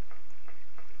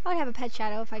 I would have a pet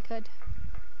shadow if I could.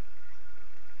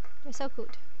 They're so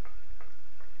cute.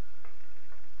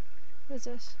 What is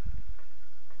this?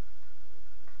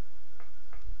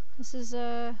 This is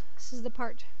the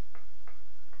part.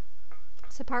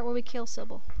 It's the part where we kill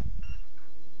Sybil.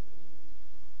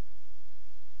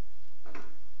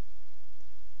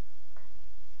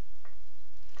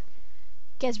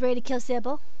 Guys ready to kill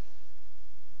Sybil?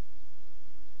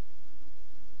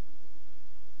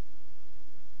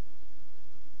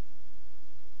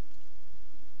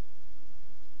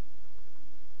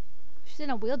 She's in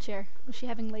a wheelchair. Was she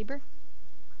having labor?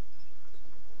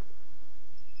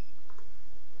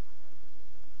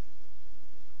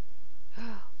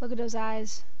 Look at those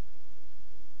eyes.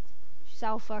 She's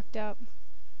all fucked up.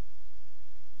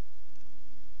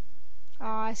 Oh,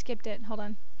 I skipped it. Hold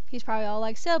on. He's probably all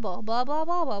like, Sybil, blah, blah,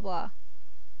 blah, blah, blah.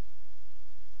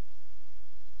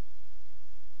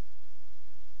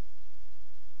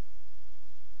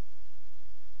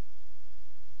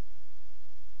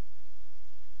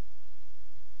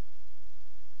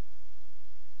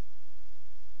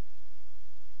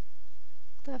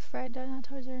 Left, right, down, not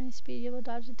towards any speed. You will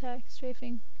dodge attack,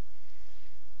 strafing.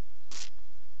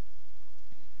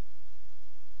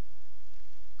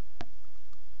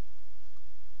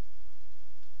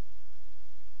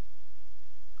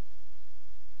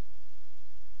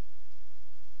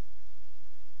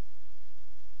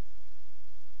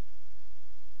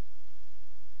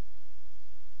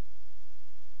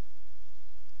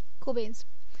 Cool beans.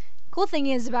 Cool thing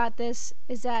is about this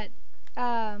is that,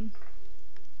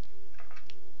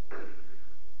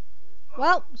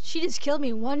 well, she just killed me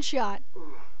in one shot.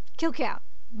 Kill count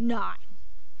 9.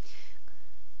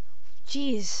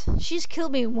 Jeez, she's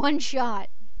killed me in one shot.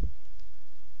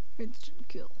 Instant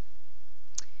kill.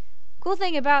 Cool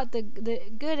thing about the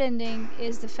good ending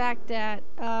is the fact that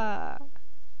the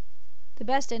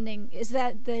best ending is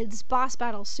that this boss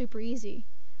battle is super easy.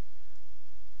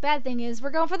 Bad thing is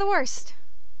we're going for the worst.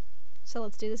 So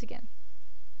let's do this again.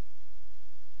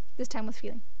 This time with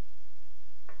feeling.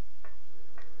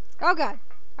 Oh god.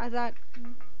 I thought...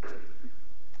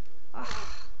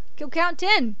 kill count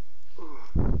 10.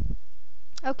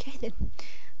 Okay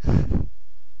then.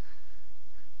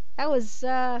 That was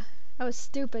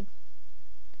stupid.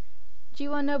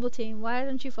 G1 Noble Team, why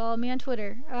don't you follow me on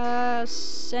Twitter?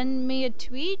 Send me a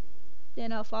tweet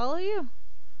and I'll follow you.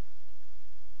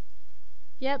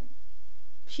 Yep.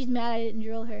 She's mad I didn't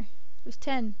drill her. It was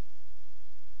 10.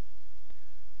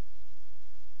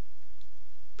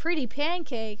 Pretty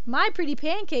Pancake. My Pretty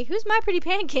Pancake? Who's My Pretty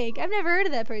Pancake? I've never heard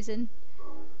of that person.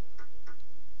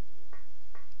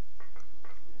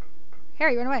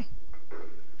 Harry, run away.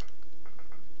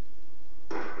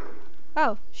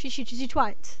 Oh, she shoots you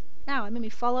twice. Now it made me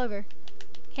fall over.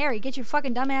 Harry, get your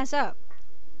fucking dumb ass up.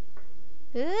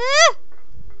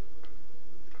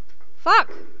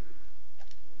 Fuck!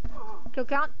 Kill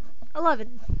count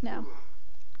 11 now.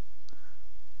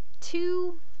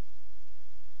 Two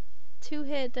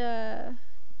hit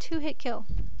kill.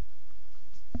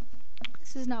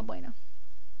 This is not bueno.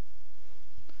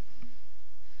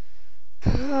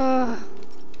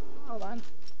 Hold on.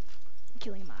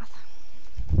 Killing a moth.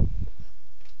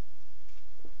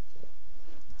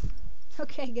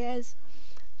 Okay, guys.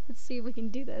 Let's see if we can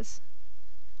do this.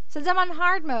 Since I'm on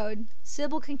hard mode,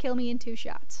 Sybil can kill me in 2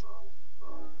 shots.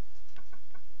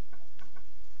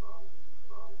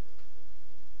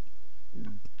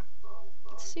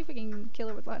 Let's see if we can kill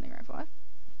her with lightning rifle, huh?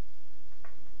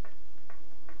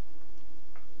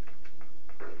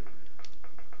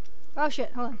 Oh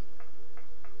shit, hold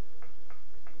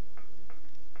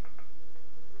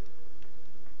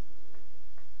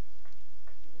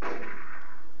on.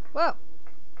 Whoa.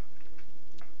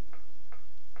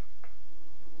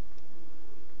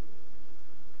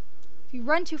 If you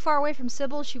run too far away from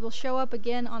Sybil, she will show up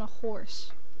again on a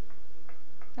horse.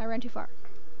 I ran too far.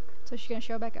 So she's gonna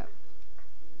show back up.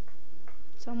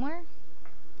 Somewhere?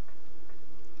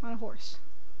 On a horse.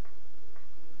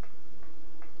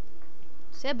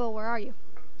 Sybil, where are you?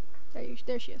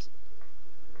 There she is.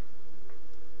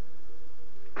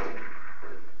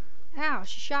 Ow,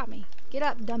 she shot me. Get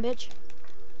up, dumb bitch.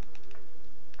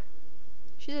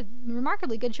 She's a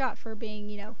remarkably good shot for being,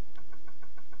 you know,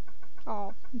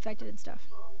 all infected and stuff.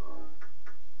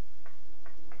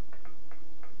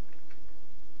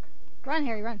 Run,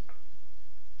 Harry, run.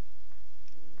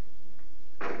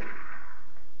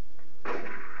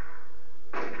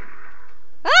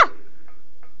 Ah!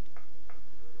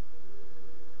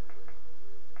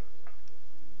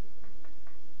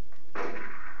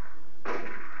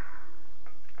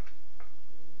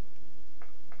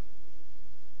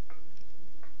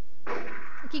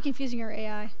 I keep confusing her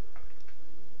AI.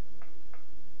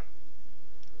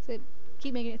 So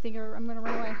keep making it think I'm gonna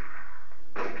run away.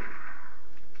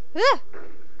 Ah!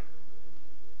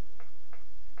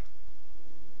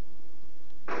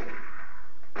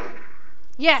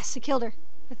 Yes, I killed her,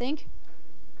 I think.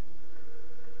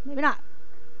 Maybe not.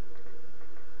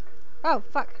 Oh,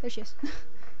 fuck, there she is.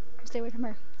 Stay away from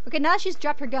her. Okay, now she's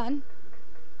dropped her gun.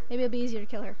 Maybe it'll be easier to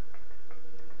kill her.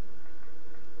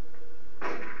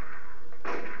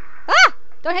 Ah!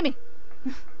 Don't hit me!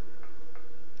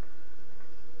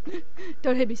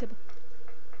 Don't hit me, Sybil.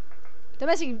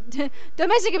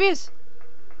 Domestic abuse!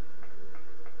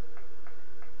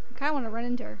 I kinda wanna run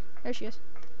into her. There she is.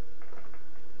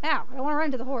 Ow, I don't wanna run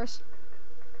into the horse.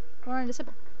 I wanna run into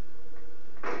Sybil.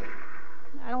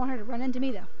 I don't want her to run into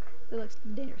me, though. It looks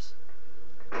dangerous.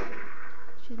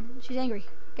 She's angry.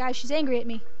 Guys, she's angry at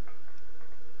me.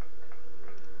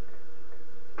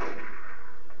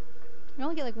 I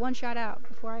only get like 1 shot out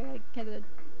before I get the...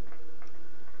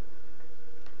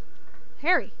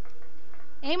 Harry!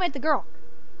 Aim at the girl.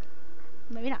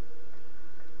 Maybe not.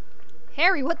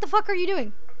 Harry, what the fuck are you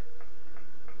doing?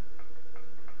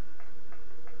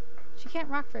 She can't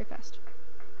rock very fast.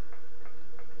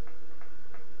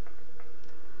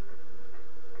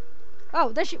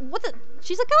 Oh, there she... What the...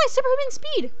 She's like, got like superhuman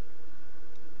speed!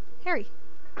 Harry.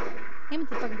 Aim at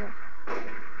the fucking girl.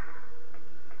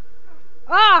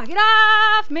 Ah! Get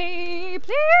off me!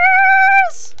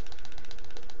 Please!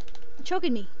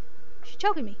 Choking me. She's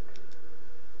choking me.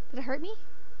 Did it hurt me?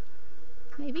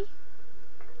 Maybe?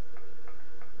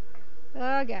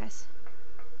 Oh, guys.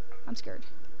 I'm scared.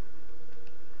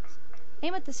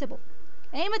 Aim at the Sybil.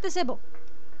 Aim at the Sybil.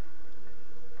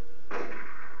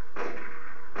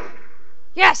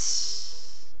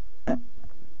 Yes!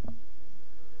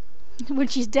 When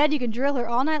she's dead, you can drill her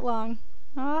all night long.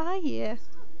 Oh, yeah.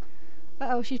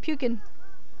 Uh-oh, she's puking.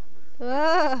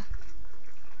 Ugh.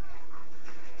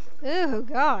 Oh,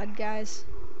 God, guys.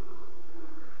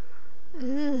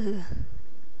 Ugh.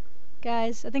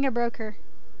 Guys, I think I broke her.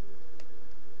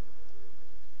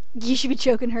 You should be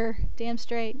choking her. Damn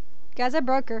straight. Guys, I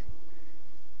broke her.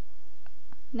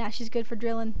 Now she's good for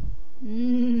drilling.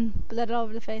 Blood all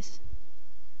over the face.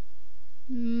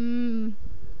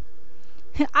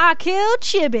 I killed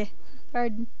Chibi. Or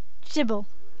Sybil.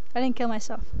 I didn't kill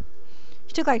myself.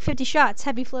 She took like 50 shots.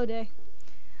 Happy flow day.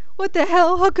 What the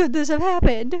hell? How could this have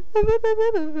happened?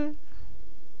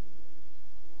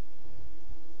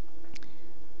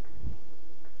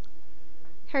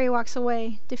 Harry walks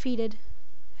away, defeated.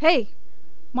 Hey!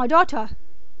 My daughter!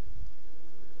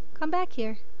 Come back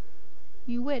here.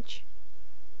 You witch.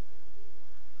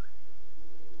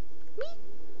 Me?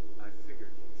 I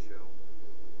figured you'd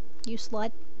show. You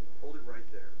slut. Hold it right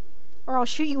there. Or I'll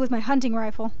shoot you with my hunting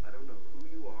rifle. I don't know who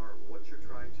you are or what you're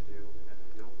trying to do, and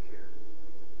I don't care.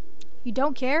 You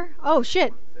don't care? Oh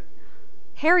shit. One thing.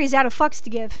 Harry's out of fucks to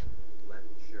give. Let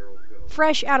Cheryl go.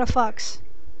 Fresh out of fucks.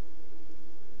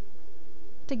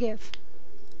 To give.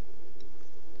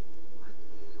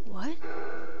 What?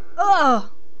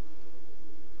 Ugh!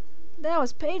 That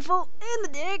was painful in the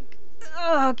dick.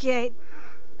 Okay.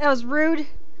 That was rude.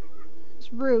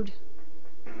 It's rude.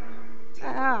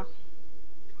 Ah.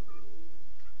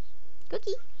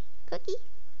 Cookie. Cookie.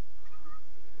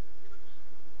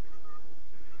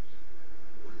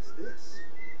 this?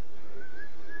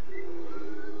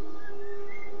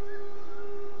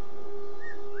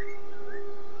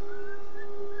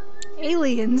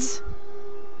 Aliens.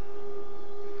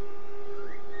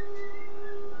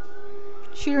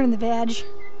 Shoot her in the vag.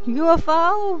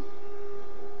 UFO.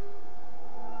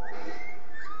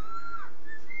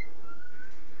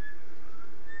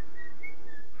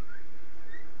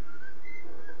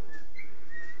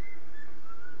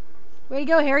 Way to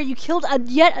go, Harry. You killed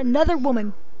yet another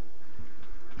woman.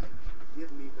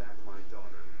 Give me back my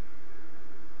daughter.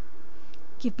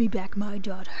 Give me back my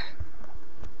daughter.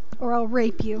 Or I'll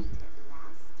rape you.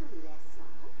 Dahlia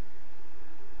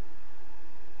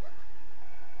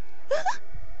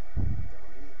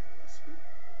Gillespie?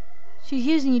 She's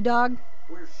using you, dog.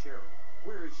 Where's Cheryl?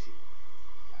 Where is she?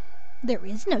 There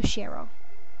is no Cheryl.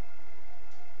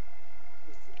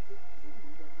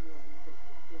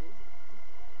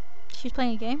 She's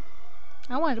playing a game?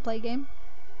 I wanted to play a game.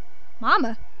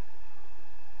 Mama?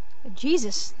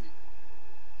 Jesus.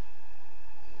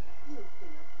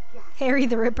 Harry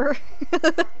the Ripper.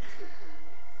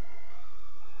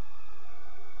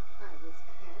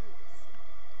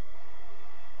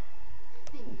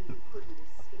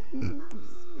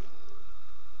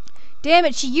 Damn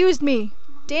it, she used me.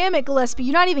 Damn it, Gillespie,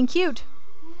 you're not even cute.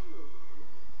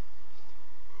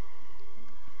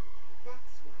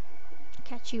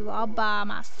 Catch you all by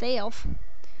myself.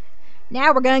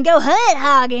 Now we're gonna go hunt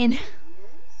hogging.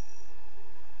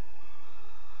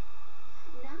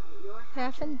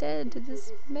 Half indebted to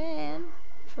this man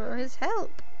for his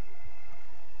help.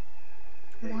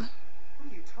 Hey, What? what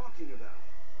are you talking about?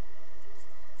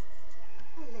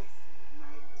 Listen, my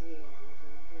dear little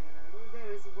girl,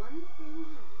 there is one thing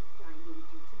left I need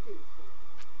you to do for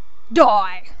me.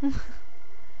 Die. No,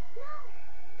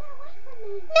 get away from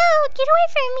me. No, get away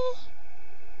from me.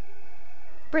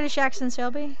 British accent,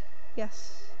 Shelby?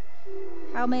 Yes.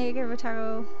 I'll make a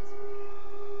taco.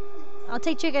 I'll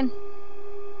take chicken.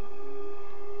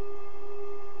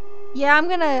 Yeah, I'm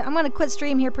gonna quit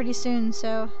stream here pretty soon,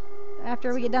 so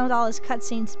after we get done with all this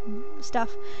cutscenes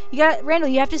stuff. Randall,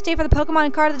 you have to stay for the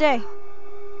Pokemon card of the day.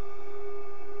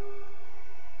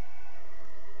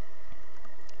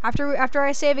 After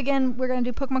I save again, we're gonna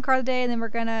do Pokemon card of the day, and then we're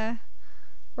gonna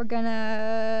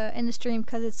end the stream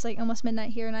because it's like almost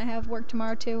midnight here, and I have work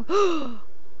tomorrow too.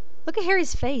 Look at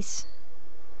Harry's face.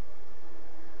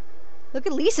 Look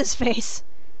at Lisa's face.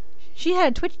 She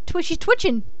had a twitch. She's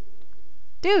twitching,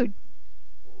 dude.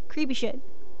 Creepy shit.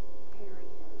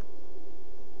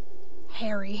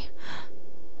 Harry.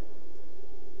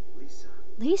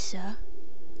 Lisa?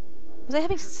 Was I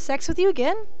having sex with you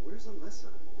again? Where's Alyssa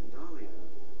and Dahlia?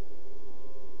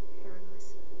 Harry,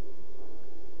 listen.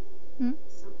 Hmm?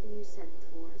 Something you said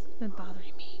before has It's been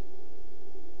bothering me.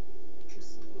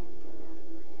 just can't get it out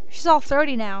of my head. She's all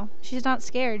throaty now. She's not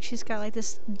scared. She's got like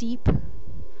this deep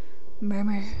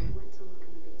murmur. I went to look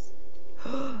in the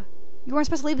basement. You weren't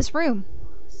supposed to leave this room.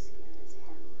 I was scared as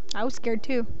hell. I was scared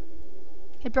too.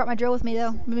 I brought my drill with me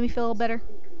though. Made me feel a little better. Big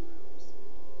rooms.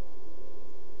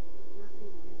 But nothing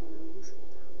really unusual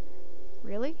down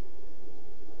there. Really?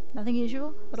 Nothing usual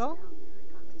While I at was all? down there,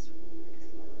 I got this weird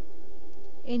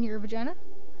feeling. In your vagina? Like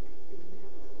I'd been there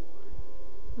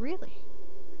before. Really?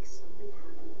 Like something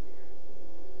happened there.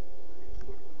 But I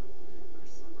can't quite remember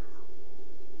somehow.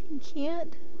 You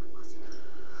can't? What was it?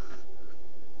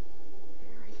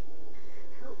 Harry,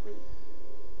 help me.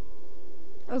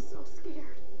 I'm Oh. so scared.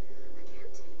 I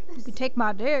can't take this. You can take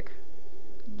my dick.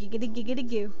 Giggity giggity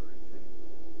goo.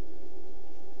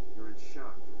 You're in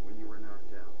shock from when you were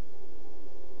knocked out.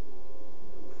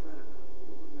 Don't fret about it.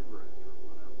 You'll remember after a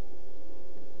while.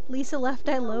 Lisa left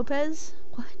at Lopez?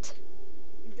 What?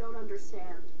 You don't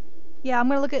understand. Yeah, I'm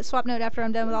gonna look at Swap Note after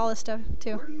I'm done with all this stuff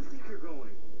too. Where do you think you're going?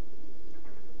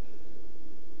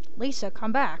 Lisa,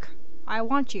 come back. I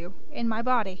want you in my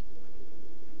body.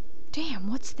 Damn,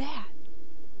 what's that?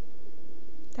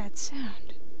 That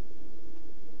sound.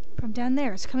 From down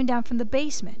there. It's coming down from the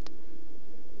basement.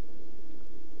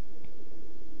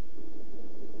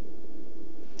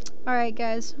 Alright,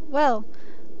 guys. Well,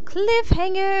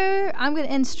 cliffhanger. I'm gonna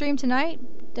end stream tonight.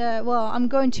 Well, I'm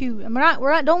going to. We're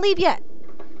not. Don't leave yet.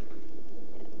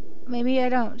 Maybe I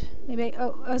don't. Maybe. I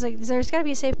was like, there's got to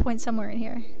be a save point somewhere in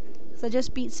here. So I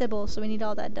just beat Sybil, so we need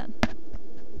all that done.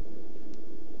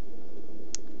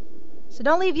 So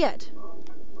don't leave yet.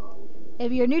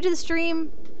 If you're new to the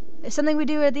stream, it's something we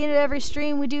do at the end of every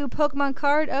stream. We do Pokemon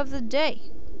card of the day.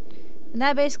 And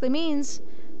that basically means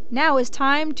now is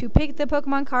time to pick the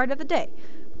Pokemon card of the day.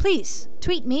 Please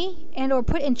tweet me and or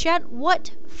put in chat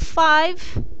what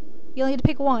 5, you only need to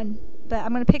pick one, but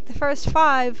I'm going to pick the first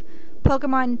 5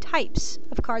 Pokemon types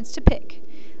of cards to pick.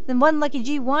 then one lucky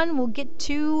G1 will get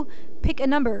to pick a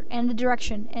number and a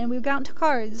direction. And we've gotten to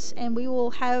cards, and we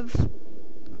will have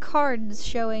cards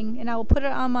showing, and I will put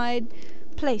it on my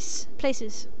places.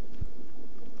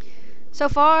 So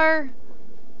far,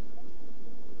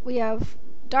 we have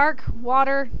dark,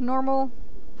 water, normal,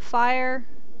 fire,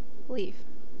 leaf.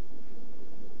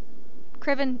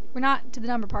 Criven, we're not to the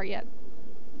number part yet.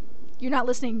 You're not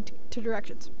listening to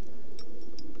directions.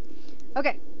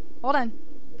 Okay, hold on.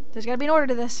 There's gotta be an order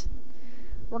to this.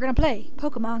 We're gonna play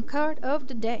Pokemon card of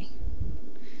the day.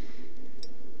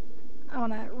 I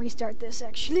wanna restart this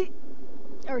actually.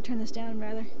 Or turn this down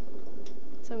rather.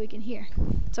 So we can hear.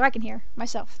 So I can hear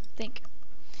myself think.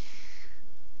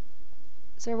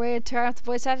 Is there a way to turn off the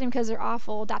voice acting because they're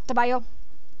awful? Databayo.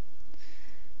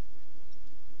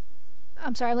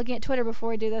 I'm sorry, I'm looking at Twitter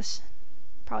before I do this.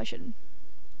 Probably shouldn't.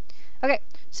 Okay,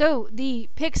 so the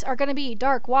picks are gonna be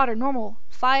dark, water, normal,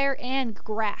 fire, and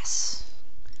grass.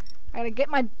 I gotta get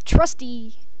my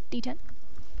trusty D10.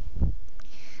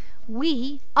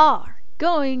 We are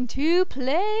going to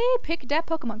play Pick That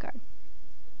Pokemon card.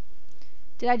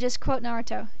 Did I just quote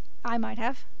Naruto? I might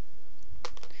have.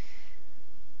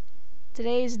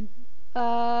 Today's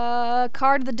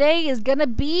card of the day is gonna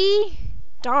be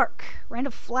dark.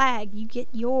 Random flag. You get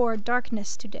your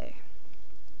darkness today.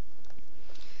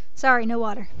 Sorry, no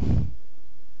water.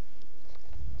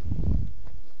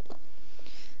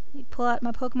 Let me pull out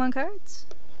my Pokemon cards.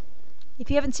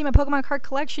 If you haven't seen my Pokemon card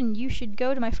collection, you should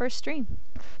go to my first stream.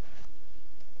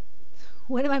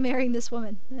 When am I marrying this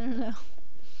woman? I don't know.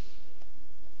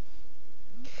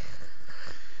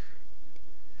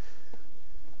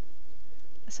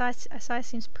 Asai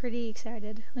seems pretty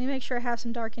excited. Let me make sure I have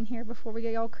some dark in here before we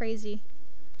get all crazy.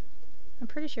 I'm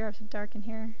pretty sure I have some dark in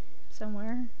here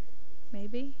somewhere.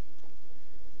 Maybe.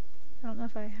 I don't know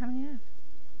if how many I have.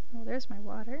 Oh, there's my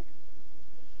water.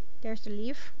 There's the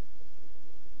leaf.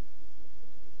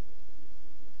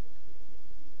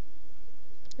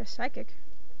 There's psychic.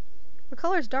 What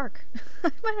color is dark?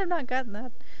 I might have not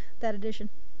gotten that edition.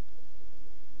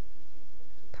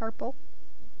 Purple.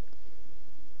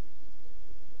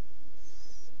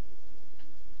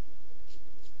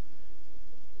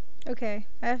 Okay,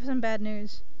 I have some bad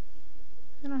news.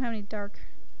 I don't have any dark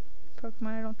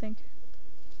Pokemon, I don't think.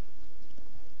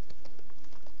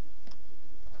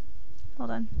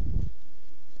 Hold on.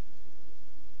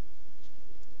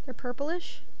 They're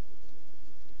purplish.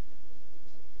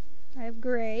 I have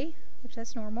gray, which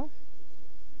that's normal.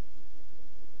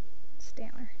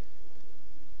 Stantler.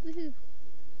 Woohoo.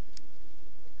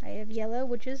 I have yellow,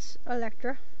 which is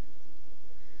Electra.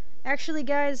 Actually,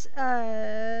 guys,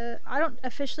 I don't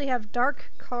officially have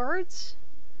dark cards.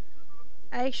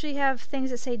 I actually have things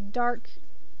that say dark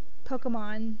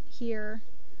Pokemon here.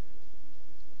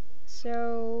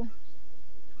 So,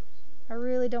 I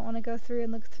really don't want to go through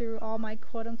and look through all my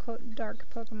quote-unquote dark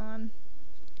Pokemon.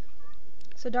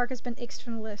 So dark has been ixed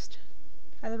from the list.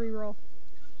 I have to reroll.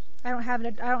 I don't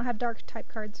have dark type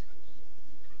cards.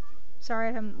 Sorry,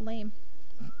 I'm lame.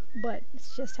 But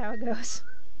it's just how it goes.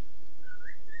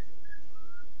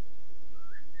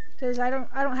 Because I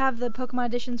don't have the Pokemon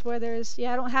editions where there's,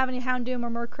 I don't have any Houndoom or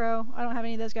Murkrow. I don't have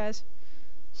any of those guys.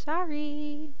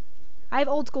 Sorry. I have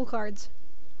old school cards.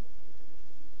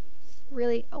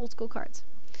 Really old school cards.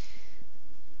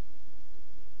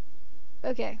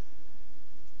 Okay.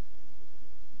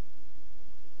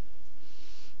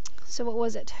 So what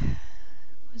was it?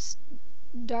 It was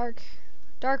dark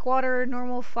water,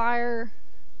 normal, fire.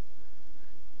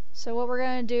 So what we're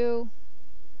gonna do,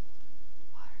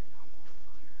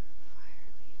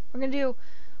 we're gonna do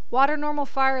water, normal,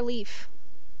 fire, leaf.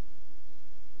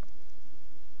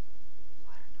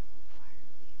 Water, normal, fire,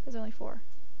 leaf. There's only 4.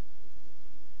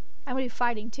 I'm gonna do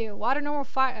fighting too. Water, normal,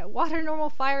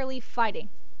 fire, leaf, fighting.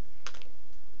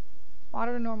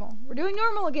 Water, normal. We're doing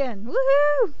normal again.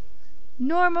 Woohoo!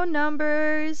 Normal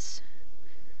numbers.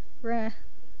 We're gonna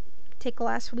take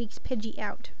last week's Pidgey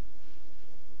out.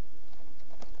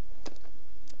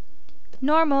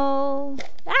 Normal.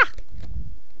 Ah!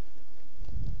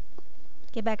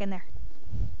 Get back in there.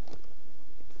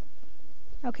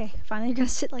 Okay, fine. You're gonna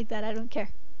sit like that. I don't care.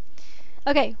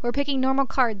 Okay, we're picking normal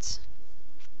cards.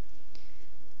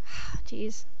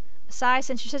 Jeez. Asai,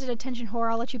 since you're such an attention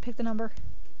whore, I'll let you pick the number.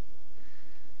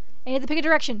 And you have to pick a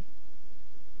direction.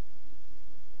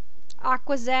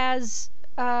 Aquazaz,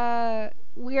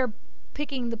 we are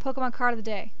picking the Pokemon card of the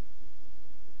day.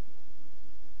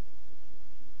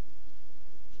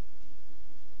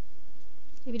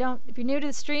 If you're new to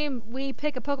the stream, we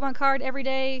pick a Pokemon card every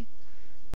day